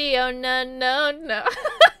 now. fishy, oh no, no, no.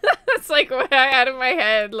 That's like what I had in my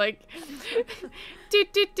head, like do,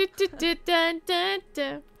 do, do, do, do, dun, dun,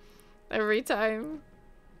 dun. Every time.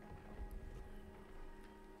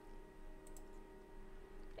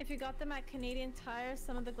 If you got them at Canadian Tire,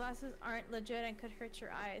 some of the glasses aren't legit and could hurt your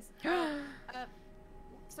eyes.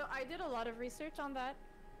 So I did a lot of research on that.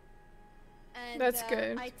 And That's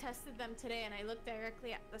good. I tested them today and I looked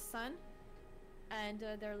directly at the sun and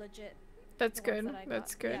they're legit. That's the ones good. that I got.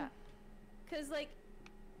 That's good. Yeah. Cause like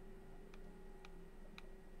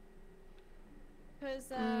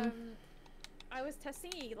I was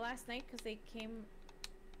testing it last night because they came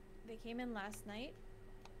in last night,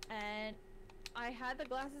 and I had the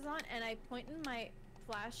glasses on, and I pointed my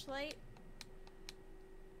flashlight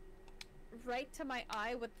right to my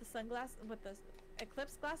eye with the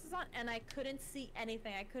eclipse glasses on, and I couldn't see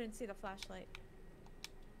anything. I couldn't see the flashlight.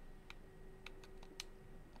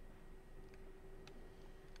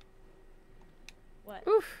 What?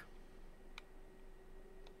 Oof.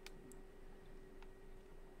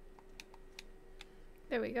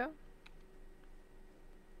 There we go.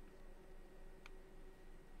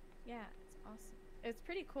 Yeah, it's awesome. It's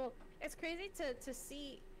pretty cool. It's crazy to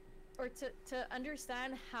see, or to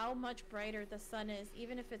understand how much brighter the sun is,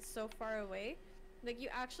 even if it's so far away. Like, you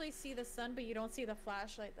actually see the sun, but you don't see the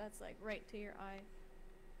flashlight that's like right to your eye,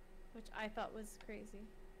 which I thought was crazy.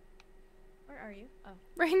 Where are you? Oh,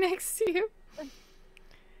 Right next to you.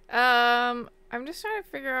 I'm just trying to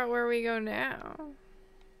figure out where we go now.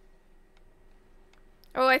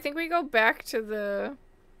 Oh, I think we go back to the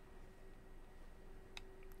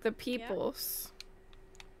peoples.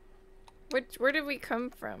 Where did we come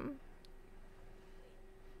from?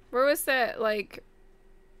 Where was that, like,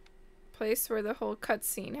 place where the whole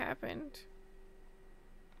cutscene happened?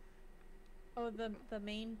 oh, the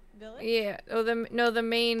main village. Yeah. Oh, the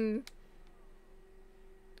main.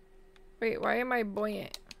 Wait, why am I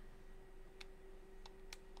buoyant?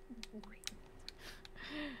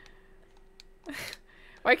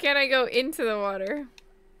 Why can't I go into the water?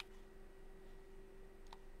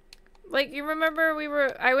 Like, you remember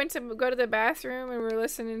I went to go to the bathroom and we were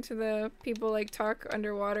listening to the people, like, talk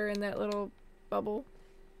underwater in that little bubble?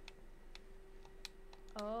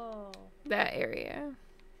 Oh. That area.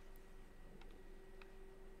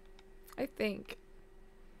 I think.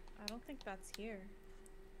 I don't think that's here.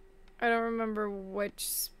 I don't remember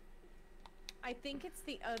which. I think it's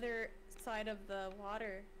the other side of the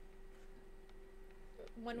water.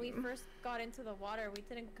 When we first got into the water, we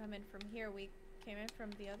didn't come in from here. We came in from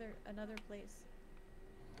another place.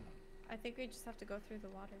 I think we just have to go through the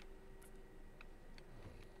water.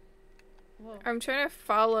 Whoa. I'm trying to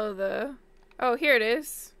follow the. Oh, here it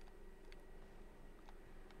is.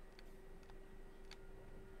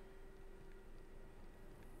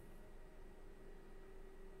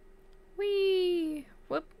 Whee!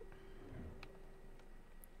 Whoop.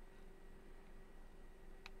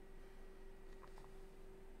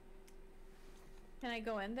 Can I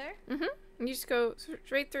go in there? Mm-hmm. You just go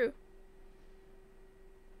straight through.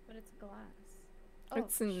 But it's glass.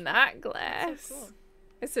 It's shoot. not glass. That's so cool.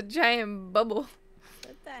 It's a giant bubble.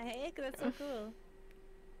 What the heck? That's so cool.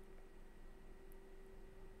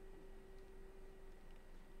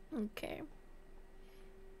 Okay.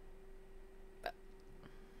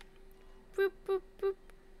 Boop, boop, boop.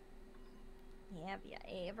 Have you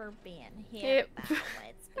ever been hit Yep. by a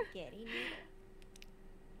wet spaghetti noodle?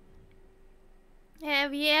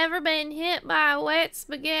 Have you ever been hit by a wet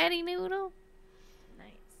spaghetti noodle?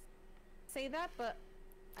 Nice. Say that, but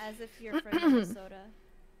as if you're from Minnesota.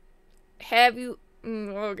 Have you...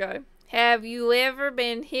 oh, God. Have you ever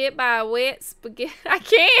been hit by a wet spaghetti... I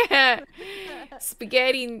can't!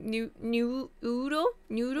 Spaghetti noodle? Noodle?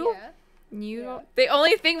 Yeah. Noodle? Yeah. The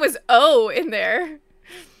only thing was O in there.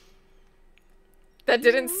 That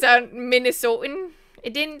didn't sound Minnesotan.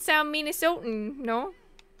 It didn't sound Minnesotan, no?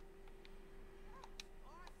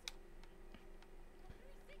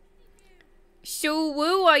 So,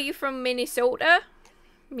 woo, are you from Minnesota?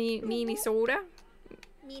 Minnesota?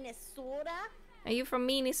 Minnesota? Are you from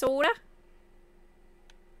Minnesota?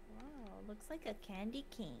 Wow, looks like a candy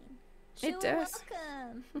cane. It does.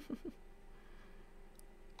 Welcome.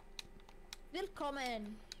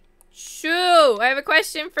 Willkommen. Shoo! I have a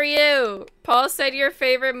question for you. Paul said your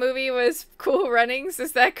favorite movie was Cool Runnings.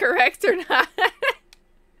 Is that correct or not?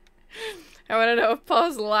 I want to know if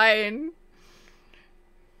Paul's lying.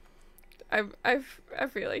 I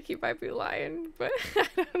feel like he might be lying, but I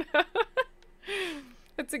don't know.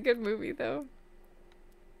 It's a good movie, though.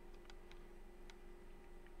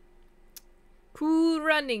 Cool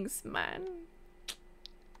Runnings, man.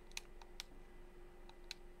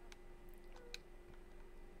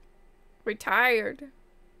 Retired.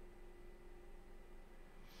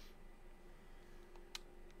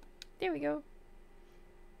 There we go.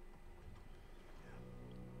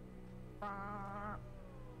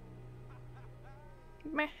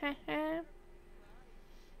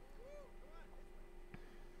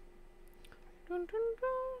 Dun, dun,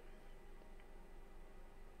 dun.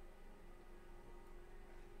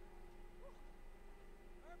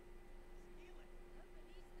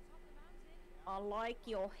 I like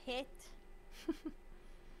your hit.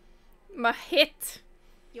 My hit.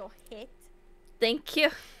 Your hit. Thank you.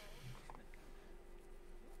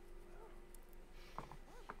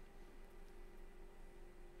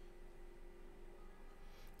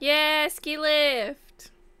 Yeah, ski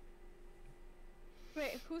lift.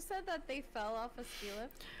 Wait, who said that they fell off a ski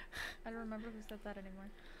lift? I don't remember who said that anymore.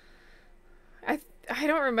 I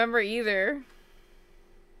don't remember either.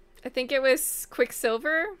 I think it was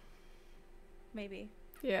Quicksilver. Maybe.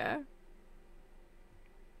 Yeah.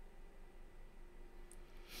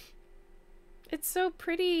 It's so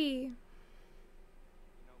pretty. You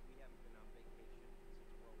know, we haven't been on vacation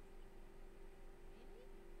since World War.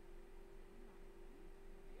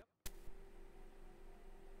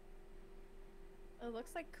 Yep. It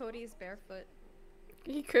looks like Cody's barefoot.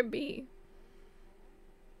 He could be.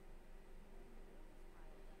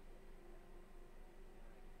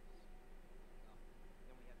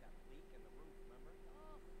 Then we had that leak in the roof, remember?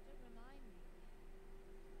 Oh, don't remind me.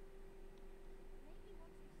 Maybe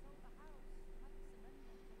once we sold the house, have the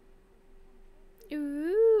surrender for a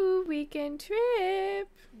Ooh, weekend trip.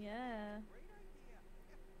 Yeah. Great idea. Yeah.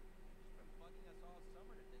 She's been bugging us all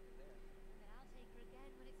summer to take her there. And then I'll take her again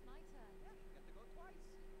when it's my turn. Yeah, you got to go twice.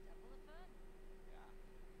 Double the fun. Yeah.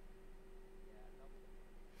 Yeah, double.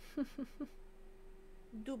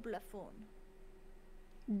 Double phone.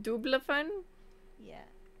 Double fun? Yeah.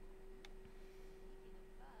 Speaking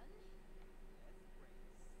of fun,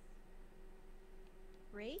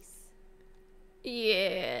 Let's race. Race?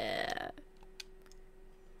 Yeah.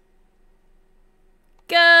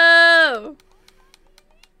 Go!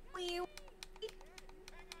 Wee.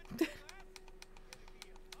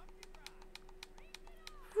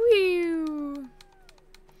 Whew.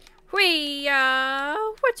 Whee-ya!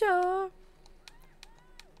 Watcha!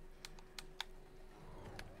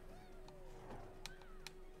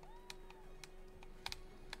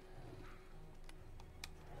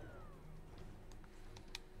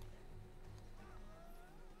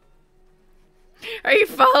 Are you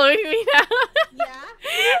following me now? Yeah.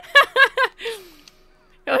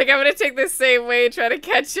 You're like, I'm gonna take the same way and try to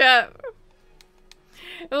catch up.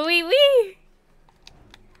 Wee wee!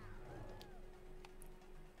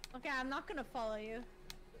 Okay, I'm not gonna follow you.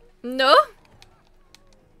 No?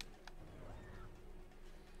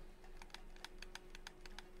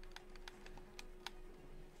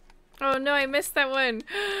 Oh no, I missed that one.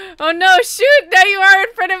 Oh no, shoot! Now you are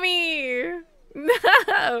in front of me!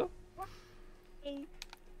 No!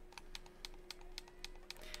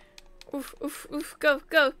 Oof, oof, oof. Go,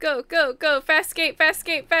 go, go, go, go. Fast skate, fast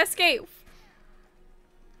skate, fast skate.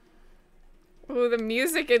 Oh, the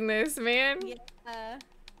music in this, man. Yeah.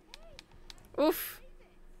 Oof.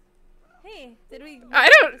 Hey, did we I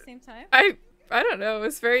meet don't- at the same time? I don't know. It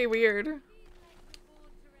was very weird.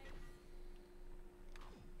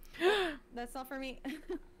 That's not for me.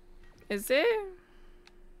 Is it?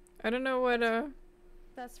 I don't know what,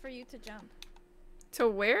 That's for you to jump. to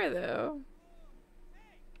where, though?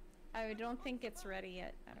 I don't think it's ready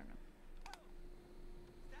yet. I don't know.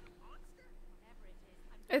 whatever it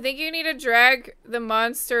is, I think you need to drag the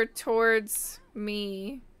monster towards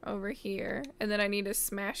me over here. And then I need to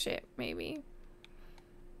smash it, maybe.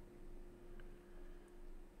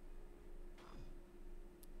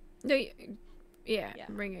 No, yeah, Yeah,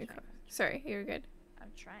 bring it. trying. Sorry, you're good.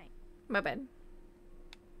 I'm trying. My bad.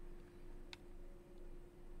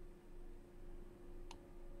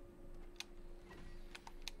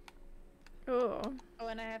 Oh, Oh,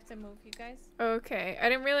 and I have to move you guys? okay. I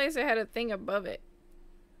didn't realize I had a thing above it.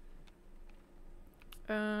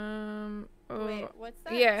 Oh, Wait, what's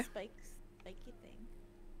that yeah. spiky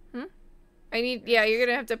thing? I need, yeah, you're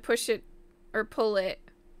gonna have to push it or pull it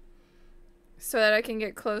so that I can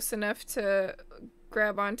get close enough to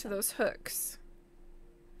grab onto those hooks.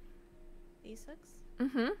 These hooks?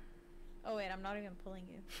 Mm-hmm. Oh wait, I'm not even pulling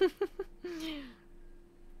you.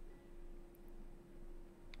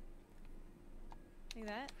 Like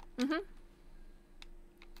that? Mm-hmm.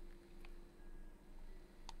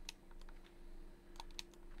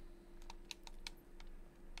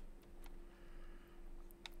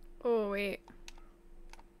 Oh, wait.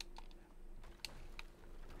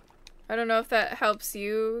 I don't know if that helps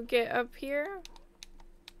you get up here.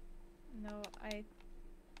 No, I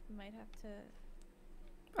might have to.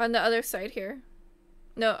 On the other side here.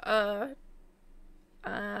 No, Yeah,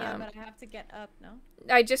 but I have to get up, no?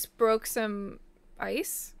 I just broke some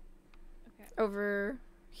ice Okay. over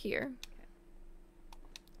here. Okay.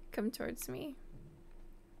 Come towards me.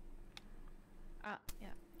 Ah, yeah.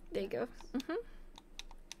 There you go. Mm-hmm.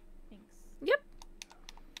 Thanks. Yep.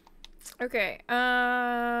 Okay,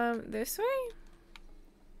 this way?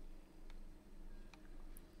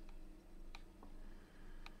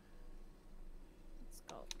 Let's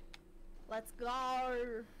go. Let's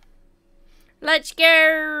go. Let's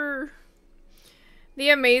go. The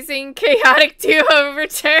amazing chaotic duo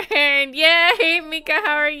returned. Yay, Mika,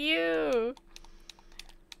 how are you?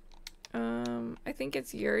 I think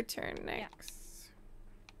it's your turn next.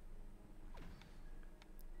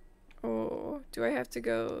 Yeah. Oh, do I have to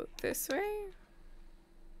go this way?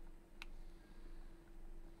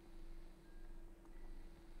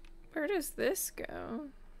 Where does this go?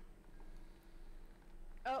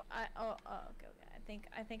 Oh, okay.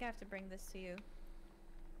 I think I have to bring this to you.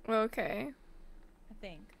 Okay. I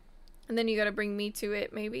think. And then you gotta bring me to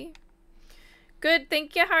it, maybe? Good,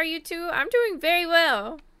 thank you. How are you two? I'm doing very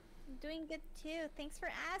well. I'm doing good too. Thanks for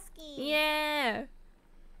asking. Yeah.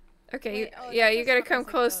 Okay, Wait, oh, yeah, that's you as gotta far come as it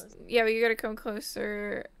close. goes. Yeah, but you gotta come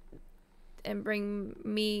closer and bring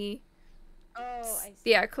me, Oh, I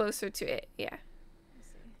see. yeah, closer to it. Yeah. I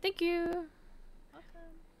see. Thank you.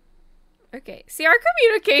 Welcome. Okay. See, our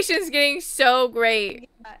communication is getting so great.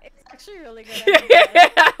 Yeah, it's actually really good.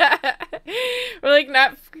 We're like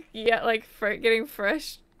not yet like getting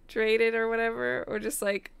frustrated or whatever. We're just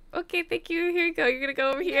like, okay, thank you. Here you go. You're gonna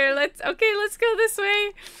go over here. Let's go this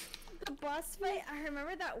way. The boss fight, I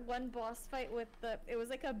remember that one boss fight with it was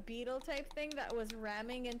like a beetle type thing that was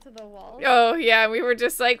ramming into the wall. Oh yeah, we were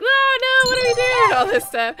just like, oh no, what are we doing? And all this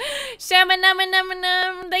stuff.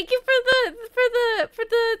 Shamanama. Thank you for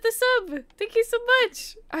the sub. Thank you so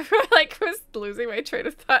much. I like was losing my train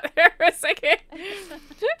of thought there for a second.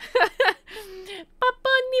 Papa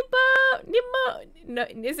Nemo. No,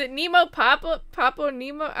 is it Nemo? Papa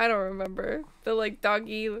Nemo? I don't remember. The like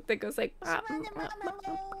doggy that goes like.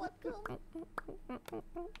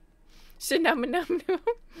 Shinamanam.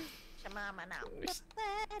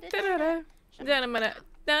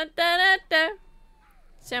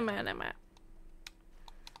 Shamanama.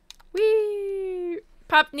 Wee!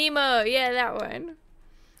 Pop Nemo. Yeah, that one.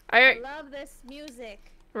 I love this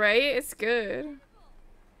music. Right? It's good.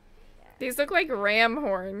 Yeah. These look like ram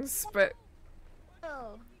horns, but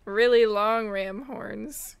Oh. really long ram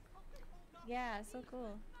horns. Yeah, so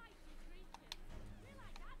cool.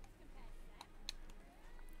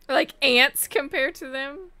 Like ants compared to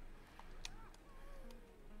them.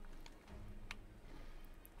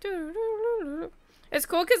 It's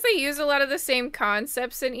cool because they use a lot of the same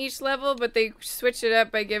concepts in each level, but they switch it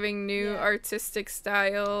up by giving new artistic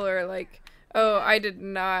style or like, oh, I did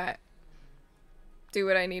not do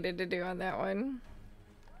what I needed to do on that one.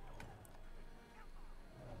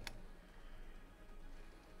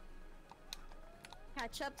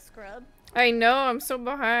 Catch up, scrub. I know, I'm so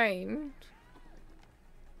behind.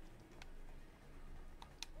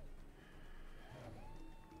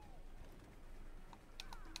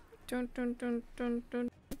 Dun dun dun dun dun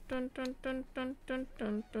dun dun dun dun dun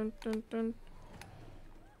dun dun dun dun.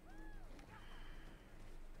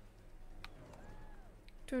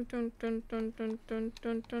 Dun dun dun dun dun dun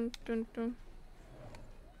dun dun dun dun.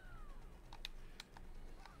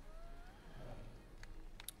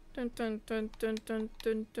 Dun dun dun dun dun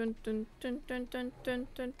dun dun dun dun dun dun dun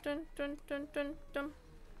dun dun dun dun dun dun.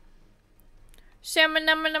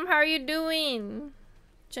 Shamanam, how are you doing?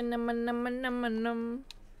 Chanamanam.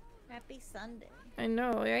 Happy Sunday. I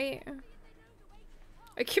know, right?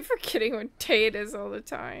 I keep forgetting what day it is all the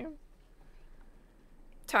time.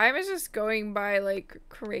 Time is just going by like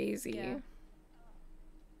crazy. Yeah.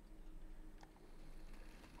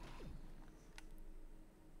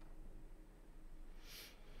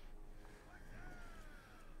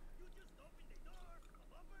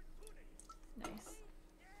 Nice.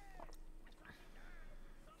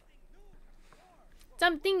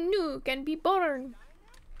 Something new can be born.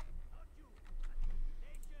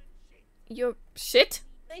 Your shit?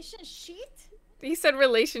 Relation sheet? He said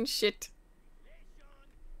relation shit.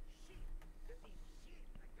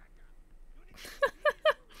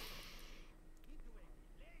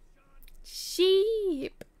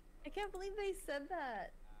 Sheep. I can't believe they said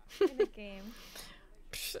that in a game.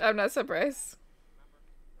 I'm not surprised.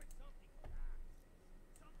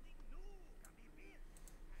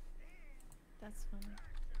 That's funny.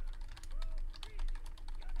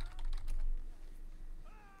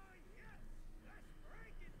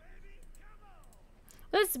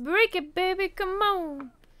 Let's break it, baby. Come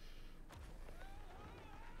on.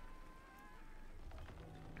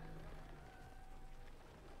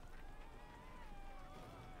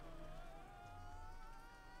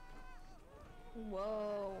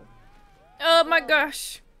 Whoa. Oh my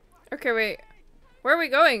gosh. Okay, wait. Where are we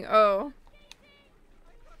going? Oh.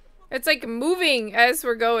 It's like moving as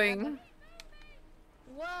we're going.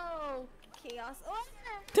 Whoa. Chaos. Oh.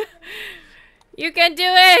 You can do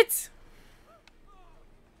it!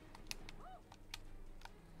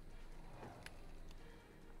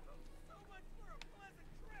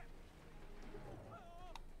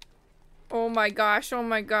 my gosh. Oh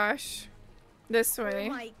my gosh. This way.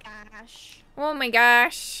 Oh my gosh. Oh my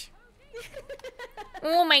gosh.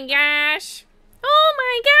 Oh my gosh. Oh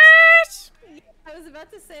my gosh. I was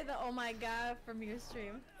about to say the oh my god from your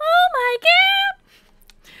stream. Oh my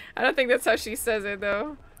god. I don't think that's how she says it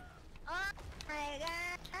though. Oh my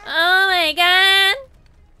god. Oh my god.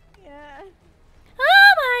 Yeah.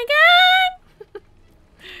 Oh my god.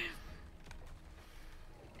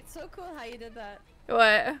 It's so cool how you did that.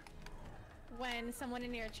 What? When someone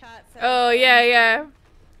in your chat said, Oh yeah, yeah.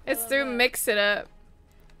 I It's love through that. Mix It Up.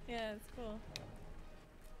 Yeah, it's cool.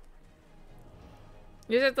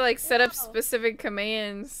 You just have to like set up Wow. specific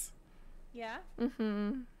commands. Yeah?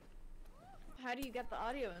 Mhm. How do you get the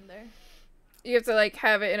audio in there? You have to like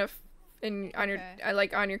have it on your Okay.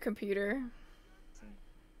 like on your computer. I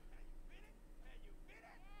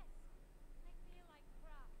feel like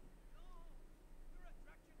crap.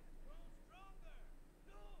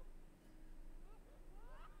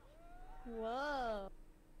 Whoa.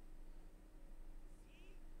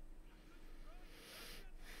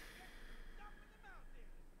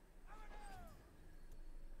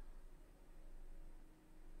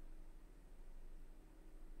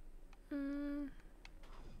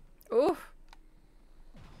 Ooh.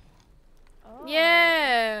 Oh.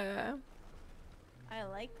 Yeah. I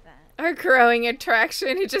like that. Our growing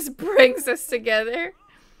attraction. It just brings us together.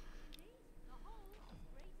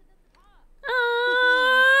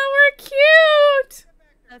 Oh, we're cute.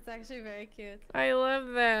 That's actually very cute. I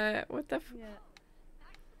love that. What the f- Yeah.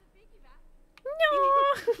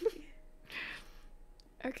 No.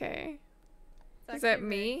 Okay. It's Is that actually very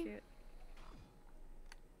me? cute.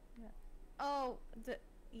 Yeah. Oh,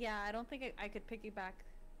 yeah, I don't think I could piggyback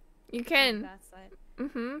You to can. that side.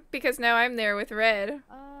 Because now I'm there with red.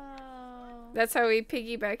 Oh. That's how we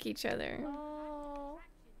piggyback each other. Oh.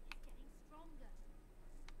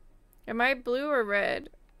 Am I blue or red?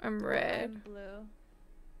 I'm red. I'm blue.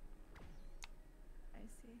 I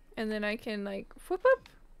see. And then I can like whoop whoop.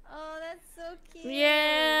 Oh, that's so cute.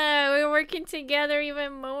 Yeah, we're working together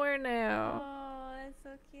even more now. Oh, that's so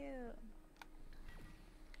cute.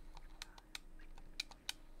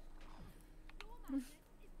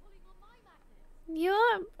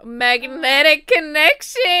 Your magnetic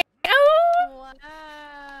connection. Oh. Wow.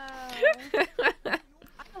 I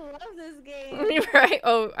love this game. Right.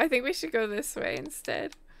 Oh, I think we should go this way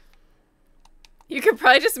instead. You could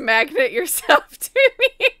probably just magnet yourself to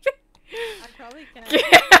me. I probably can.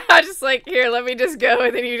 Yeah, just like, here, let me just go,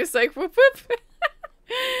 and then you just like, whoop whoop.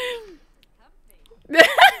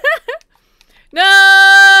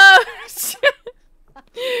 No!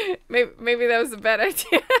 maybe that was a bad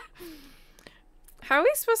idea. How are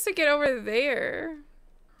we supposed to get over there?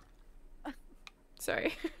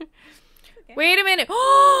 Sorry. Okay. Wait a minute.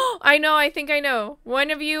 Oh, I know. I think I know. One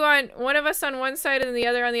of us on one side and the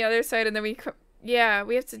other on the other side, and then yeah,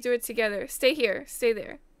 we have to do it together. Stay here. Stay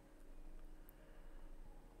there.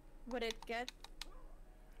 Would it get?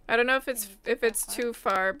 I don't know if it's that far? too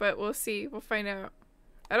far, but we'll see. We'll find out.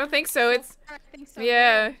 I don't think so. It's I think so.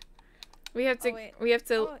 yeah. We have to. Oh, wait. We have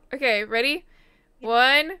to. Oh. Okay, ready? Yeah.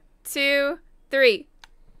 1, 2, 3.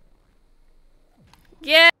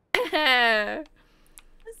 Yeah. That's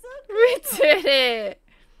so We cool. did it.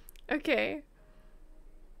 Okay.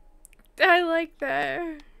 I like that.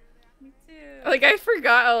 Me too. Like I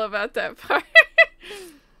forgot all about that part.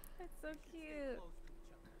 That's so cute.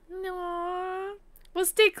 No. We'll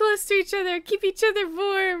stay close to each other. Keep each other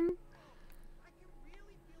warm.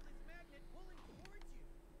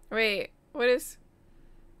 Wait, what is...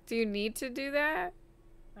 Do you need to do that?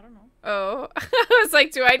 I don't know. Oh. I was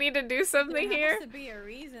like, do I need to do something There here? has to be a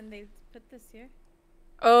reason they put this here.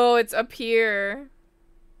 Oh, it's up here.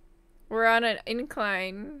 We're on an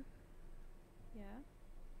incline. Yeah.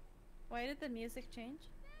 Why did the music change?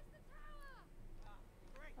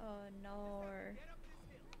 Oh no.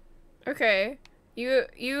 Okay.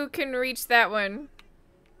 You can reach that one.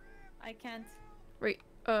 I can't. Wait,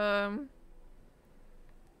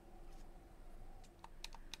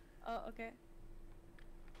 Oh, okay.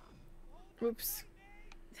 oops.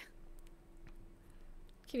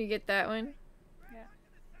 Can you get that one? Yeah.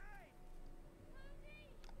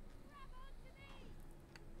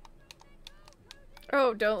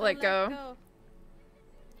 Oh, don't let Oh, go.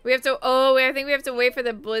 We have to, oh, I think we have to wait for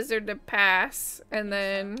the blizzard to pass, and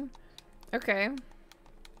then, okay.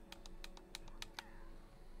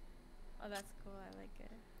 Oh, that's cool. I like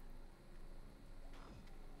it.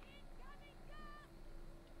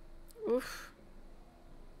 Oof.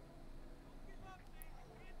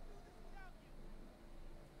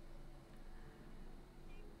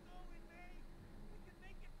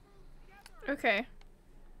 Okay.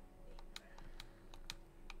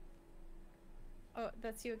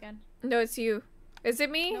 that's you again. No, it's you. Is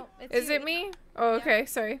it me? No, it's Is you. it me? Oh, Yeah. okay.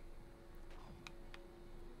 Sorry.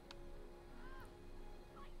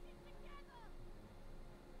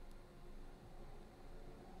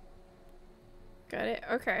 Got it.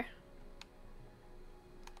 Okay.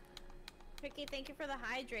 Ricky, thank you for the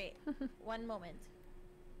hydrate. One moment.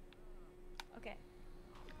 Okay.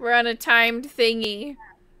 We're on a timed thingy.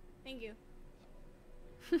 Thank you.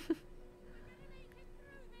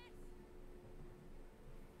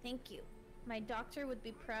 Thank you. My doctor would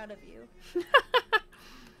be proud of you.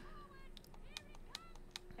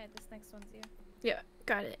 Okay, this next one's you. Yeah,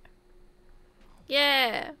 got it.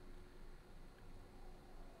 Yeah.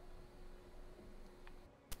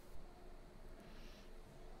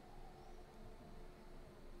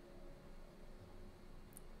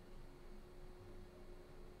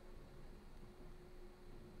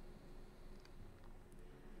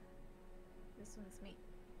 This one's me.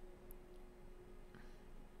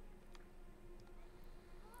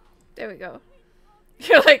 There we go.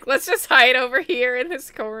 You're like, let's just hide over here in this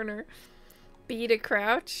corner. B to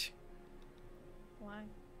crouch. Why?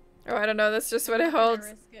 Oh, I don't know. That's just what it I'm not gonna holds.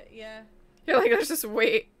 risk it, yeah. You're like, let's just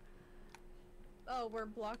wait. Oh, we're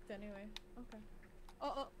blocked anyway. Okay.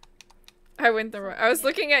 Oh. I went the wrong. I was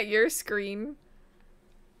looking at your screen.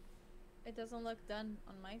 It doesn't look done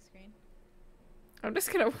on my screen. I'm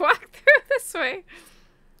just gonna walk through this way.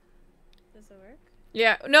 Does it work?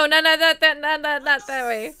 Yeah. No, not that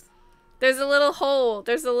way. There's a little hole.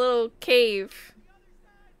 There's a little cave.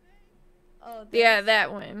 Oh, Yeah, this?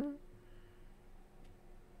 that one.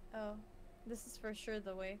 Oh. This is for sure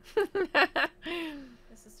the way.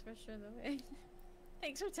 This is for sure the way.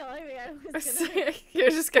 Thanks for telling me I was gonna...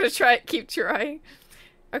 You're just gonna try it. Keep trying.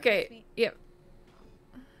 Okay. Yep.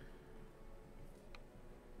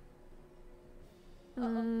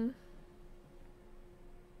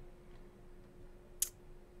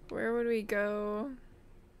 Where would we go?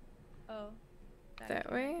 Oh.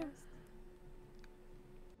 That way?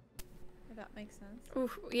 If that makes sense. Ooh,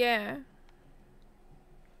 yeah.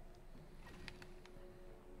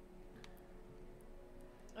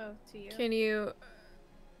 Oh, to you? Can you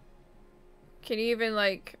even,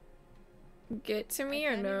 like, get to me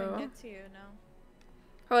or I can't no? even get to you, no.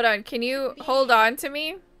 Hold on. Can you hold on to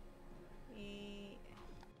me?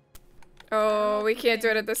 Oh, if we you can't do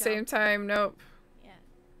it can at the same jump. time. Nope. Yeah.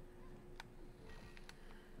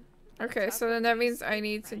 Okay, Top so of then that you means I speak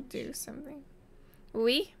need to French? do something.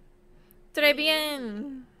 Oui? Très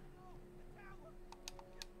bien.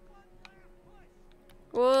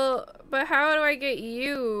 Well, but how do I get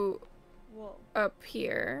you Whoa. up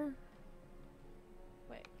here?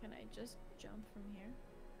 Wait, can I just jump from here?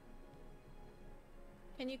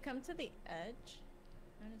 Can you come to the edge?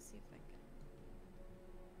 I'm gonna see if I can.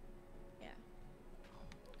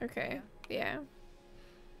 Yeah. Okay, yeah.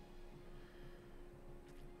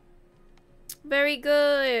 Very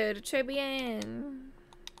good. Très bien.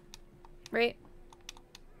 Right?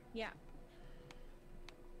 Yeah.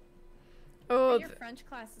 Oh, Your French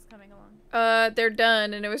class is coming along. they're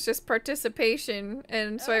done, and it was just participation,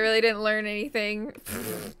 and so I really didn't learn anything.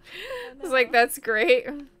 I was like, that's great.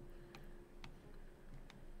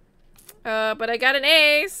 But I got an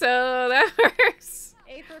A, so that works.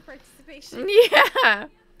 A for participation. Yeah.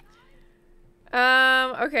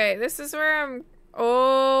 Okay, this is where I'm...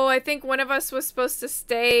 Oh, I think one of us was supposed to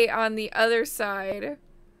stay on the other side.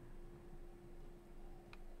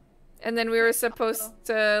 And then we were supposed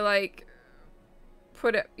to, like,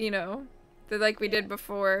 put it, you know, like we did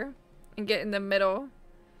before, and get in the middle.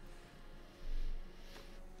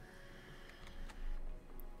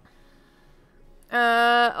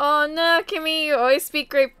 Oh no, Kimmy, you always speak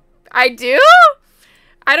great. I do?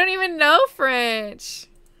 I don't even know French.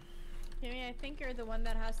 Kimmy, I think you're the one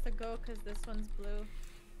that has to go because this one's blue.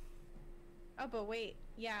 Oh, but wait.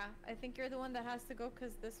 Yeah, I think you're the one that has to go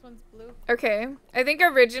because this one's blue. Okay. I think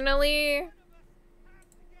originally...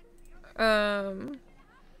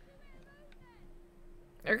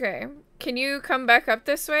 Okay. Can you come back up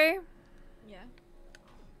this way? Yeah.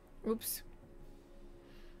 Oops.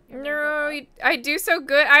 You want me to go No, up? I do so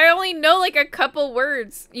good. I only know like a couple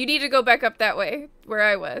words. You need to go back up that way, where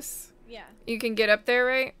I was. Yeah. You can get up there,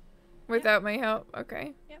 right? Without my help?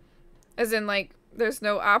 Okay. Yep. As in, like, there's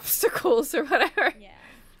no obstacles or whatever. Yeah.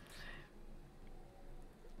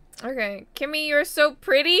 Okay. Kimmy, you're so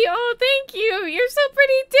pretty. Oh, thank you. You're so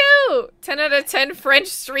pretty, too. 10 out of 10 French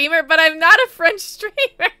streamer, but I'm not a French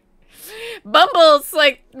streamer. Bumble's,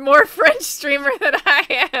 like, more French streamer than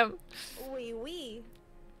I am. Oui, oui.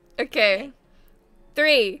 Okay.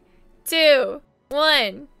 3, 2,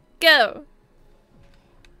 1, go.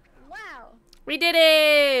 Wow. We did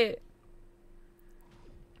it.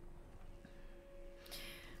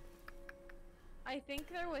 I think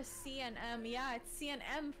there was C and M. Yeah, it's C and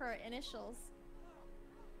M for our initials.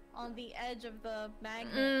 On the edge of the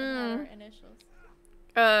magnet, it had our initials.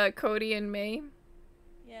 Cody and May.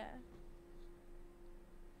 Yeah.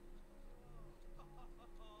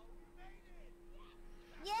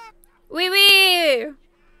 Yeah. Oui, oui!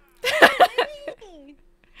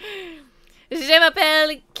 Je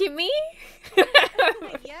m'appelle Kimmy.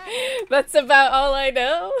 Yeah. That's about all I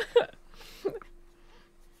know.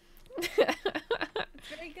 It's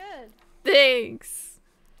very good. Thanks.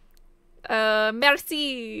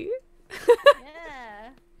 Merci. Yeah.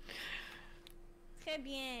 Très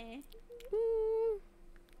bien.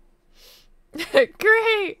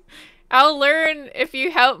 Great. I'll learn if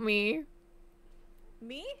you help me.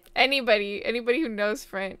 Me? Anybody who knows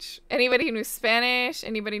French. Anybody who knows Spanish.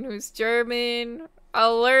 Anybody who knows German.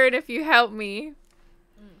 I'll learn if you help me.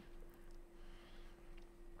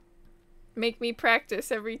 Make me practice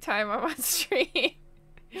every time I'm on stream.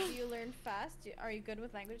 Do you learn fast? Are you good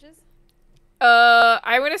with languages?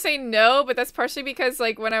 I want to say no, but that's partially because,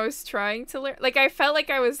 like, when I was trying to learn, like, I felt like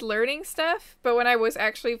I was learning stuff, but when I was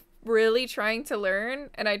actually really trying to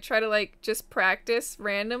learn, and I'd try to, like, just practice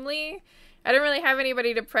randomly, I didn't really have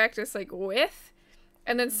anybody to practice, like, with,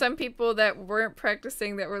 and then some people that weren't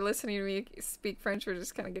practicing that were listening to me speak French were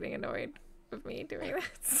just kind of getting annoyed with me doing that,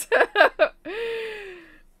 so...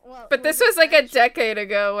 Well, But this was, like, a decade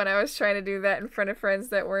ago when I was trying to do that in front of friends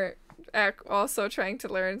that weren't also trying to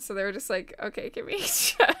learn, so they were just like, okay, give me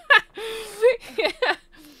yeah.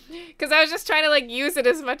 Because I was just trying to, like, use it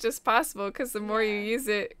as much as possible, because the more you use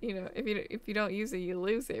it, you know, if you don't use it, you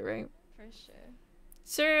lose it, right? For sure.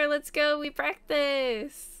 Sure, let's go, we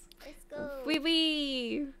practice. Let's go. Oui,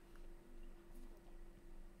 oui.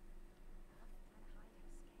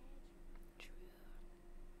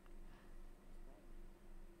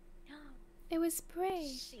 It was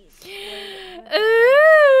spray.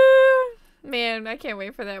 Ooh. Man, I can't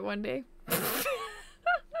wait for that one day.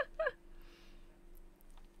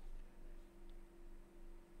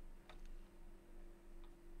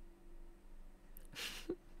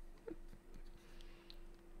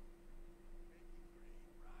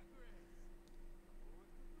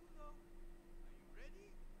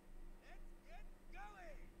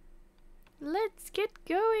 Let's get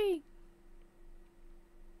going.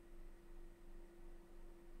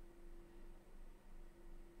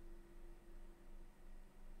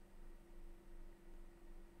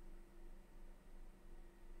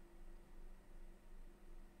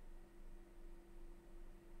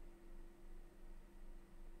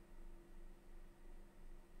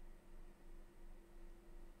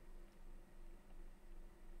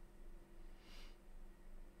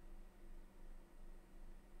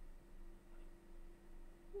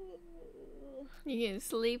 You getting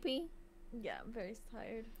sleepy? Yeah, I'm very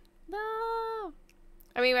tired. No.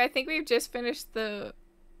 I mean, I think we've just finished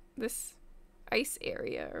this ice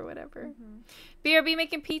area or whatever. BRB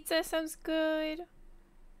making pizza sounds good.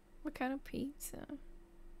 What kind of pizza?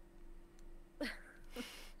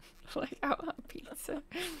 Like, I want pizza.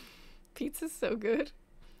 Pizza's so good.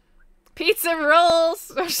 Pizza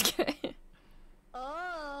rolls! I'm just kidding.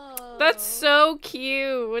 Oh. That's so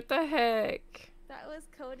cute. What the heck? That was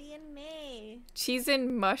Cody and May. Cheese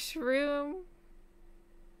and mushroom?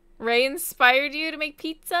 Ray inspired you to make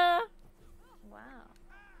pizza? Wow.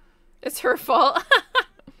 It's her fault.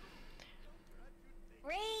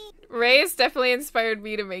 Ray has definitely inspired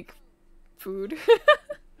me to make food.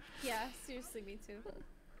 Yeah, seriously, me too.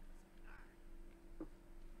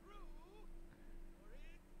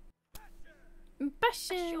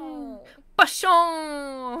 Passion. Passion.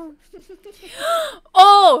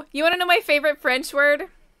 Oh, you want to know my favorite French word?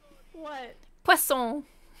 What? Poisson.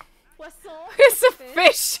 Poisson? It's a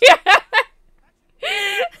fish. Yeah.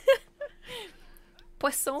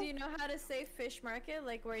 Poisson. Do you know how to say fish market?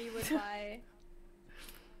 Like where you would buy...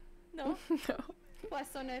 No? No.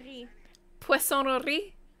 Poissonnerie.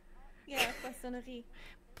 Poissonnerie. Yeah, poissonnerie.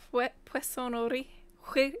 Poissonnerie.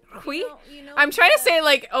 Oui. You know I'm trying to say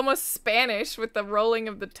like almost Spanish with the rolling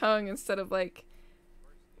of the tongue instead of like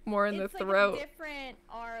more in the throat. Like a different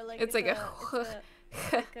R. Like it's like a r.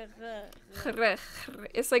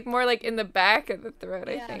 it's like more like in the back of the throat,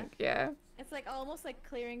 I Yeah. think. Yeah. It's like almost like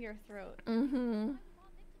clearing your throat. Mm-hmm.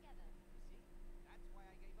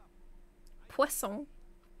 Poisson.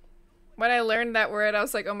 When I learned that word, I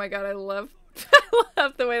was like, oh my god, I love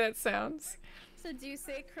the way that sounds. So do you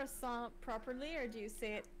say croissant properly or do you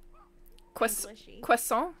say it Englishy?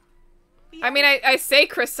 Croissant? Yeah. I mean, I say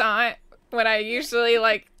croissant when I usually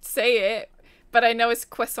like say it, but I know it's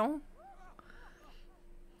croissant.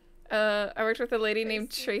 I worked with a lady named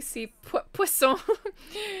Tracy Poisson.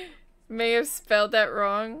 may have spelled that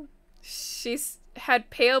wrong. She's had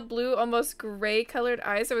pale blue, almost gray colored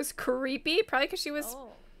eyes. It was creepy. Probably because she was. Oh.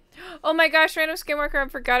 Oh my gosh, random skinwalker. I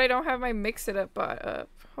forgot I don't have my mix it up bot up.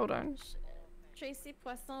 Hold on. Tracy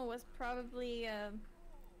Poisson was probably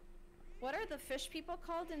what are the fish people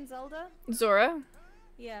called in Zelda? Zora.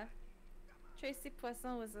 Yeah. Tracy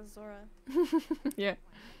Poisson was a Zora. Yeah.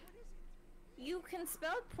 You can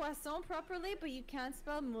spell Poisson properly, but you can't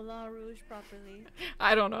spell Moulin Rouge properly.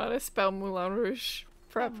 I don't know how to spell Moulin Rouge Come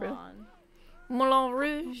properly. on. Moulin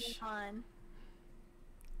Rouge. Come on.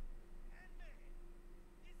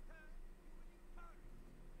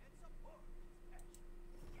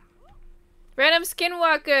 Random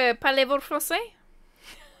skinwalker. Parlez-vous français?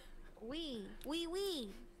 Oui.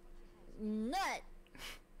 Nut.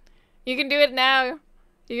 You can do it now.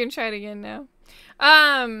 You can try it again now.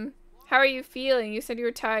 How are you feeling? You said you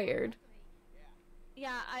were tired.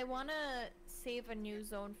 Yeah, I want to save a new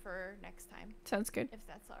zone for next time, Sounds good. if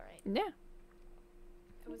that's all right. Yeah.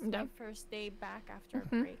 It was Yeah. my first day back after a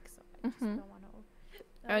Mhm. break, so I just Mhm. don't want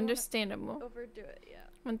to Understandable. overdo it. Yeah.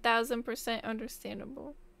 1000%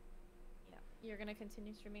 understandable. Yeah. You're gonna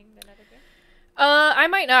continue streaming the other day? I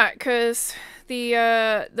might not, cause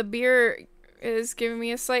the beer is giving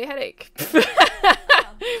me a slight headache.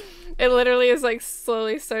 It literally is like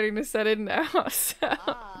slowly starting to set in now. So.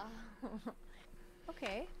 Ah.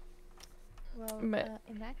 Okay. Well, But-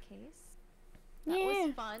 in that case, that Yeah.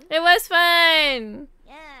 was fun. It was fun.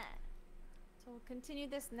 Yeah. So we'll continue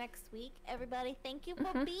this next week. Everybody, thank you for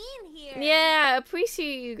Mhm. being here. Yeah,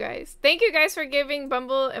 appreciate you guys. Thank you guys for giving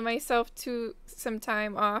Bumble and myself some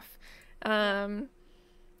time off, to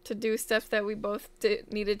do stuff that we both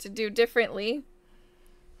needed to do differently.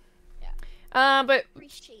 Yeah. But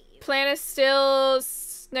Appreciate you. plan is still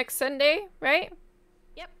next Sunday, right?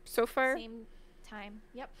 Yep. So far. Same time.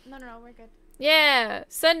 Yep. No, we're good. Yeah,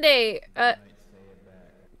 Sunday.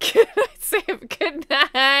 Good night, Sam. Good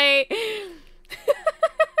night.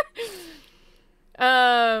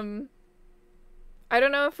 I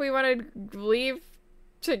don't know if we want to leave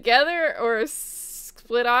together or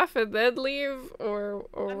split off and then leave or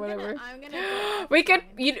whatever. I'm gonna go We could.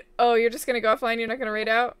 offline. You're just gonna go offline. You're not gonna raid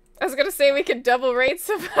out. I was gonna say we could double raid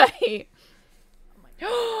somebody. Oh my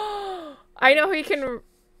god. I know who can.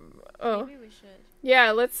 Oh. Maybe we should.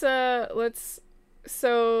 Yeah, let's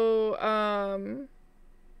so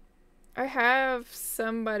I have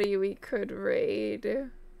somebody we could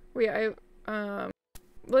raid. We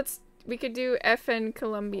could do FN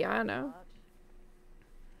Colombiano.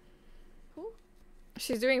 Who?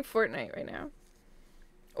 She's doing Fortnite right now.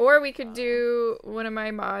 Or we could do one of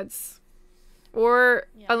my mods. Or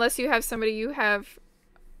Yeah. unless you have somebody you have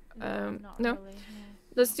Not no. really,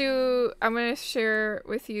 Let's do. I'm gonna share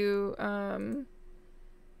with you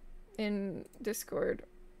in Discord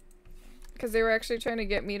because they were actually trying to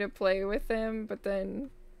get me to play with them, but then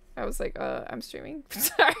I was like, I'm streaming.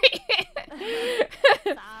 Sorry.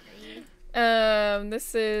 Sorry.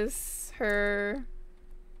 This is her.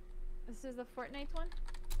 This is the Fortnite one?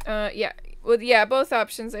 Yeah. Well, yeah, both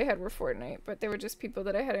options I had were Fortnite, but they were just people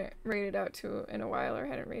that I hadn't rated out to in a while or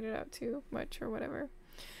hadn't rated out too much or whatever.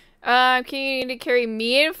 Can you need to carry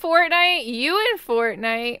me in Fortnite? You in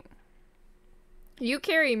Fortnite? You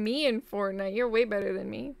carry me in Fortnite. You're way better than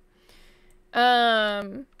me.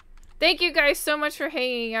 Thank you guys so much for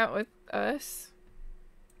hanging out with us.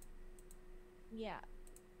 Yeah.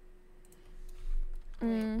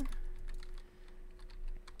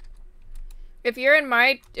 If you're in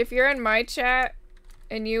my chat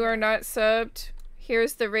and you are not subbed,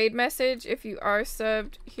 here's the raid message. If you are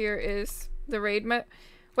subbed, here is the raid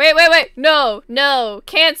Wait. No.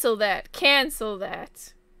 Cancel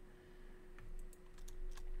that.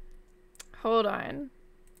 Hold on.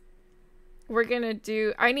 We're gonna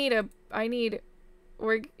do... if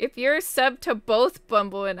you're subbed to both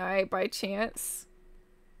Bumble and I by chance...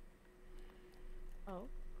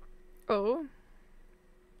 Oh?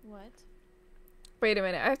 What? Wait a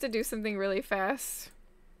minute. I have to do something really fast.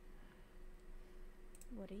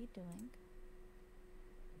 What are you doing?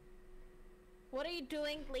 What are you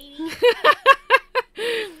doing, lady?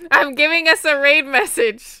 I'm giving us a raid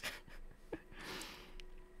message.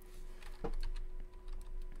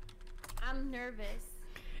 I'm nervous.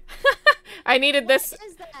 I needed this. What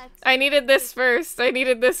is that? I needed this first. Did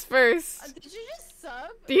you just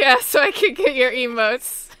sub? Yeah, so I could get your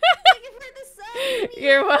emotes. Thank you for the sub.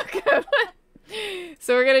 You're welcome.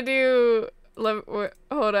 So we're gonna do...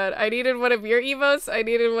 Hold on. I needed one of your emotes. I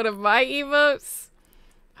needed one of my emotes.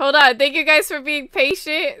 Hold on. Thank you guys for being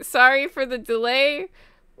patient. Sorry for the delay.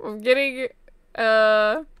 I'm getting...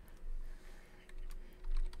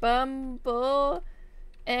 Bumble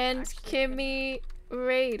And Actually Kimmy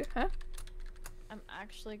raid, huh? I'm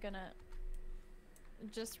actually gonna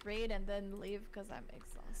just raid and then leave because I'm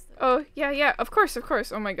exhausted. Oh, yeah, of course.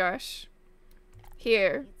 Oh my gosh.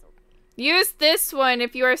 Here. It's okay. Use this one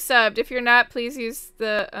if you are subbed. If you're not, please use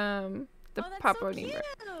the Oh, that's pop so voting cute.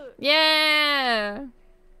 button. Yeah.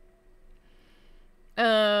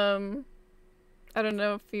 I don't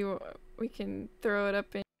know if we can throw it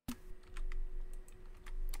up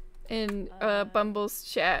in Bumble's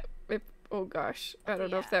chat. If, oh gosh, I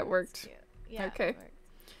don't know if Yeah, that that's worked. cute. Yeah, Okay. it worked.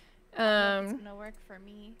 I don't know if it's Um, gonna work for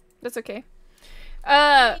me. that's okay.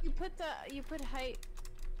 Hey, you put hype.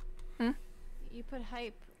 Hmm? You put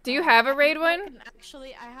hype. Do you have a I raid think I one? can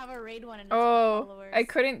actually, I have a raid one and it's Oh, followers. I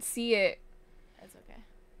couldn't see it. It's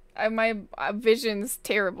okay. My vision's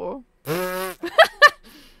terrible. No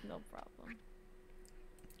problem.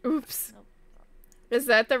 Oops. No problem. Is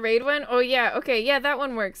that the raid one? Oh yeah, okay, yeah, that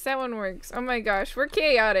one works. That one works. Oh my gosh, we're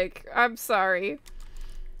chaotic. I'm sorry.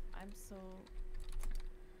 I'm so...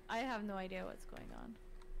 I have no idea what's going on.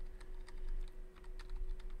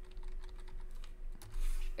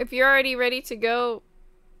 If you're already ready to go,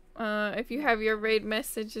 if you have your raid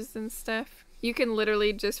messages and stuff, you can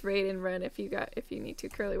literally just raid and run if you need to.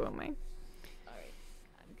 Curly won't mind. Alright,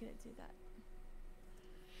 I'm gonna do that.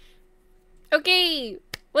 Okay,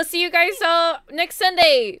 we'll see you guys all next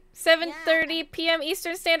Sunday, 7:30 p.m.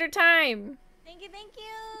 Eastern Standard Time. Thank you, thank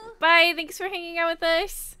you! Bye, thanks for hanging out with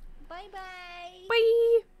us. Bye-bye!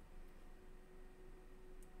 Bye.